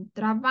 en su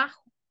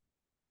trabajo,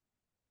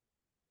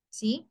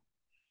 ¿sí?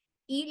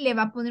 Y le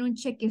va a poner un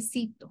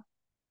chequecito.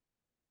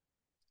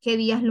 ¿Qué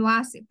días lo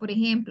hace? Por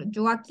ejemplo,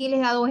 yo aquí les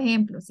he dado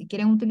ejemplos. Si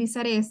quieren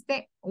utilizar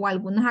este o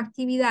algunas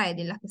actividades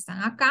de las que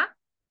están acá,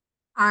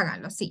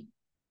 háganlo así.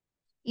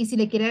 Y si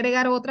le quiere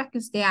agregar otras que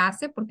usted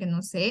hace, porque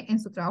no sé en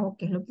su trabajo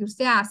qué es lo que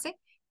usted hace,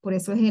 por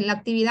eso es la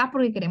actividad,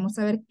 porque queremos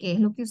saber qué es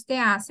lo que usted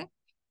hace,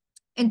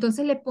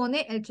 entonces le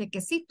pone el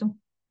chequecito.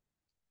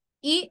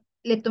 Y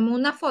le toma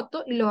una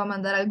foto y lo va a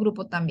mandar al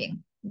grupo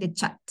también de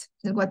chat,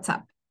 del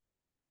WhatsApp.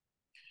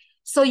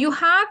 So you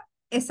have,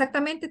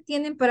 exactamente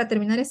tienen para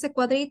terminar ese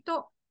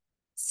cuadrito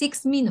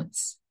 6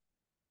 minutes.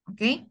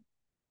 Okay?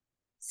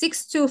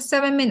 6 to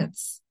 7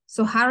 minutes.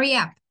 So hurry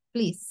up,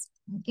 please.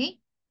 Okay?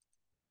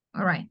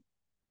 All right.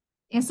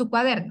 En su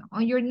cuaderno,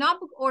 on your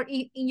notebook or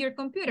in your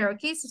computer,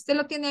 okay? Si usted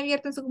lo tiene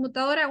abierto en su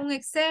computadora, un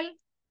Excel,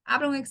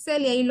 abre un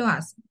Excel y ahí lo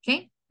hace,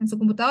 okay? En su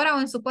computadora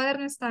o en su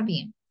cuaderno está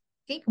bien,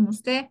 okay? Como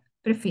usted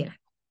prefiera,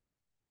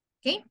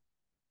 okay?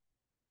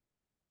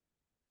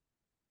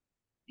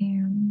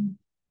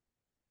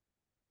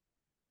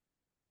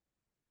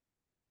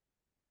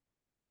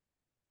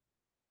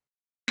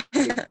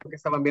 Que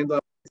estaban viendo.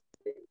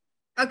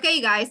 Okay,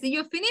 guys, did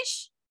you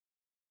finish?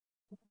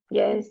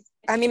 Yes.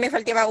 A mí me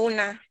faltaba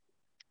una.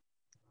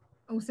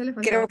 ¿A usted le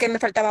faltaba? Creo que me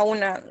faltaba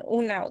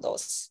una o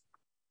dos.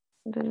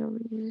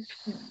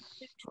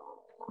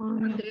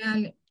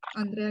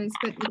 Andrea,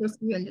 Lisbeth y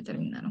Rosibel ya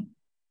terminaron.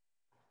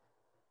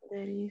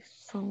 There is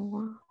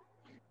someone.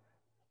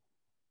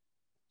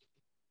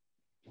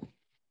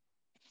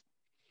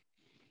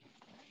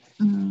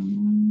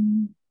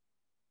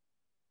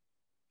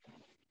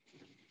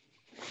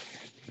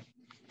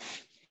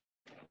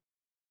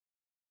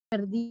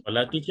 perdí.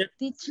 Hola, teacher.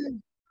 Teacher.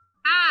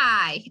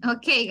 Hi.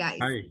 Okay, guys.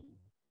 Hi.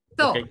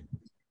 So, Okay.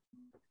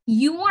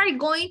 you are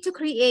going to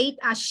create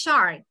a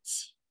chart.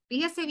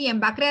 Fíjese bien,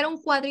 va a crear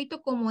un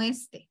cuadrito como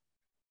este.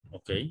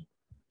 Okay.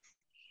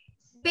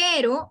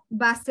 Pero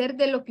va a ser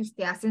de lo que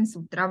usted hace en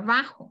su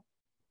trabajo.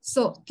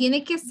 So,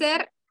 tiene que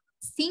ser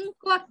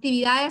 5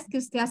 actividades que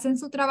usted hace en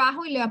su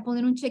trabajo y le va a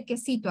poner un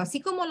chequecito, así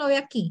como lo ve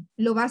aquí.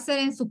 Lo va a hacer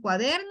en su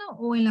cuaderno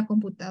o en la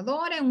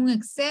computadora, en un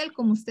Excel,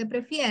 como usted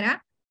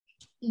prefiera,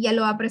 y ya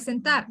lo va a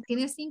presentar.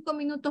 Tiene 5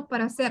 minutos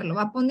para hacerlo.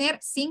 Va a poner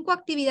 5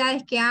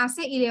 actividades que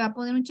hace y le va a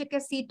poner un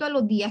chequecito a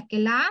los días que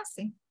la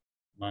hace.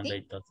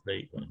 Monday,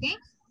 Thursday. ¿Okay?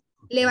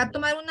 Le va a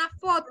tomar una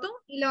foto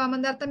y la va a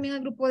mandar también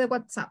al grupo de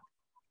WhatsApp.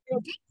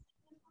 ¿Okay?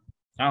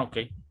 Ah, ok.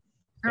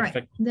 All right.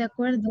 Perfecto. De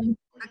acuerdo.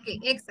 Okay,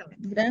 excellent.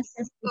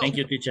 Gracias. Thank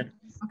you, teacher.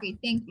 Okay,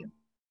 thank you.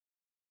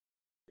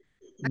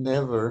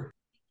 Never.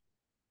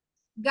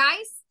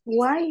 Guys,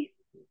 Why?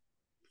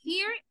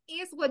 here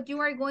is what you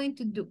are going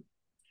to do.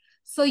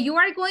 So you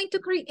are going to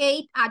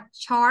create a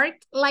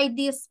chart like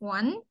this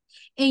one,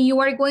 and you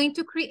are going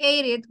to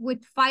create it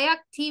with 5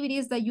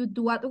 activities that you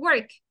do at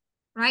work,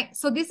 right?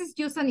 So this is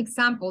just an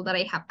example that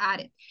I have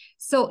added.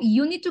 So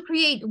you need to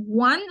create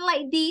one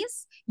like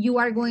this. You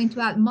are going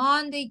to add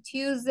Monday,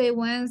 Tuesday,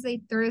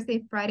 Wednesday,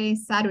 Thursday, Friday,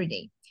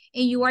 Saturday.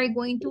 And you are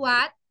going to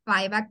add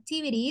 5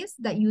 activities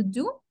that you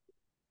do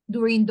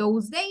during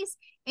those days.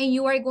 And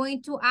you are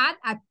going to add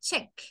a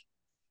check.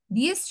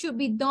 This should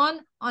be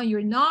done on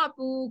your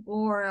notebook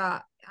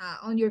or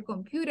on your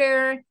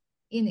computer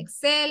in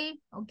Excel,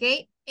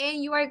 okay?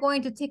 And you are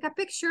going to take a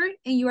picture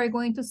and you are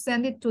going to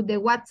send it to the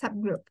WhatsApp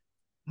group,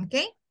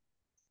 okay?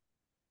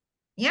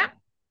 Yeah?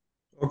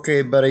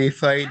 Okay, but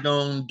if I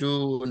don't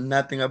do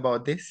nothing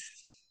about this?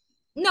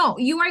 No,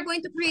 you are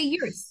going to create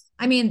yours.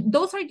 I mean,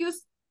 those are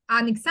just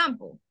an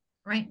example,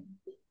 right?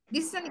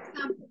 This is an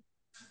example.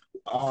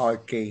 Oh,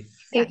 okay.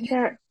 Yeah,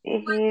 Teacher,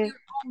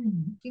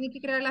 tiene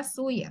que crear las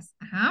suyas.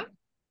 Ajá.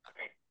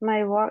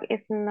 My work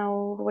is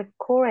now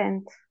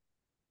recurrent.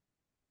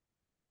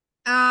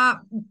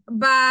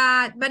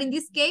 But in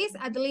this case,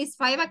 at least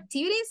 5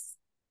 activities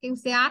que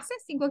usted hace,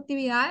 5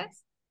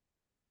 actividades.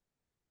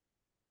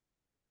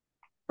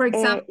 For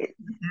example,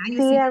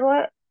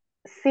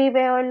 sí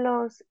veo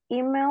los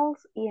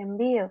emails y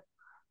envío,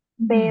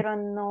 pero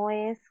no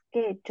es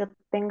que yo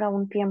tenga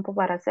un tiempo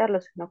para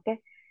hacerlo, sino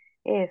que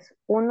es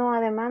 1 a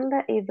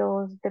demanda y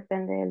 2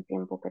 depende del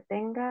tiempo que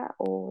tenga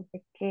o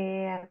de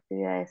qué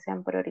actividades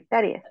sean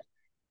prioritarias.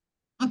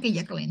 Ok,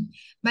 Jacqueline.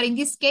 But in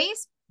this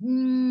case,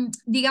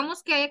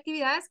 digamos que hay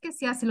actividades que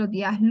se hacen los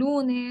días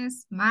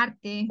lunes,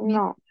 martes,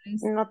 No,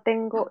 miércoles. no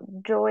tengo,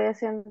 yo voy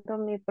haciendo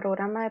mi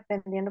programa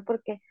dependiendo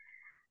porque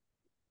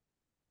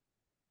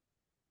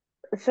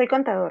soy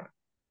contador,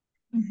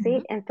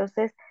 ¿sí?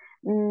 Entonces,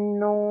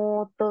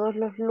 no todos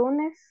los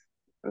lunes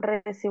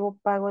recibo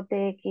pagos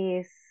de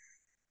X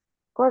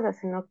cosas,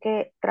 sino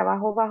que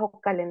trabajo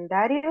bajo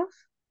calendarios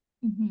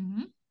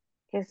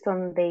que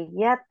son de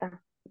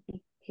IATA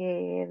y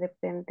que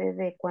depende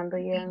de cuándo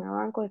llegan a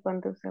banco y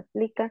cuándo se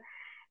aplican.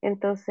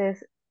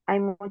 Entonces, hay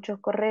muchos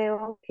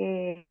correos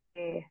que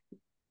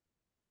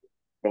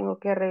tengo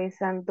que ir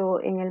revisando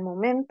en el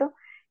momento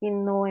y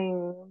no en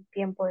un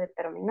tiempo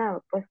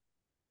determinado, pues.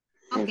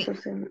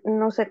 Entonces,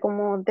 no sé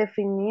cómo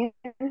definir,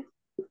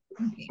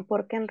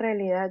 porque en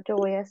realidad yo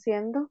voy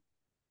haciendo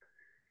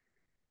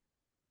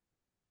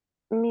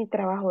mi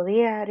trabajo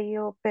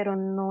diario, pero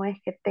no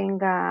es que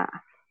tenga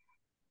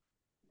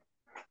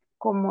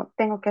como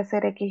tengo que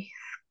hacer X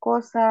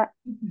cosa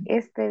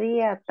este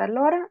día a tal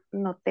hora,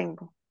 no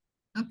tengo.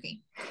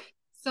 Ok.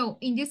 So,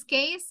 in this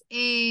case,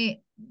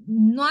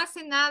 no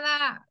hace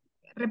nada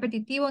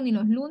repetitivo ni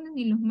los lunes,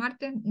 ni los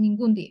martes,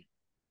 ningún día.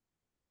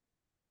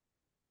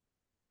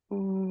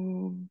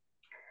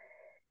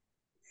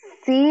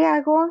 Sí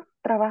hago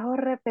trabajos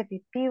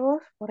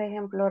repetitivos, por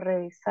ejemplo,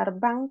 revisar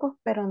bancos,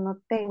 pero no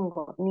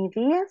tengo ni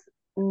días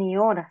ni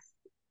horas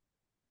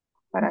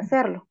para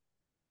hacerlo.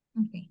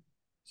 Ok.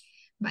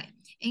 Vale.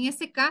 En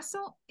este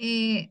caso,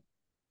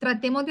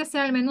 tratemos de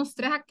hacer al menos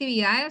 3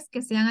 actividades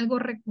que sean algo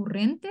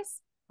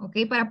recurrentes,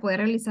 ¿ok? Para poder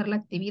realizar la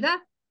actividad,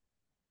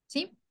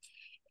 ¿sí?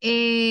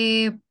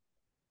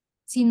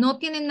 Si no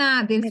tiene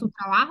nada de su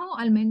trabajo,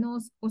 al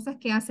menos cosas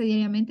que hace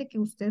diariamente que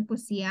usted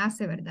pues sí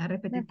hace, ¿verdad?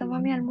 Me tomo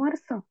mi Repetitivamente.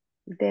 almuerzo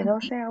de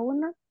 12 a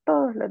 1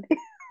 todos los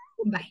días.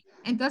 Vale.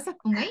 Entonces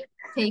ponga ahí,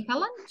 take a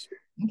lunch,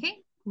 ¿ok?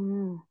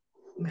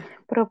 Vale.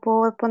 Pero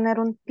puedo poner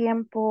un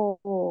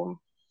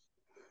tiempo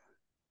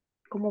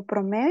como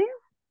promedio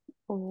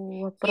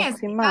o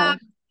aproximado.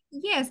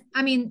 Yes,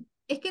 I mean,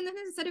 es que no es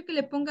necesario que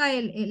le ponga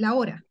la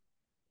hora,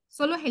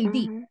 solo es el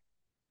día.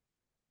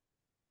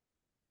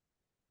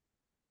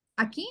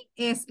 Aquí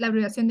es la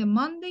abreviación de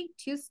Monday,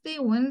 Tuesday,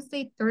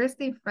 Wednesday,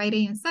 Thursday,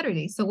 Friday, and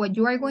Saturday. So what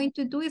you are going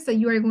to do is that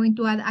you are going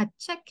to add a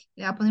check.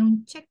 Le va a poner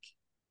un check.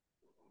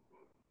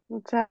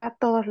 O sea,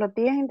 todos los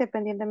días,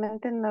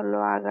 independientemente no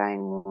lo haga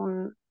en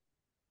un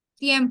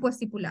tiempo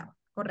estipulado.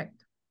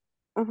 Correcto.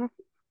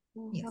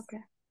 Yes.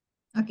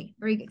 Okay,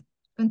 very good.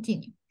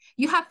 Continue.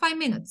 You have 5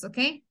 minutes,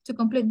 okay, to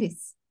complete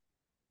this.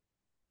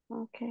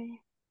 Okay.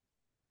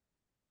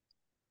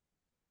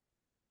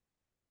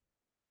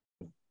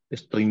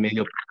 Estoy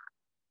medio...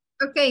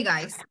 Okay,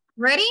 guys.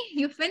 Ready?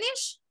 You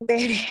finish?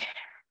 Very.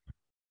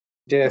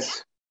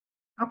 Yes.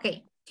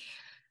 Okay.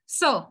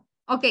 So,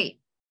 okay.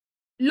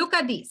 Look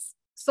at this.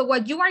 So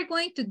what you are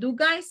going to do,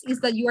 guys, is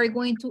that you are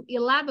going to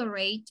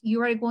elaborate.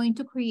 You are going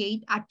to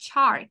create a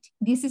chart.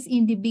 This is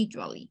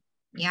individually.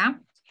 Yeah.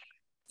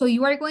 So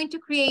you are going to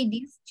create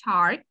this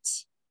chart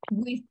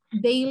with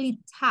daily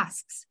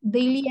tasks,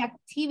 daily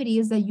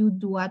activities that you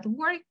do at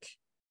work.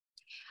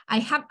 I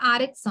have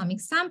added some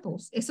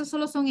examples. Esos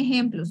solo son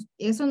ejemplos.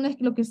 Eso no es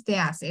lo que usted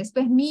hace. Esto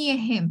es mi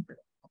ejemplo.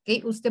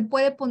 ¿Ok? Usted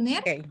puede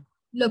poner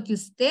lo que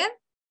usted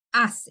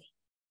hace.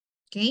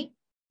 ¿Ok?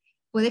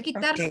 Puede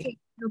quitar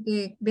lo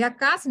que ve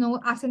acá. Si no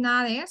hace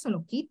nada de eso,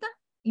 lo quita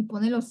y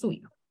pone lo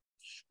suyo.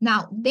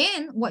 Now,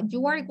 then, what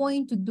you are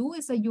going to do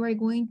is that you are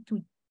going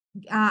to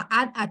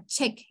add a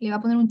check. Le va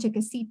a poner un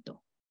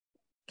chequecito.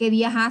 ¿Qué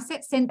días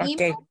hace? Send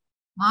email.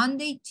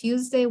 Monday,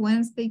 Tuesday,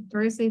 Wednesday,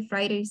 Thursday,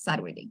 Friday,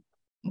 Saturday.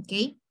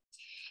 Okay.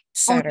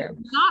 Saturday.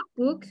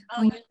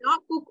 On your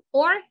notebook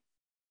or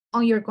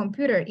on your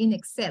computer in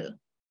Excel.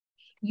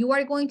 You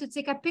are going to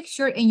take a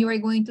picture and you are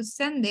going to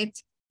send it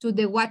to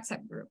the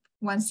WhatsApp group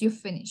once you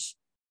finish.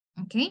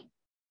 Okay.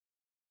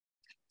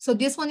 So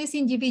this one is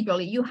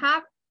individually. You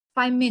have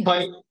 5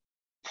 minutes.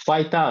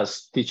 Five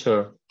tasks,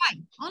 teacher.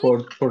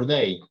 Per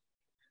day.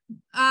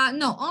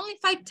 No, only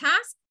 5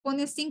 tasks.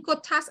 Pone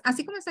 5 tasks,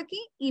 así como es aquí,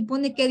 y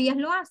pone qué días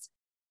lo hace.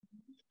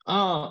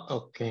 Ah,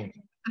 okay.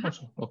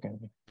 Okay.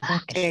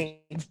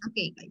 Okay.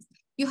 Okay, guys.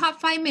 You have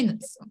 5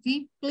 minutes,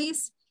 okay?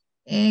 Please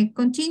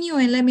continue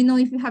and let me know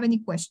if you have any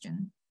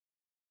question.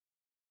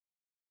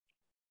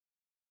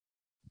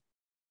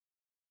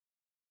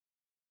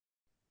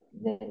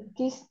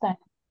 This time.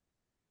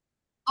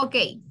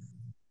 Okay.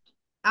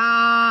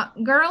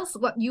 Girls,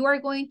 what you are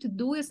going to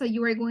do is that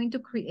you are going to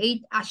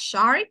create a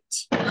chart,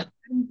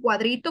 un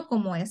cuadrito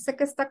como ese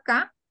que está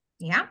acá,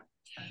 yeah?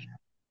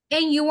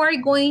 And you are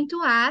going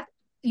to add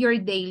your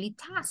daily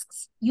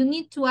tasks. You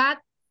need to add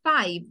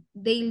 5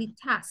 daily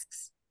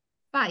tasks,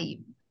 5.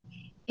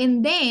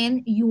 And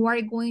then you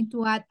are going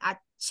to add a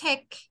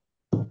check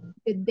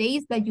the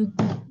days that you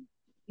do.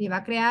 Le va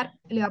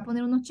a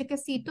poner unos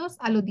chequecitos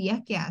a los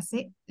días que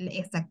hace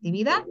esta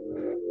actividad.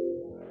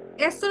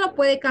 Esto lo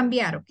puede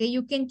cambiar, ¿ok?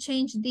 You can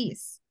change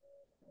this.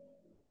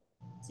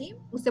 ¿Sí?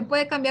 Usted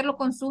puede cambiarlo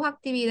con sus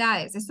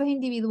actividades. Eso es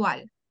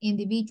individual,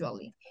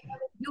 individually.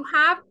 You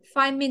have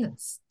 5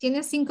 minutes.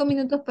 Tiene 5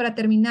 minutos para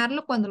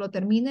terminarlo. Cuando lo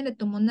termine, le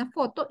tomo una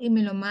foto y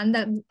me lo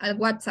manda al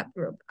WhatsApp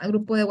group, al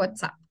grupo de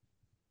WhatsApp.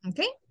 ¿Ok?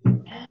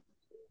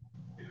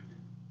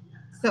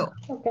 So,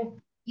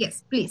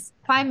 yes, please,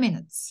 5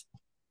 minutes.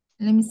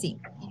 Let me see.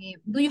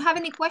 Do you have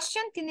any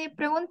question? ¿Tiene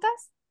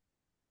preguntas?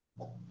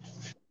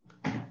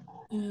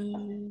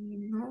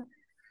 No.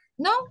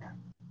 No?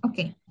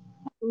 Ok.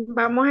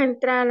 Vamos a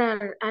entrar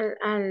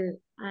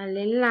al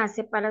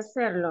enlace para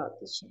hacerlo,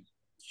 teacher.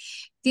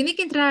 Tiene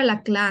que entrar a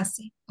la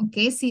clase, ¿ok?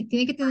 Sí,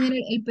 tiene que tener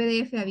el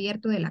PDF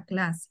abierto de la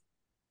clase.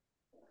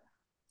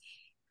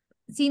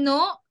 Si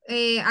no,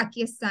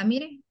 aquí está,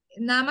 mire.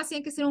 Nada más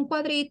tiene que hacer un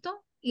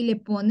cuadrito y le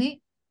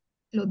pone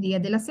los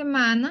días de la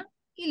semana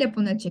y le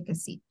pone el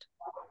chequecito.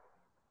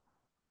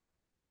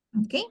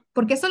 ¿Ok?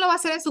 Porque eso lo va a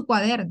hacer en su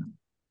cuaderno.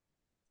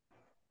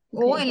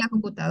 O en la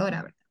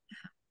computadora, ¿verdad?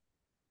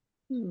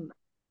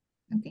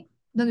 ¿Ok?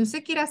 Donde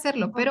usted quiera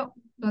hacerlo, pero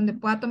donde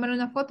pueda tomar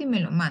una foto y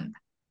me lo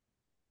manda.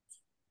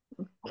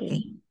 Ok.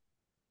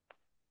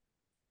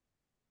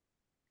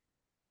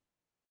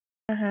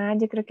 Ajá,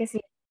 yo creo que sí.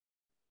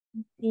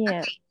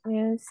 Yeah,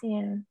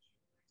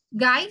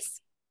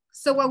 Guys,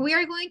 so what we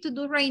are going to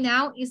do right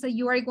now is that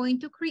you are going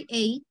to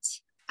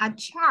create a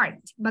chart.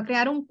 Va a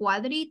crear un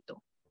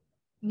cuadrito.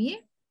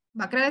 Mire,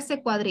 va a crear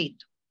ese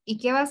cuadrito. ¿Y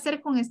qué va a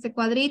hacer con este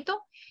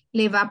cuadrito?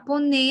 Le va a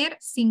poner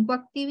 5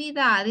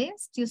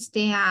 actividades que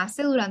usted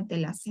hace durante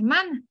la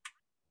semana.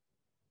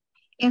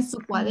 En su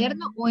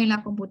cuaderno o en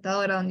la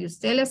computadora, donde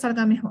usted le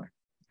salga mejor.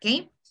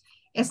 ¿Ok?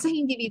 Esto es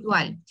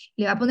individual.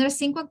 Le va a poner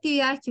 5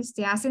 actividades que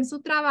usted hace en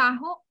su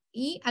trabajo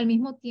y al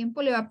mismo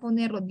tiempo le va a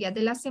poner los días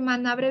de la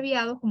semana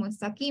abreviados como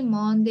está aquí.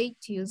 Monday,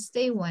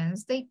 Tuesday,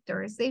 Wednesday,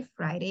 Thursday,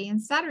 Friday and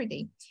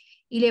Saturday.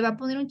 Y le va a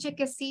poner un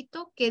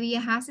chequecito qué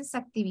días hace esa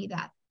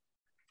actividad.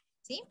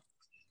 ¿Sí?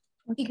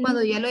 Okay. Y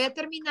cuando ya lo haya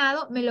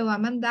terminado, me lo va a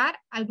mandar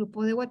al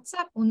grupo de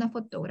WhatsApp, una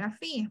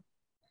fotografía.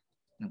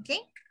 ¿Ok?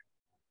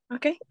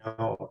 Ok.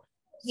 No,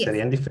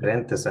 serían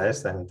diferentes a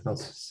estas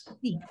entonces.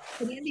 Sí,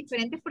 serían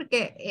diferentes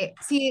porque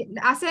si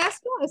hace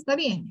esto, está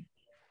bien.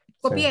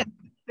 Copia.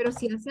 Sí. Pero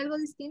si hace algo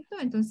distinto,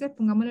 entonces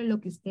pongámosle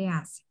lo que usted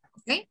hace.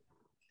 ¿Ok?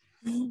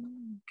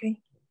 Ok.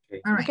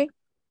 All right. Okay.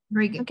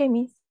 Very good. Okay,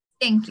 Miss.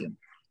 Thank you.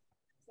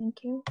 Thank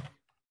you.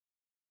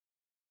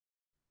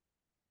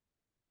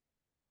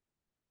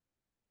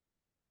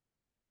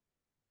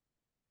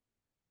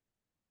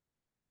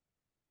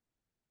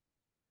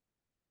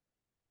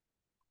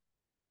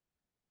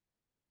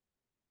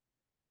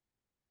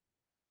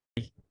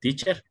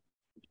 Teacher,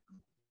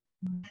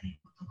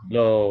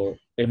 lo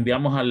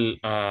enviamos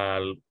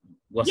al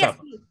WhatsApp.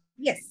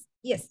 Yes.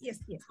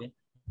 Sí.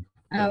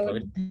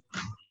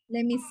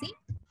 Let me see.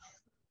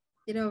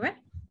 Quiero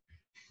ver.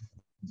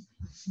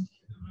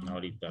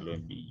 Ahorita lo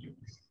envío.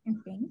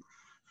 Okay.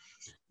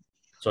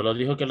 Solo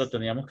dijo que lo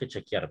teníamos que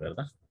chequear,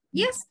 ¿verdad?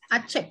 Yes,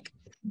 a check.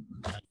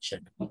 A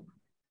check.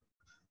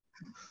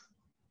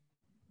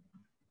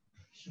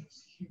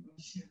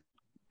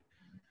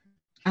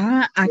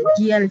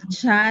 Aquí al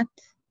chat.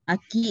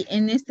 Aquí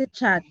en este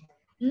chat.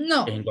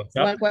 No. ¿En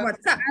WhatsApp?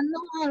 WhatsApp.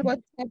 No, al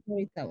WhatsApp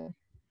ahorita.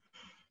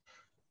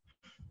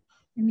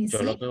 Let me Yo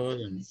see. lo acabo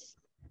de...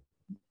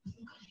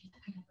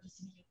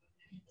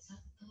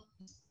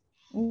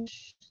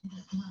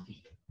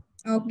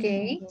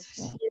 Okay.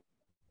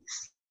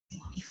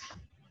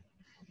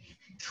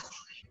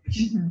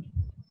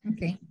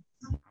 Okay.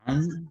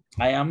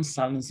 I am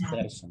silence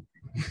person.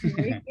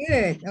 Very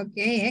good.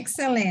 Okay,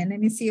 excellent. Let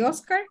me see,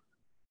 Oscar.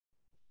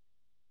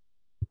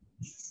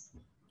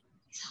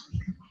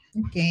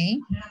 Okay.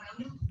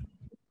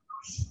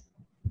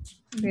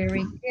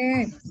 Very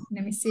good.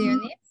 Let me see,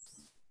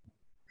 Eunice.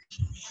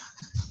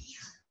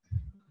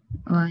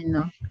 Ay,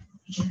 no.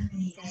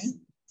 Okay.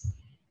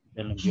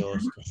 Ya lo envió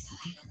Oscar.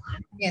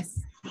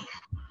 Yes.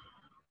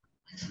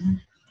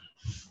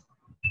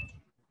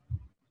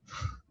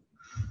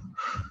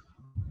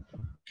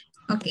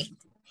 Okay.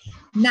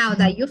 Now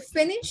that you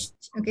finished,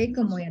 okay,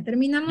 como ya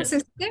terminamos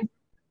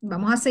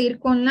vamos a seguir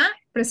con la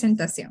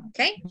presentación,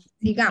 okay?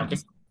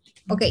 Sigamos.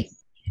 Okay.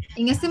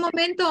 En este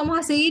momento vamos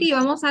a seguir y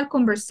vamos al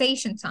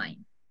conversation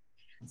time.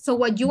 So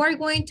what you are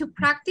going to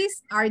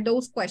practice are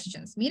those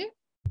questions. Miren,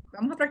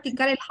 vamos a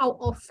practicar el how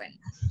often.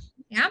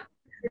 ¿Ya?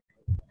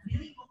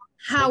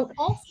 How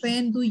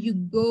often do you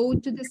go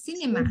to the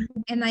cinema?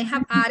 And I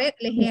have added,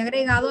 les he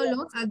agregado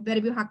los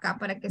adverbios acá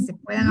para que se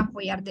puedan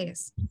apoyar de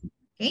eso.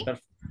 Okay?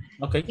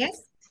 Okay.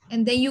 Yes.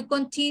 And then you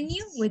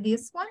continue with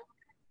this one.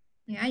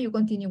 Yeah, you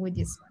continue with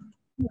this one.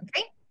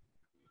 Okay?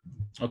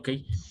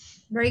 Okay.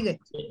 Very good.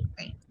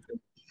 Okay.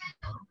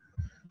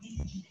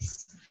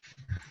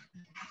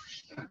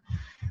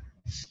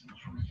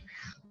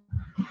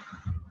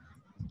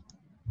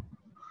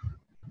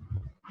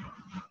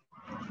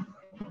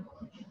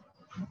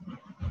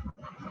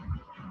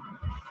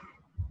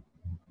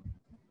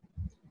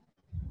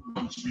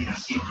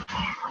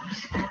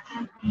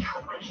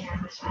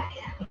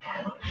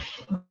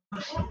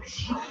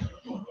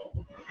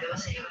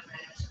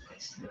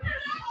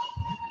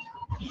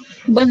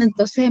 Bueno,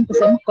 entonces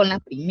empecemos con la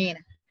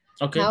primera.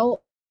 Okay.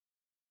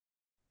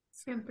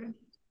 Siempre.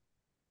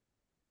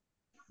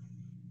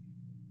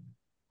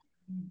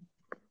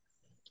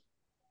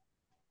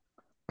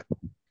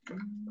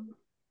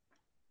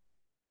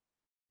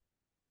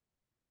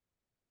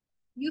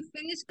 You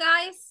finished,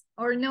 guys,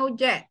 or no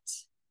yet?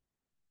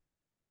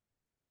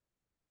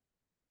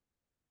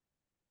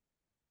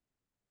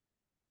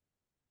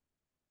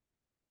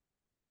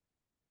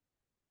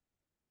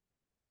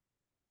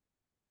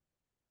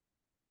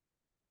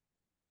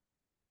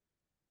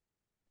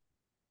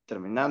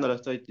 Terminando lo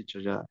estoy,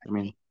 teacher, ya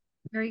termino.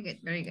 Very good,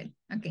 very good.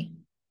 Okay.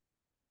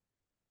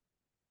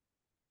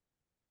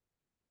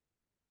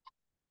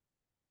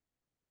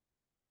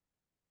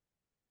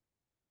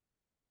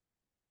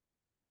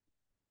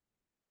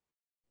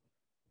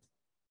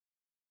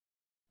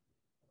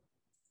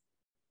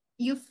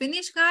 You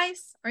finished,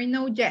 guys, or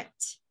no yet?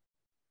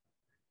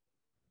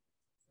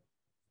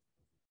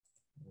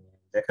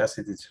 Ya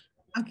casi, teacher.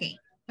 Okay,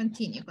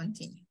 continue.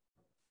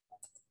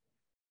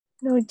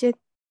 No yet.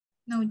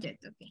 No yet,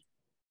 okay.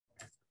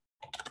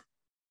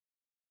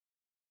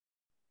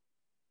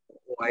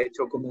 O ha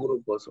hecho como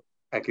grupos.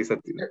 Aquí está.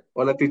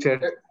 Hola,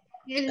 teacher.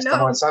 Hello.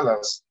 Estamos en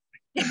salas.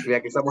 Y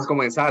aquí estamos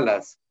como en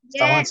salas.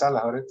 Estamos en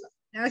salas ahorita.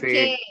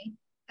 Okay. Sí.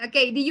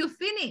 Okay, did you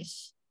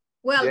finish?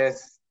 Well,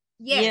 Yes.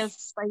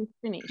 Yes, I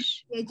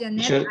finished. Yeah,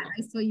 Janet, Sure.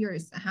 I saw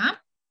yours.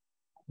 Ajá.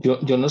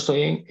 Yo no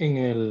estoy en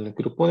el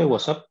grupo de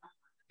WhatsApp.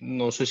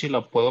 No sé si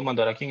la puedo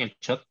mandar aquí en el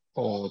chat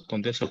o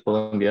dónde se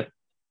puedo enviar.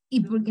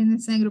 ¿Y por qué no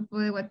está en el grupo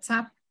de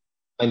WhatsApp?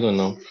 I don't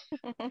know.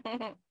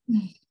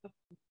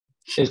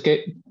 Es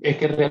que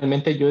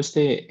realmente yo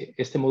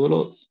este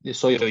módulo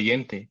soy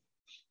oyente,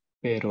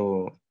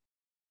 pero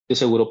de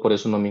seguro por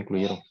eso no me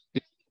incluyeron.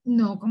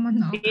 No, ¿cómo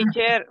no?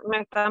 Teacher, me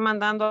está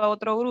mandando a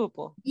otro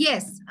grupo.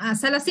 Yes, a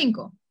sala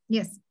 5.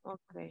 Yes.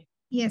 Okay.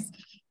 Yes.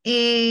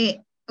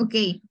 Ok.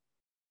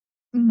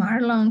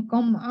 Marlon,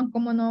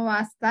 ¿cómo no va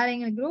a estar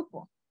en el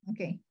grupo? Ok.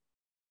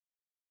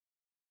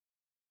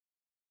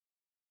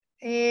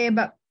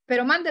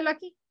 Pero mándelo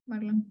aquí,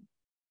 Marlon.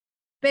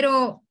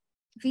 Pero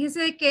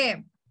fíjese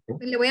que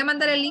le voy a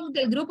mandar el link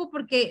del grupo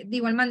porque de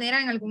igual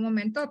manera en algún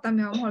momento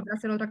también vamos a volver a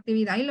hacer otra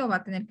actividad y lo va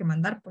a tener que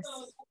mandar, pues.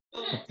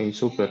 Ok,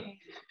 súper.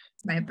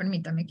 Vaya,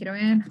 permítame, quiero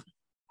ver.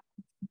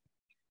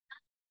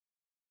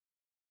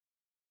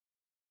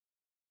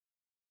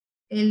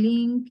 El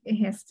link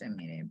es este,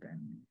 mire.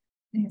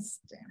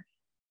 Este.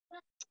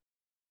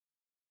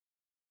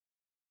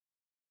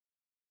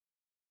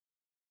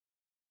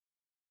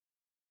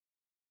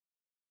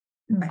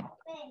 Vale.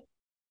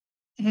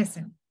 Es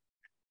ese.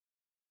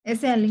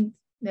 Ese es el link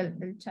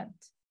del chat.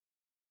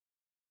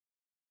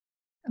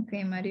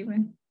 Okay,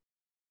 Maribel.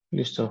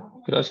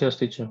 Listo. Gracias,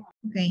 teacher.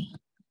 Okay.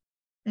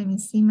 Let me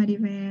see,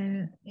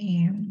 Maribel.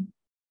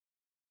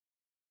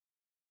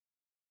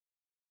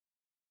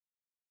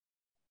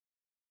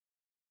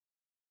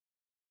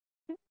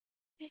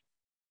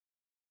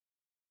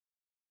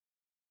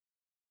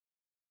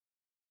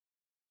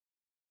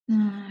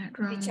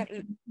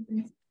 Teacher,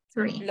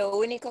 Three. lo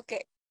único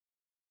que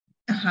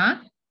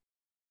Ajá.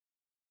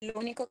 Lo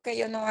único que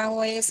yo no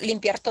hago es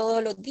limpiar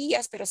todos los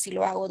días, pero sí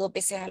lo hago 2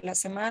 veces a la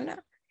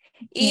semana.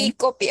 Y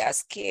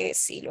copias, que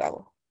sí lo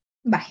hago.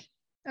 Bye.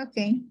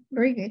 Okay,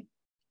 very good.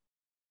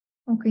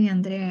 Okay,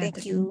 Andrea.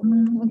 Thank you.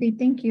 Okay,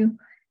 thank you.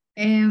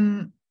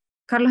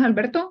 Carlos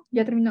Alberto,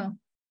 ¿ya terminó?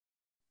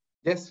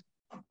 Yes.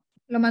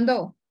 ¿Lo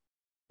mandó?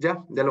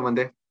 Ya lo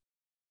mandé.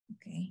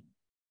 Okay.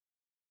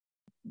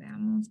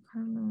 Veamos,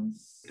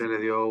 Carlos. Ya le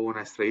dio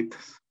unas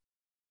estrellitas.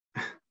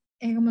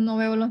 Es como no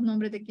veo los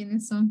nombres de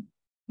quiénes son.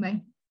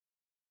 Bye.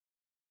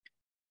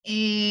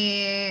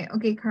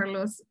 Ok,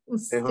 Carlos.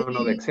 Es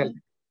uno de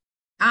Excel.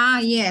 Ah,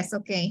 yes,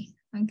 okay.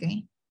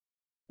 Okay.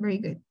 Very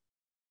good.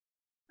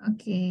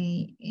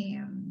 Okay.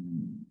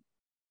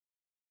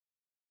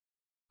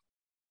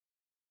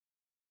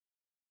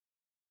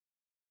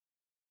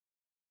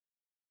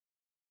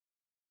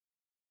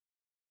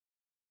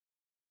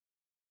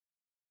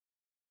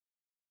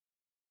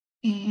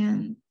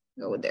 And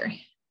go there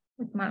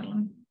with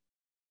Marlon.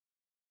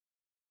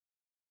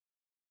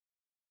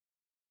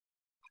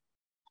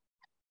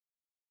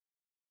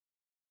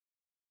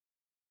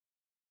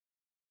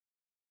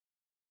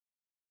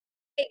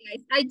 Hey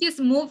guys, I just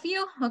moved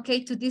you,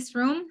 okay, to this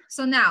room.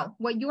 So now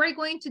what you are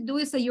going to do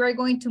is that you are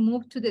going to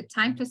move to the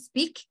time to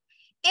speak,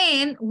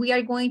 and we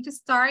are going to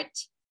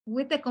start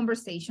with the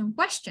conversation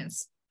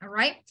questions, all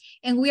right?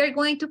 And we are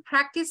going to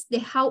practice the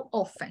how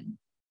often,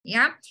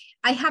 yeah?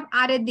 I have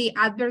added the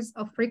adverbs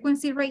of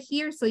frequency right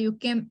here, so you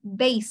can,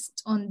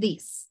 based on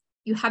this,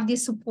 you have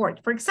this support.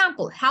 For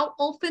example, how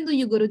often do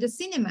you go to the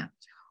cinema?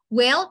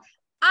 Well,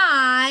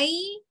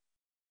 I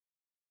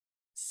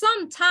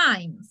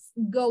sometimes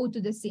go to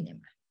the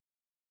cinema.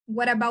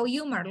 What about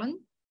you,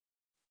 Marlon?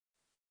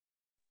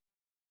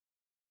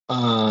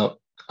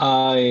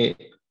 I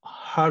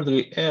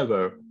hardly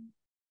ever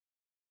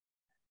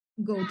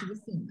go to the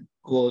cinema.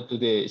 Go to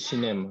the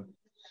cinema.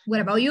 What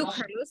about you,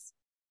 Carlos?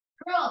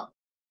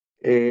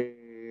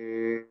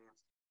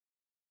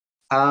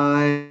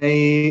 I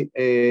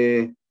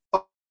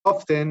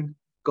often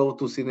go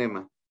to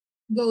cinema.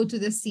 Go to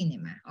the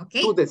cinema,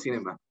 okay? To the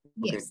cinema.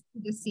 Yes, to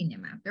the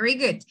cinema. Very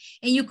good.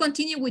 And you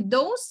continue with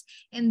those,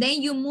 and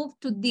then you move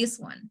to this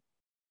one.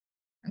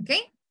 Okay?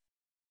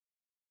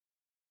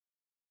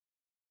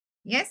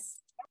 Yes?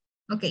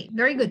 Okay,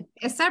 very good.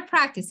 Start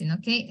practicing,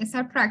 okay?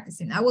 Start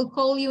practicing. I will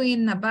call you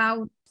in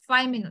about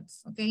 5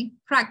 minutes, okay?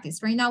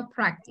 Practice, right now,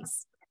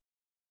 practice.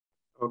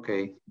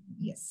 Okay.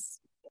 Yes.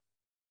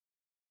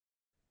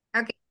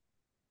 Okay.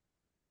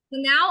 So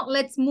now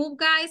let's move,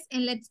 guys,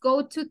 and let's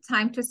go to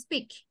time to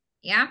speak.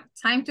 Yeah,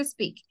 time to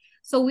speak.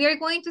 So we are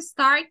going to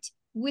start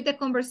with the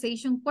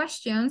conversation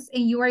questions,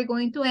 and you are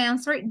going to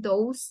answer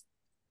those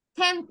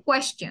 10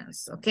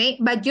 questions, okay?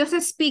 But just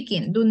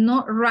speaking, do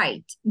not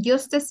write,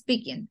 just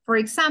speaking. For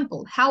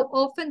example, how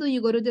often do you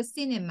go to the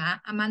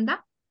cinema,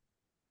 Amanda?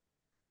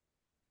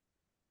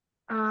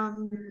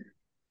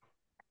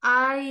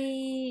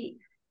 I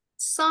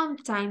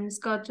sometimes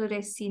go to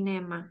the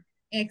cinema.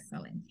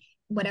 Excellent.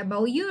 What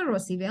about you,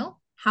 Rosibel?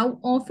 How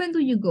often do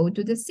you go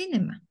to the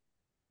cinema?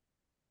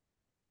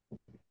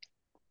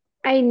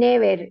 I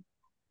never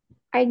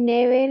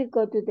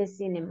go to the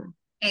cinema.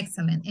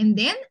 Excellent. And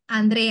then,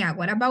 Andrea,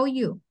 what about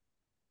you?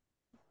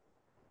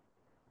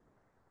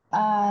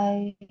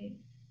 I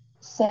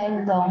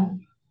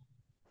seldom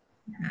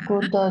go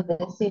to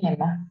the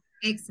cinema.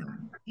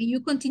 Excellent. And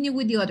you continue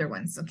with the other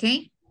ones,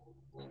 okay?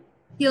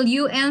 Till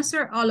you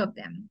answer all of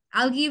them.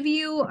 I'll give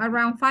you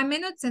around 5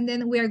 minutes, and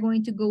then we are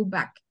going to go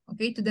back,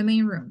 okay, to the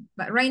main room.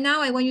 But right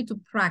now, I want you to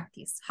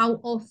practice. How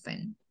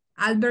often?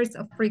 Adverbs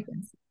of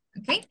frequency,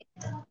 okay?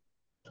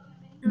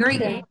 Very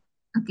good.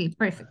 Okay,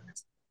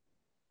 perfect.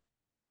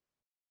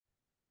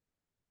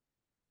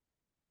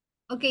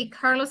 Okay,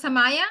 Carlos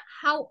Amaya,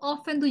 how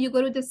often do you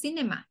go to the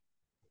cinema?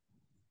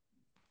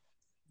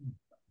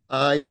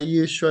 I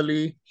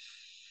usually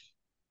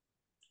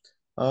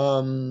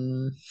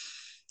often.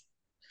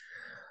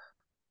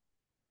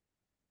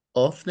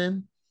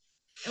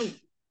 Oh,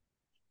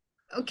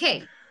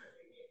 okay.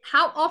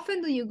 How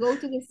often do you go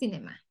to the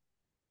cinema?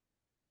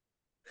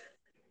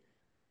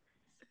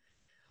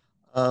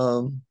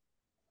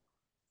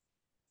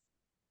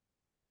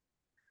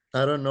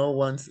 I don't know,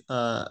 once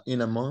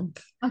in a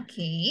month.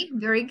 Okay,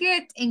 very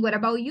good. And what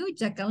about you,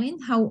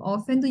 Jacqueline? How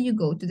often do you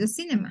go to the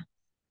cinema?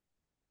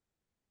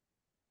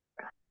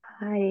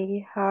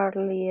 I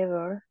hardly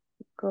ever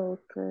go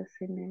to the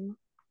cinema.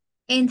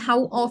 And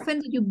how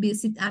often do you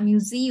visit a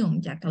museum,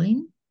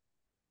 Jacqueline?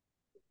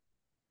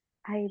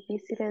 I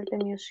visited the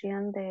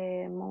museum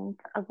the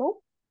month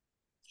ago.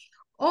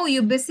 Oh,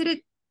 you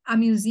visited a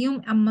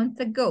museum a month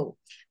ago.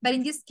 But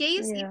in this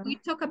case, if we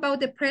talk about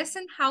the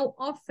present, how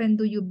often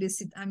do you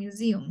visit a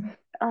museum?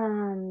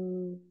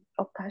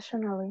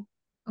 Occasionally.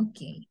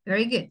 Okay,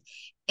 very good.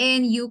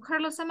 And you,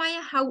 Carlos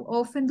Amaya, how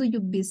often do you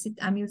visit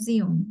a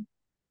museum?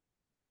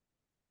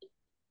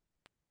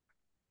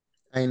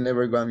 I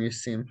never go to a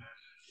museum.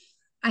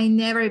 I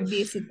never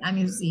visit a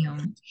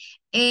museum.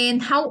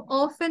 And how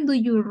often do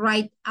you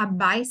ride a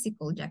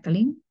bicycle,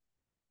 Jacqueline?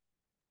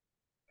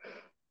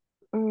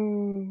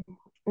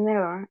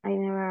 Never. I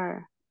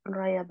never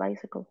ride a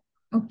bicycle.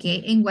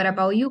 Okay, and what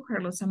about you,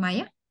 Carlos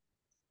Amaya?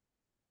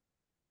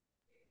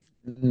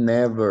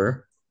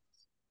 Never.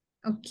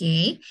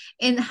 Okay,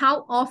 and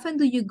how often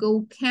do you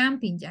go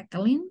camping,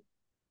 Jacqueline?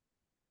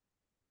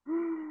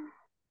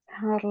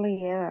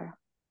 Hardly ever.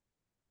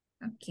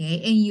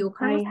 Okay, and you,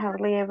 Carlos? I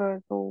hardly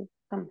ever go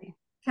camping.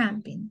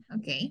 Camping,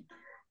 okay.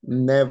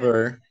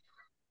 Never.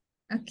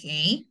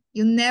 Okay,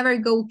 you never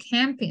go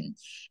camping.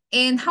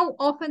 And how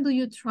often do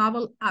you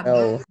travel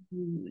abroad,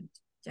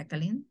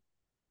 Jacqueline?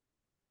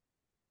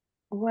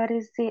 What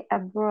is the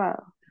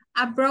abroad?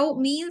 Abroad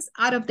means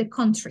out of the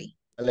country.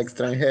 Al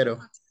extranjero.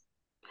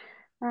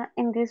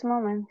 In this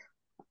moment,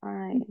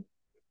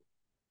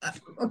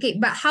 okay,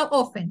 but how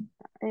often?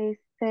 I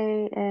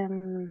say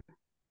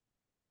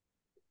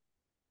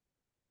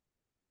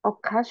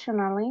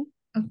occasionally.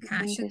 Occasionally.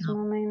 In this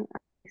moment, I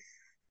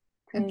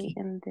stay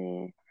in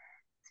the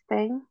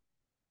Spain.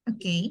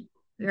 Okay,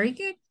 very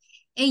good.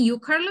 And you,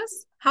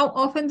 Carlos, how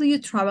often do you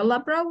travel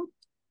abroad?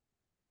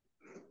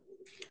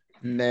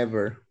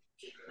 Never.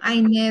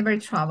 I never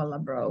travel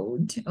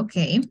abroad.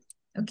 Okay,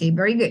 okay,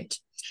 very good.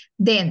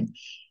 Then,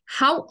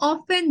 how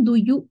often do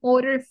you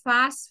order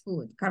fast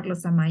food,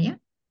 Carlos Amaya?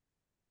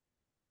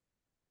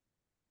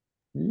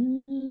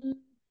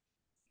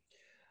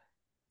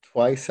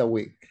 Twice a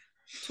week.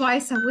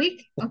 Twice a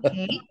week?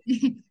 Okay.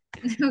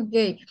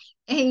 Okay.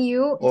 And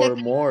you? Or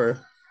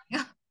more.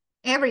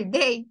 Every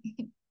day.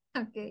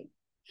 Okay.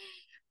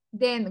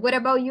 Then what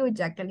about you,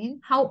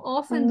 Jacqueline? How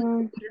often do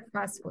you order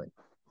fast food?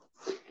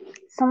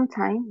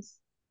 Sometimes.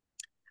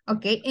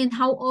 Okay. And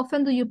how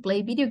often do you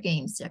play video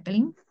games,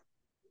 Jacqueline?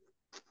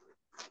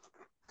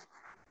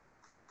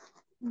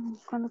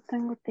 Cuando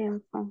tengo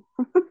tiempo.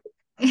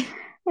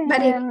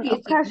 But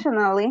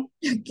occasionally.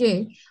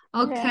 Okay.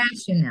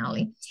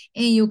 Occasionally.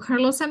 And you,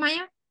 Carlos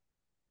Amaya?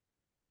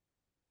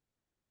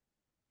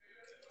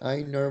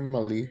 I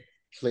normally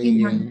play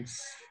games.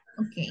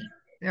 Okay,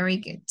 very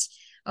good.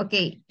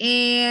 Okay,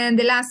 and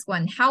the last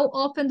one. How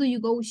often do you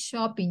go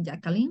shopping,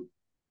 Jacqueline?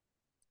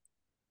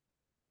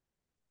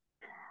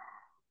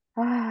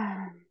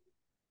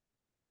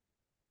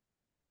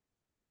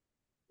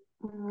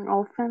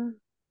 Often.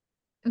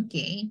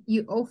 Okay,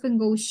 you often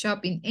go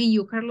shopping. And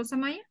you, Carlos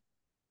Amaya?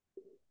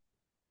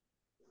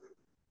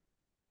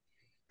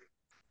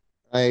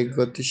 I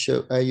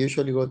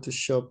usually go to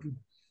shopping.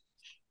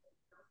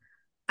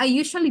 I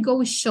usually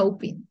go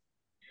shopping.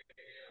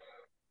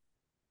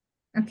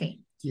 Okay.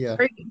 Yeah.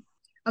 Very good.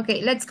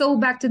 Okay, let's go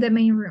back to the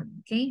main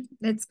room. Okay,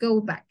 let's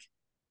go back.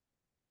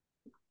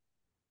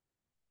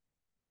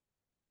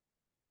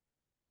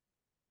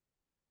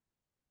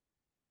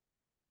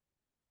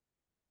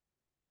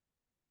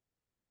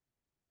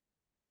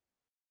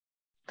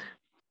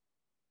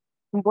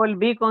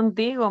 Volví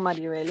contigo,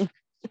 Maribel.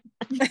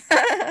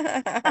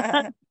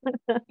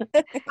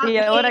 ¿Y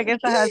ahora qué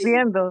estás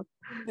haciendo?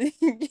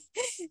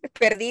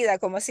 Perdida,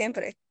 como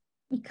siempre.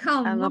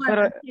 No,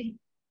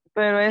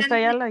 pero esta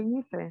ya la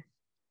hice.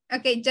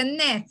 Okay,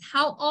 Janet,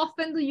 how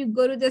often do you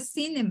go to the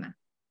cinema?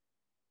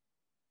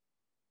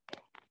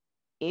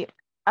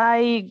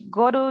 I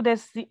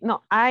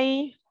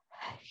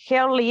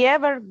hardly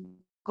ever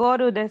go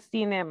to the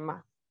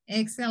cinema.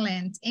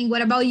 Excellent. And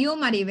what about you,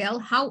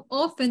 Maribel? How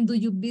often do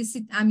you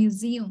visit a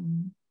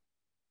museum?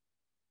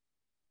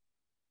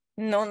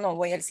 No, no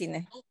voy al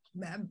cine.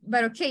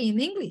 But okay, in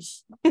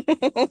English.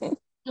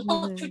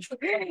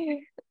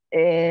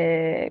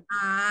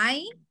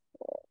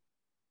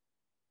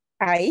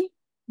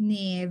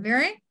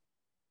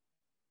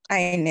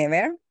 I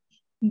never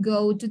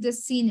go to the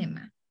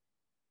cinema.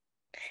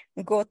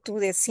 Go to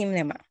the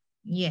cinema.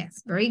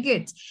 Yes, very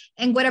good.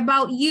 And what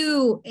about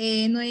you,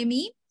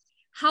 Noemi?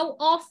 How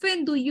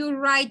often do you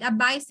ride a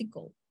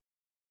bicycle?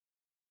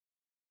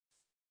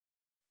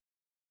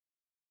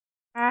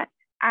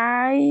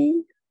 I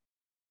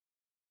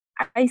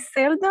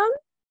seldom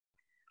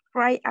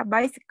ride a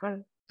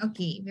bicycle.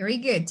 Okay, very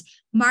good.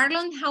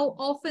 Marlon, how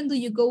often do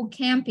you go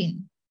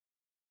camping?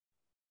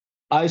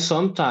 I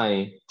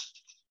sometimes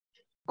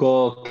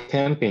go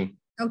camping.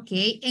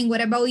 Okay, and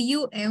what about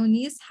you,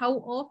 Eunice? How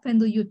often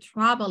do you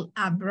travel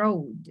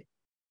abroad?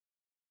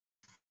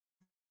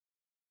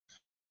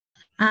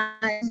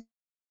 I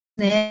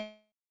never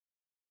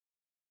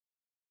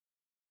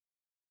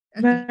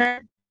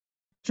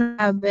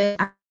travel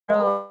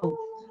abroad.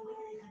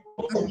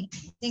 Okay,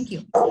 thank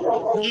you.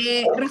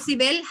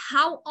 Rosibel,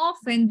 how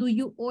often do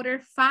you order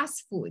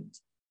fast food?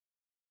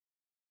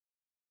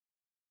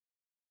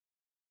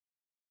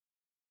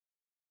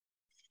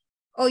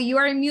 Oh, you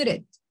are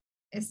muted.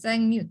 Está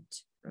en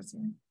mute,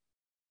 Rosibel.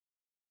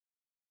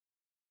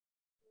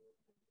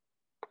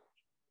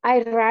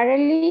 I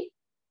rarely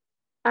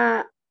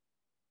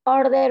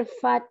order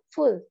fast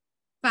food.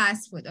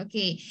 Fast food,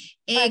 okay.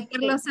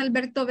 Carlos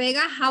Alberto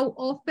Vega, how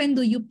often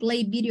do you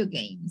play video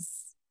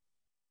games?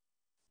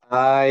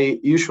 I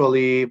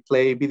usually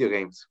play video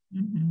games.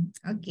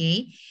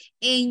 Okay.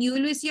 And you,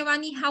 Luis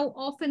Giovanni, how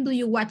often do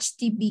you watch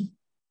TV?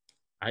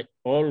 I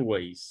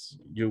always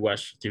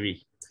watch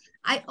TV.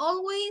 I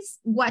always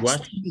watch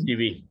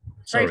TV.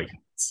 Sorry.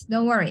 Perfect.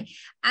 Don't worry.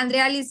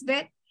 Andrea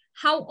Lisbeth,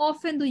 how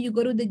often do you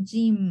go to the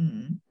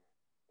gym?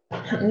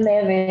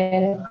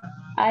 Never.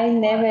 I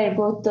never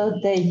go to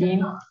the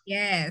gym.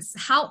 Yes.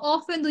 How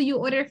often do you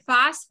order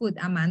fast food,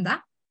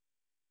 Amanda?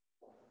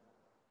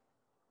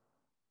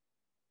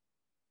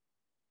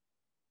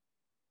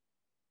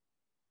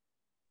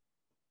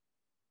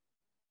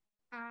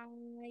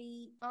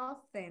 I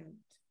often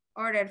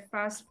order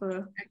fast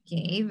food.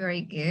 Okay,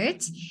 very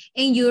good.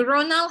 And you,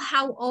 Ronald,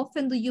 how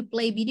often do you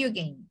play video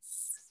games?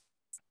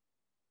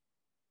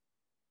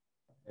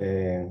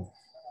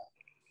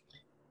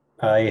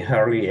 I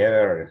hardly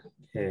ever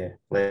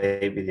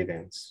play video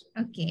games.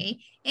 Okay.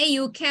 And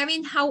you,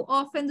 Kevin, how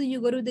often do you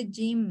go to the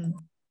gym?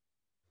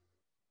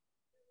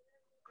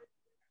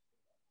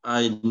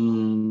 I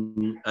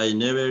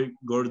never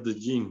go to the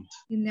gym.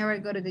 You never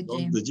go to the Go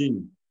gym. to the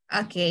gym.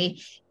 Okay.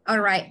 All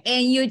right.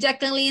 And you,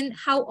 Jacqueline,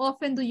 how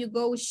often do you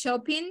go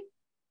shopping?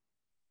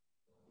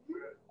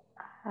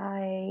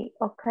 I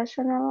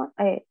often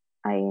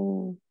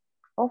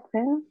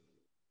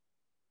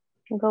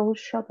go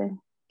shopping.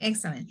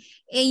 Excellent.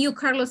 And you,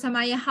 Carlos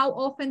Amaya, how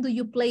often do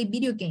you play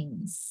video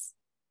games?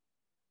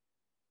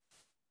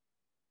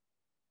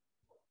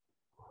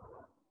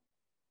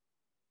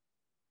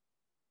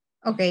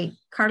 Okay,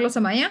 Carlos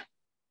Amaya.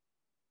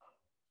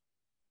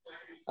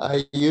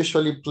 I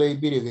usually play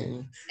video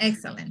games.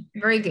 Excellent.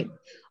 Very good.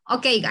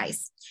 Okay,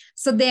 guys.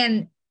 So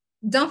then,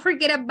 don't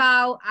forget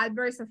about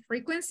adverbs of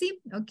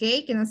frequency.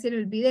 Okay, que no se le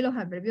olvide los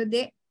adverbios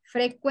de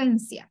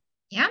frecuencia.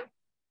 Yeah.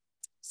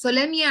 So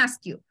let me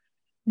ask you.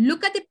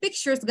 Look at the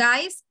pictures,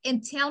 guys,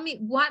 and tell me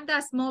what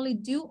does Molly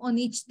do on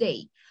each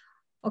day.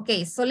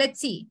 Okay, so let's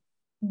see.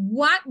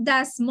 What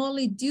does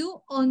Molly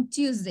do on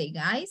Tuesday,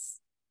 guys?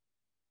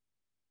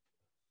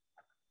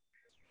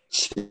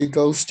 She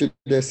goes to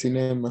the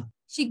cinema.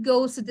 She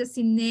goes to the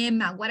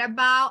cinema. What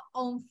about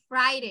on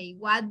Friday?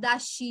 What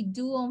does she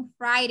do on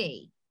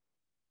Friday?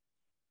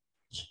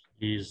 She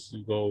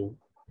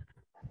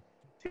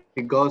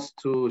goes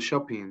to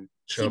shopping.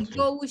 She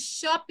goes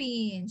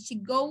shopping. She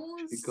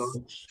goes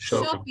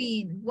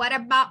shopping. What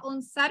about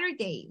on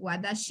Saturday?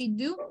 What does she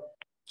do?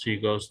 She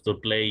goes to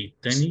play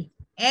tennis.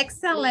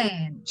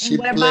 Excellent. She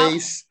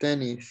plays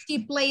tennis. She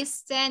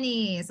plays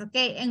tennis.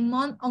 Okay. And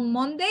on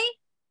Monday?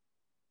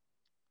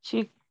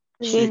 She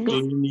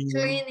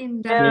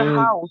cleaning her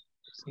house.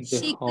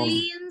 She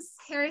cleans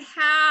her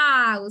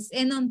house.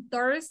 And on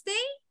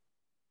Thursday?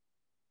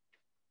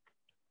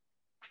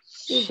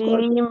 She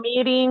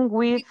meeting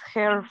with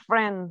her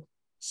friend.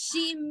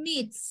 She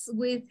meets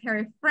with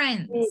her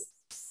friends.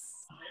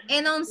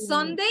 And on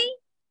Sunday?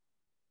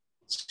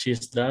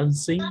 She's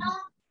dancing.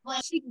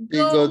 She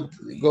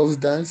goes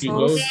dancing. She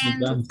goes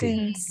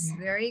dancing.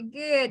 Very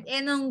good.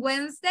 And on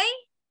Wednesday?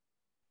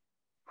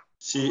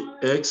 She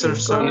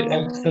exercises.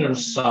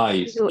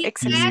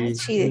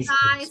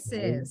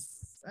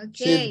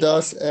 Okay. She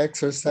does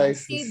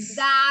exercises. She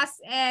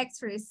does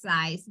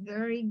exercise.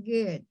 Very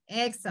good.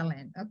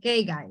 Excellent.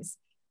 Okay, guys.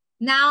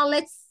 Now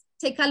let's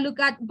take a look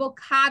at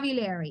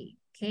vocabulary.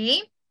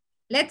 Okay.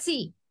 Let's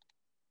see.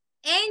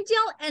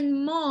 Angel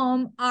and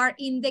Mom are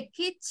in the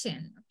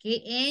kitchen.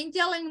 Okay.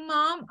 Angel and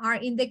Mom are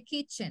in the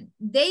kitchen.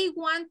 They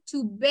want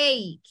to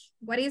bake.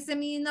 What is the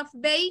meaning of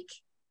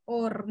bake?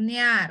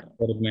 Hornear.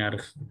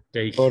 Hornear.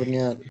 Cake.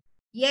 Hornear.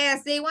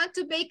 Yes, they want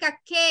to bake a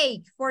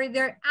cake for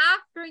their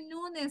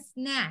afternoon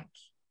snack.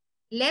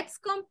 Let's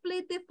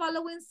complete the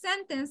following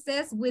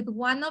sentences with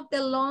one of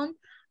the long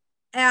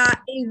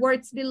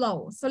words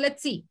below. So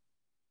let's see.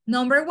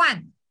 Number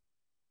 1.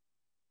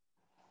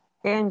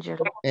 Angel.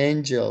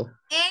 Angel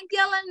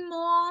and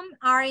Mom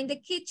are in the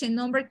kitchen.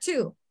 Number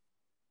 2.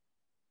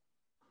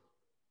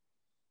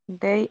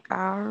 They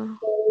are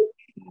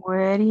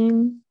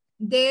wearing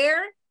They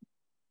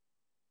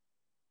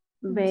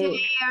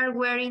are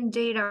wearing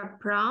their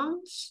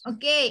aprons.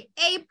 Okay,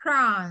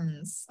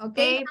 aprons.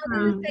 Okay,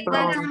 Aprons.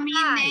 What do you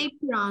mean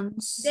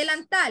aprons?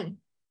 Delantal.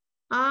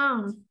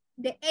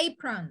 The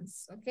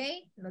aprons,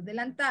 okay? Los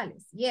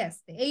delantales.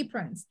 Yes, the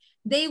aprons.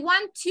 They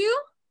want to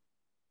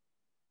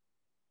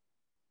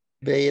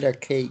bake a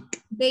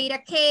cake. Bake a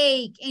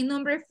cake. And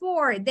number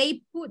 4,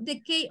 they put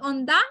the cake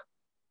on the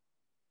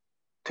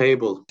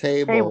Table.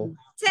 Table.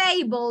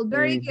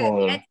 Very good.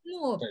 Let's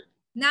move.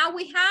 Now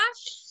we have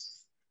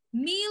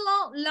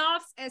Milo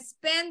loves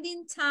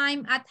spending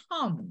time at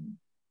home.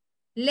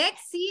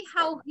 Let's see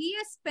how he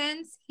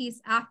spends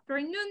his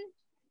afternoon.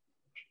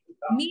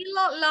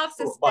 Milo loves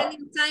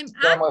spending time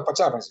at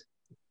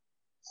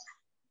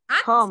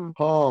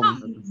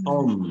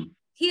home.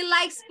 He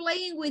likes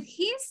playing with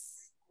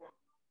his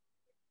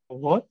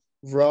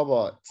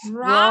robots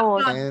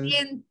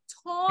and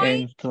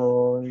toy?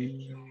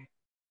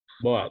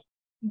 Boat.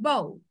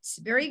 Boat.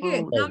 Very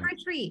good. Boat. Number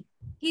 3.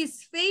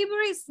 His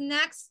favorite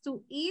snacks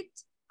to eat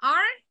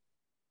are?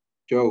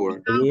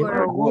 Yogurt.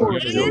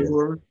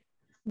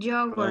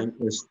 Yogurt.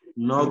 And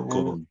snow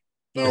cone.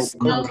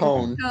 Snow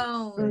cone.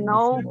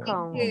 No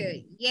cone.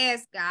 Good.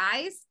 Yes,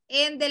 guys.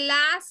 And the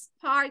last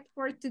part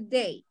for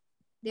today,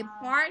 the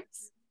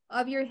parts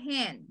of your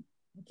hand.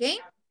 Okay.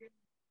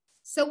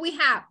 So we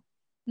have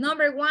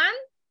number 1.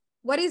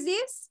 What is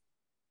this?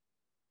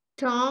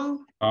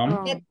 Thumb.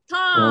 The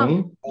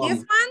thumb. This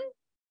one?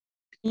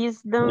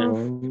 Is the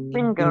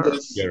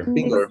fingers.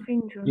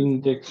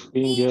 Index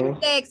finger.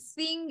 Index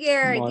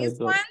finger. This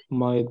one?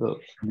 Middle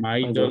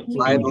finger.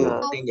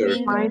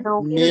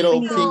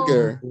 Middle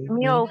finger.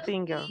 Middle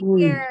finger.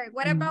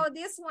 What about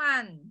this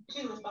one?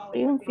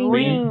 Ring finger.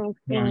 Ring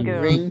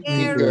finger. Ring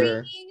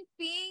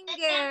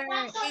finger.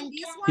 And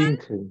this one?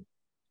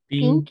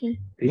 Pinky.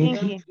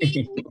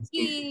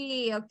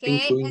 Pinky.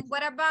 Okay. And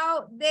what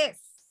about this?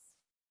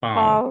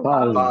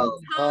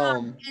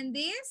 Palm. And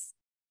this?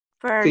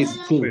 Fist.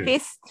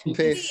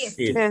 Okay. Fist.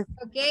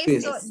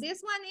 So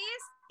this one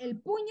is el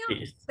puño.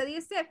 Fist. Se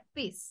dice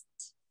fist.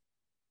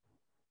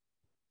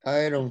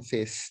 Iron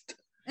fist.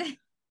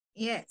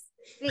 Yes.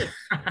 Fist.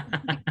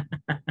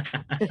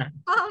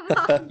 Come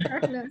on,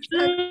 Carlos.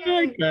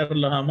 Okay.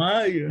 Carlos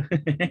Amayo.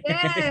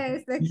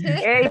 Yes. Okay.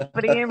 Hey,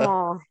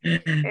 primo.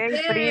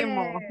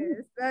 Yes.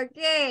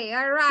 Okay.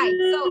 All right.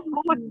 So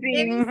let me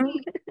see.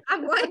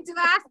 I'm going to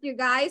ask you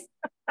guys.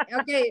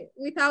 Okay.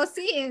 Without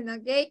seeing.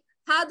 Okay.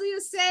 How do you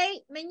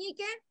say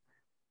meñique?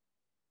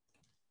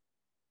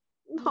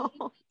 No.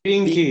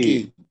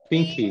 Pinky.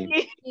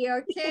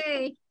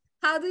 Okay.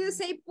 How do you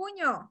say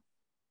puño?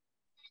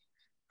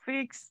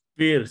 Fist.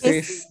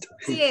 Fist.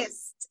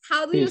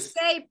 How do you Fist.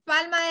 say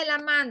palma de la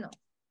mano?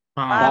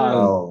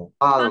 Palm.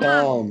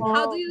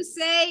 How do you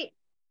say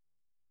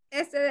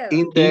este dedo?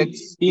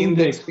 Index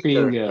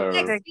finger.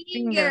 Index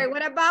finger.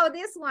 What about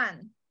this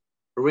one?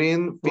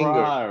 Ring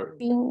finger.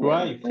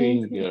 Right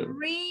finger.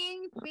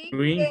 Ring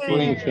Ring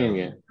finger.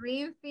 Finger.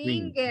 Ring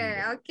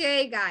finger.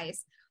 Okay,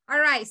 guys. All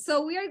right.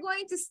 So we are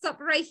going to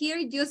stop right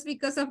here just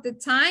because of the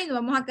time.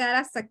 Vamos a quedar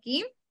hasta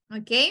aquí.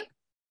 Okay.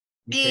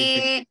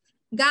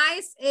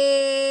 Guys,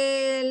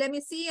 let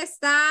me see.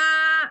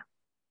 ¿Está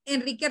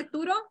Enrique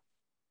Arturo?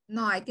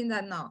 No, I think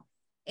that no.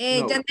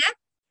 No. Janet?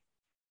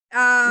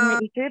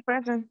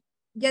 Present.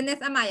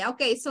 Janet Amaya.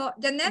 Okay, so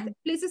Janet,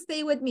 please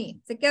stay with me.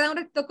 Se queda un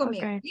ratito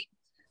conmigo. Okay. Okay?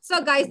 So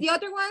guys, the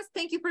other ones,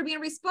 thank you for being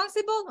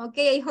responsible.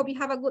 Okay, I hope you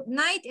have a good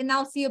night and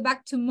I'll see you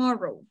back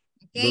tomorrow.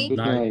 Okay? Good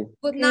night.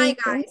 Good night,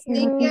 guys.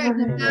 Take care.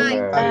 Good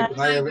night. Good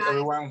night,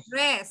 everyone.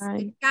 Rest.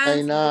 Night.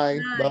 Descansa.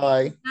 Good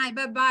Bye. Night.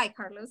 Bye-bye,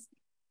 Carlos.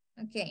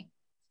 Okay.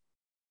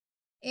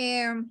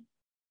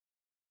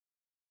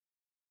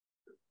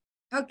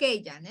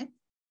 Okay, Janet.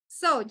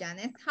 So,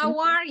 Janet, how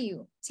are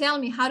you? Tell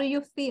me, how do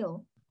you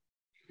feel?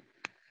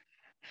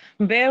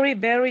 Very,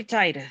 very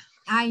tired.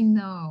 I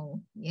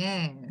know.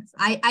 Yes.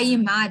 I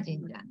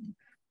imagine, Janet.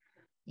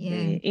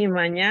 Yeah. Y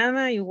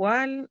mañana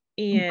igual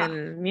y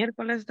el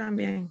miércoles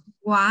también.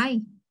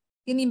 Why?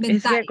 Tiene Es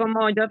inventario. que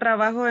como yo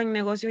trabajo en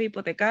negocios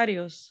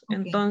hipotecarios,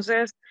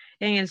 entonces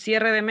en el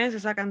cierre de mes se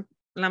sacan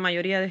la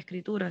mayoría de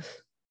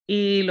escrituras.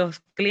 Y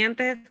los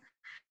clientes,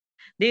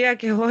 diga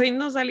que hoy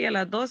no salí a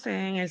las 12,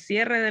 en el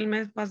cierre del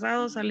mes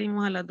pasado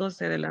salimos a las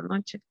 12 de la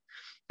noche.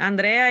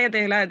 Andrea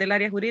del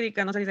área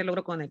jurídica, no sé si se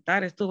logró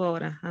conectar, estuvo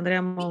ahora,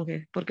 Andrea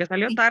Monge, porque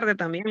salió tarde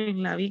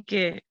también, la vi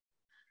que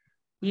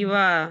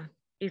iba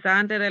quizá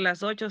antes de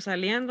las 8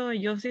 saliendo,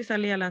 y yo sí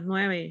salí a las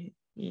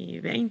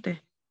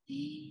 9:20.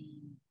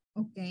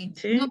 Ok.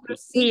 ¿Sí? No, pero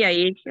sí. Y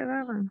ahí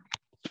quedaban.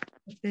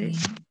 Okay.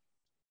 Sí.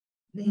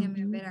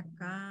 Déjeme ver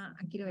acá.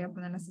 Aquí le voy a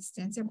poner la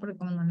asistencia porque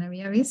como no la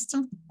había visto.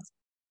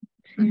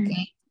 Ok.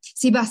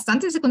 Sí,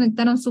 bastante se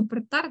conectaron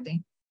súper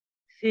tarde.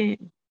 Sí.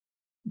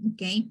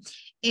 Ok.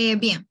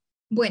 Bien.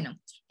 Bueno,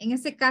 en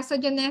este caso,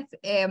 Janet,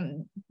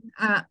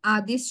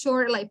 this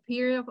short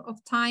period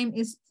of time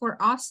is for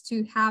us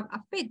to have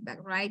a feedback,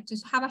 right? To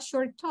have a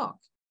short talk,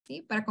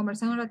 ¿sí? Para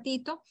conversar un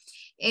ratito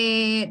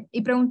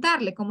y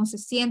preguntarle cómo se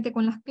siente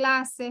con las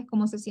clases,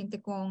 cómo se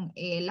siente con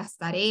las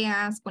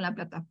tareas, con la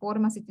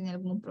plataforma, si tiene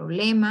algún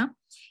problema,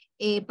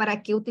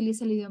 para qué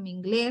utiliza el idioma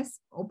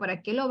inglés o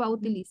para qué lo va a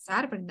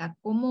utilizar, ¿verdad?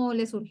 ¿Cómo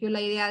le surgió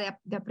la idea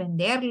de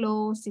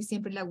aprenderlo? Si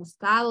siempre le ha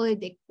gustado,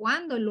 desde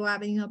cuándo lo ha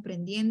venido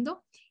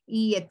aprendiendo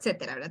y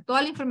etcétera, ¿verdad?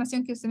 Toda la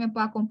información que usted me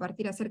pueda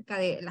compartir acerca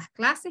de las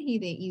clases y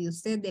de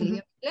usted del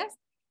idioma inglés,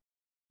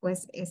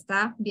 pues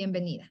está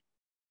bienvenida.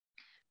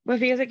 Pues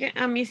fíjese que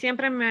a mí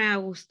siempre me ha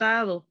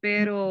gustado,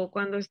 pero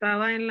cuando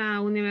estaba en la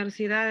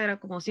universidad era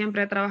como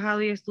siempre he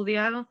trabajado y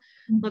estudiado,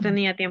 no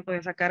tenía tiempo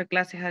de sacar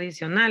clases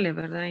adicionales,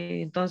 ¿verdad?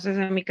 Y entonces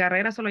en mi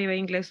carrera solo llevé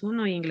inglés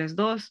 1 y inglés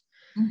 2.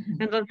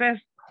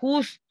 Entonces,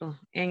 justo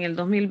en el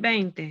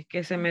 2020,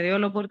 que se me dio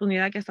la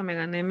oportunidad que hasta me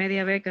gané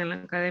media beca en la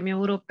Academia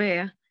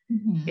Europea,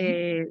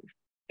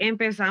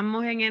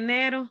 empezamos en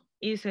enero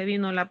y se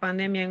vino la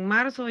pandemia en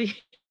marzo y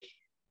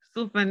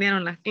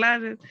suspendieron las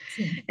clases.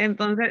 Sí.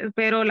 Entonces,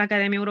 pero la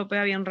Academia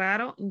Europea, bien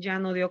raro, ya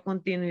no dio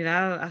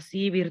continuidad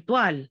así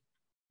virtual.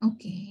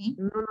 Ok.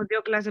 No nos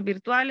dio clases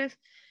virtuales.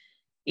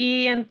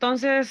 Y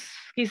entonces,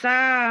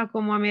 quizá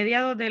como a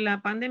mediados de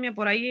la pandemia,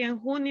 por ahí en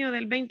junio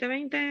del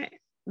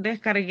 2020,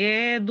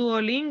 descargué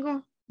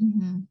Duolingo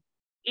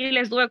y le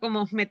estuve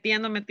como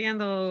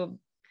metiendo.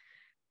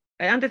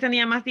 Antes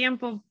tenía más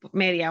tiempo,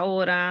 media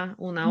hora,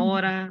 una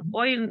hora.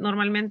 Hoy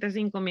normalmente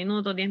 5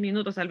 minutos, 10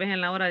 minutos, tal vez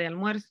en la hora de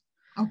almuerzo.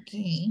 Ok.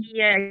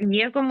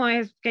 Y es como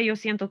es que yo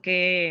siento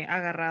que he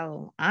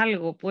agarrado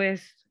algo,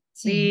 pues.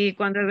 Sí. Y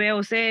cuando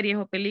veo series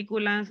o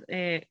películas,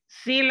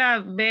 sí la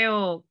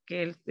veo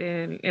que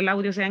el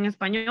audio sea en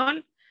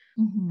español,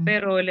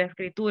 pero la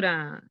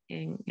escritura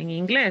en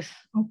inglés.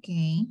 Ok.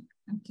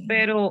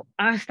 Pero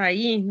hasta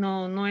ahí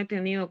no he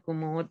tenido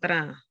como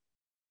otra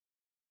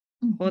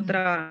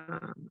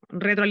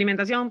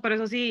retroalimentación, por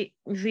eso sí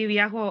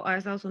viajo a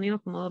Estados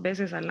Unidos como 2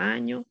 veces al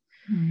año.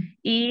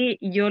 Y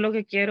yo lo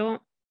que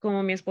quiero,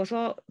 como mi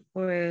esposo,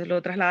 pues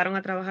lo trasladaron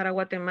a trabajar a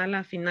Guatemala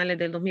a finales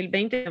del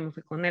 2020, yo me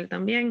fui con él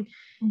también,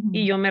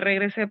 y yo me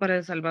regresé para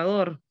El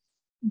Salvador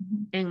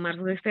en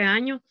marzo de este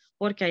año,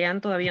 porque allá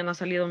todavía no ha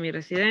salido mi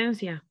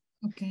residencia.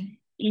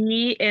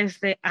 Y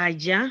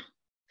allá,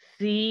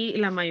 sí,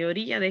 la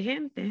mayoría de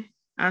gente,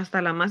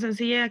 hasta la más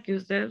sencilla que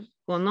usted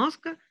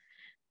conozca,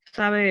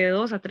 sabe de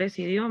 2 a 3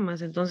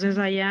 idiomas. Entonces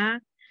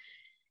allá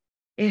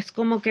es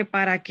como que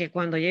para que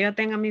cuando yo ya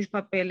tenga mis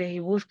papeles y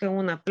busque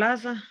una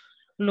plaza,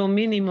 lo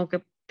mínimo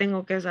que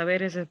tengo que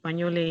saber es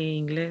español e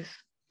inglés,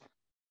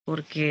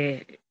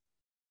 porque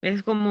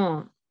es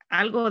como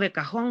algo de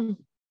cajón.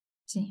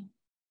 Sí.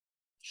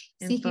 Sí,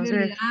 que en Entonces,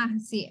 realidad,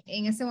 sí,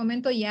 en ese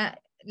momento ya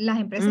las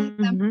empresas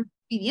están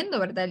pidiendo,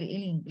 ¿verdad? El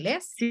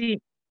inglés.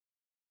 Sí,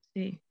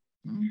 sí.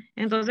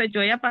 Entonces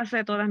yo ya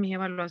pasé todas mis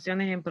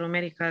evaluaciones en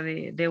Promérica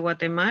de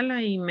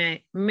Guatemala y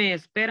me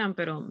esperan,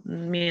 pero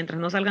mientras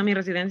no salga mi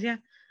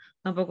residencia,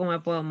 tampoco me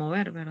puedo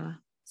mover, ¿verdad?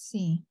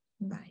 Sí,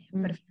 vaya,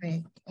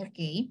 perfecto, ok.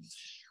 Sí.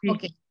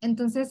 Ok,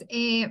 entonces,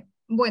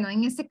 bueno,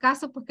 en este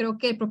caso, pues creo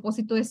que el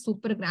propósito es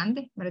súper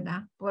grande,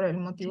 ¿verdad? Por el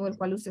motivo del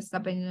cual usted está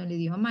aprendiendo el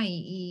idioma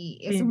y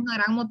eso es una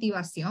gran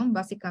motivación,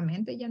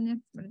 básicamente, Janet,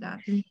 ¿verdad?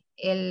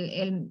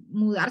 El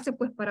mudarse,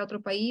 pues, para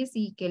otro país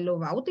y que lo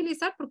va a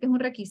utilizar porque es un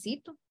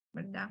requisito,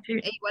 ¿verdad?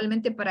 E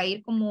igualmente para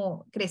ir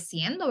como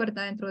creciendo,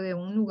 ¿verdad? Dentro de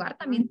un lugar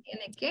también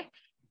tiene que.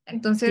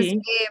 Entonces,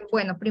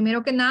 bueno,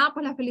 primero que nada,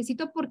 pues la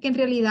felicito porque en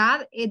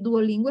realidad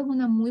Duolingo es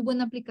una muy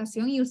buena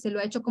aplicación y usted lo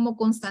ha hecho como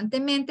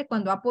constantemente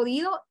cuando ha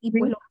podido y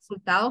pues los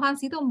resultados han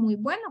sido muy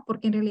buenos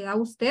porque en realidad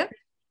usted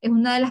es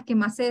una de las que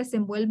más se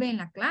desenvuelve en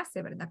la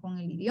clase, ¿verdad? Con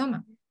el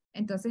idioma.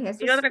 Entonces,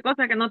 eso y otra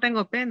cosa que no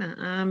tengo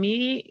pena, a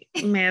mí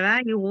me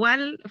da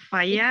igual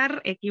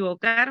fallar,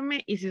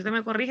 equivocarme y si usted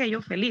me corrige,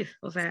 yo feliz.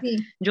 O sea,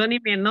 yo ni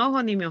me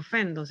enojo ni me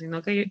ofendo,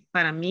 sino que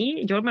para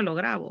mí yo me lo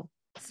grabo.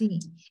 Sí,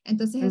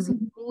 entonces eso es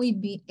muy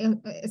bien,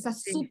 está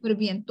súper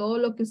bien todo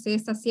lo que usted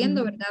está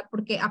haciendo, ¿verdad?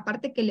 Porque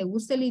aparte que le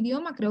guste el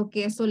idioma, creo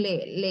que eso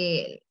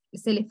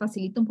se le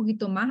facilita un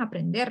poquito más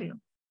aprenderlo.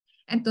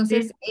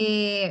 Entonces,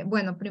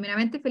 bueno,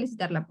 primeramente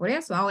felicitarla por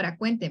eso. Ahora,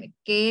 cuénteme,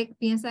 ¿qué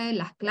piensa de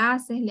las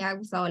clases? ¿Le ha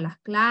gustado las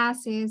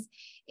clases?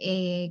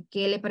 ¿Qué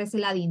le parece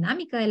la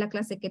dinámica de la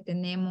clase que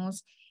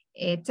tenemos?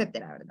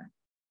 Etcétera, ¿verdad?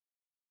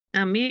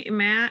 A mí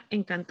me ha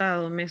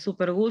encantado, me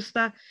súper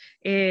gusta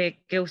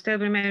que usted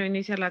primero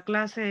inicia la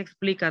clase,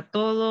 explica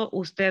todo,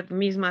 usted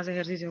misma hace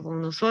ejercicio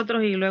con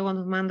nosotros y luego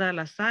nos manda a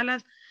las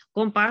salas.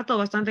 Comparto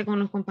bastante con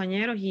los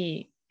compañeros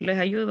y les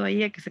ayudo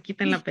ahí a que se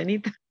quiten la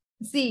penita.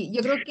 Sí,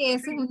 yo creo que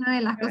esa es una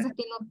de las cosas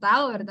que he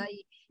notado, ¿verdad?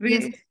 Y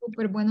es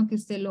súper bueno que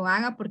usted lo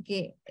haga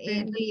porque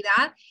en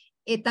realidad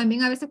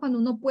también a veces cuando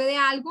uno puede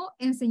algo,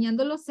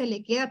 enseñándolo se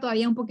le queda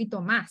todavía un poquito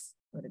más,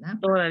 ¿verdad?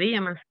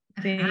 Todavía más.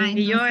 Sí, Ajá,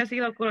 y yo he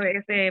sido,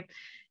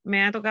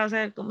 me ha tocado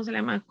hacer, ¿cómo se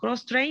llama?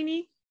 Cross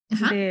training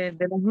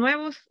de los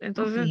nuevos.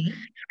 Entonces,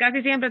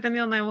 casi siempre he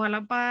tenido nuevos a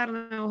la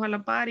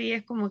par, y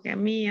es como que a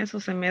mí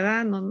eso se me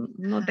da,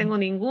 no tengo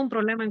ningún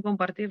problema en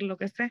compartir lo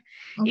que sé.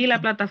 Y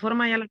la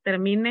plataforma ya la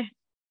terminé.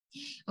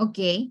 Ok,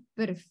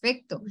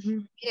 perfecto.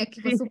 Mira,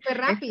 que fue súper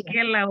rápido. Es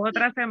que la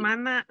otra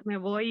semana me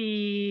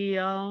voy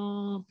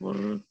por,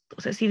 no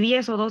sé si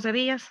 10 o 12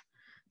 días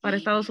para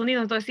Estados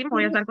Unidos, entonces sí me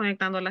voy a estar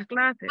conectando a las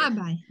clases. Ah,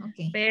 vale,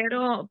 ok.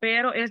 Pero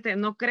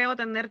no creo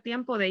tener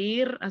tiempo de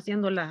ir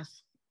haciendo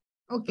las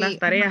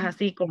tareas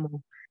así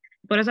como,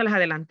 por eso las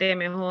adelanté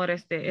mejor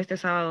este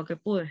sábado que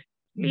pude.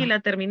 Y la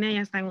terminé, ya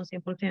está en un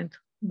 100%.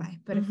 Vale,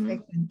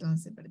 perfecto,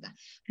 entonces, ¿verdad?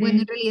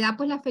 Bueno, en realidad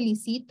pues la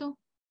felicito,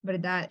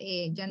 ¿verdad,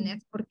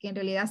 Janet? Porque en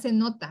realidad se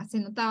nota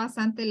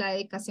bastante la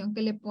dedicación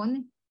que le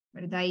pone,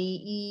 ¿verdad?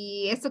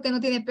 Y esto que no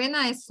tiene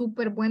pena es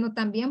súper bueno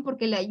también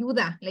porque le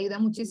ayuda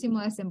muchísimo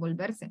a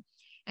desenvolverse.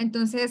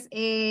 Entonces,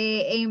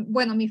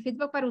 bueno, mi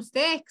feedback para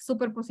usted es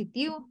súper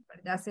positivo,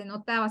 ¿verdad? Se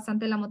nota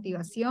bastante la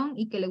motivación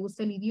y que le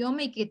gusta el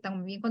idioma y que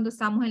también cuando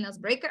estamos en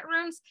las breakout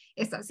rooms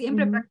está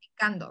siempre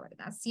practicando,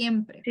 ¿verdad?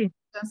 Siempre.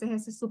 Entonces,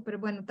 eso es súper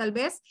bueno. Tal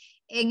vez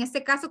en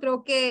este caso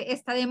creo que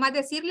está de más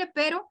decirle,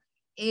 pero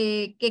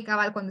que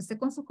cabal, cuando esté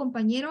con sus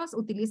compañeros,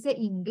 utilice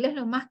inglés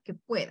lo más que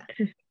pueda,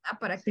 ¿verdad?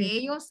 Para que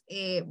ellos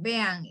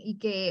vean y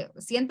que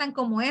sientan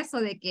como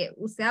eso de que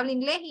usted habla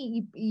inglés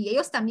y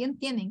ellos también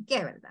tienen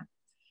que, ¿verdad?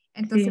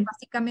 Entonces,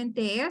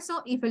 básicamente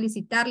eso, y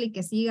felicitarle y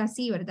que siga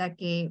así, ¿verdad?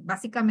 Que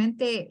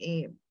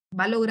básicamente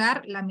va a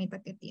lograr la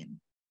meta que tiene.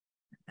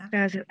 ¿Verdad?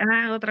 Gracias.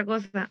 Otra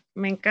cosa,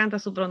 me encanta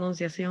su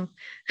pronunciación.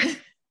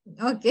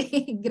 Ok,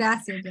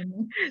 gracias,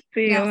 Janine.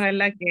 Sí, Gracias.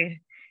 ojalá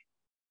que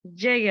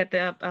llegue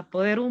a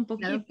poder un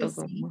Claro que poquito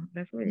sí. como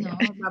la suya. No,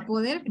 va a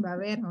poder, va a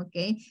ver,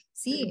 ok.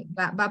 Sí,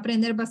 va a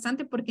aprender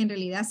bastante porque en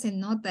realidad se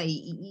nota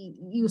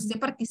y usted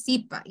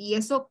participa. Y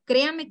eso,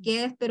 créame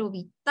que es, pero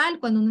vital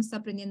cuando uno está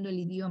aprendiendo el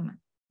idioma,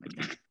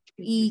 ¿verdad?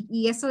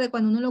 Y eso de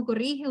cuando uno lo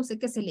corrige, usted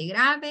que se le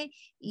grabe.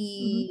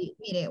 Y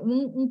mire,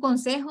 un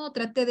consejo,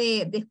 trate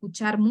de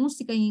escuchar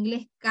música en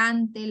inglés,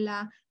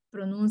 cántela,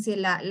 pronuncie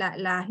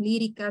las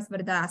líricas,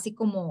 ¿verdad? Así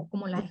como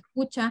las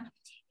escucha.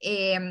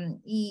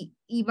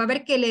 Y va a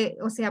ver que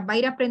o sea, va a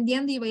ir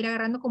aprendiendo y va a ir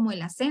agarrando como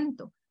el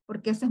acento,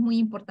 porque eso es muy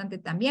importante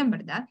también,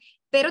 ¿verdad?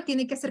 Pero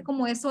tiene que ser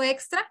como eso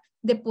extra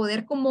de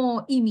poder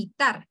como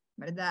imitar,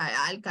 ¿verdad?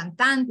 Al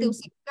cantante,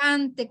 usted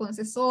cante cuando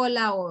esté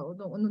sola o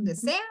donde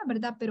sea,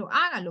 ¿verdad? Pero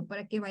hágalo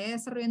para que vaya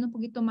desarrollando un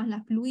poquito más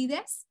la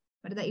fluidez,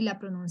 ¿verdad? Y la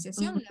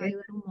pronunciación le va a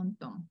ayudar un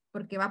montón,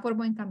 porque va por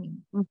buen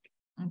camino.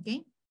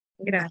 ¿Ok?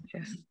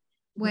 Gracias.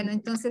 Bueno,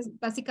 entonces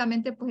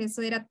básicamente pues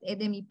eso era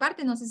de mi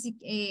parte. No sé si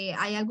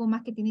hay algo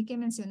más que tiene que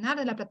mencionar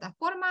de la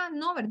plataforma.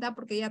 No, ¿verdad?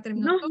 Porque ya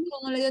terminó todo,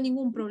 no le dio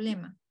ningún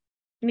problema.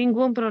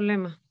 Ningún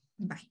problema.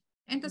 Bye.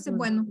 Entonces,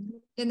 bueno,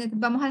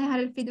 vamos a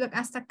dejar el feedback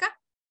hasta acá,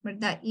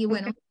 ¿verdad? Y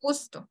bueno,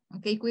 justo,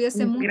 ¿ok?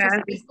 Cuídese mucho.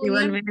 Gracias,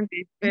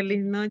 igualmente.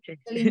 Feliz noche.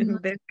 Feliz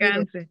noche.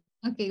 Descanse.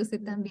 Ok,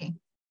 usted también.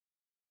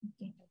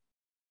 Okay.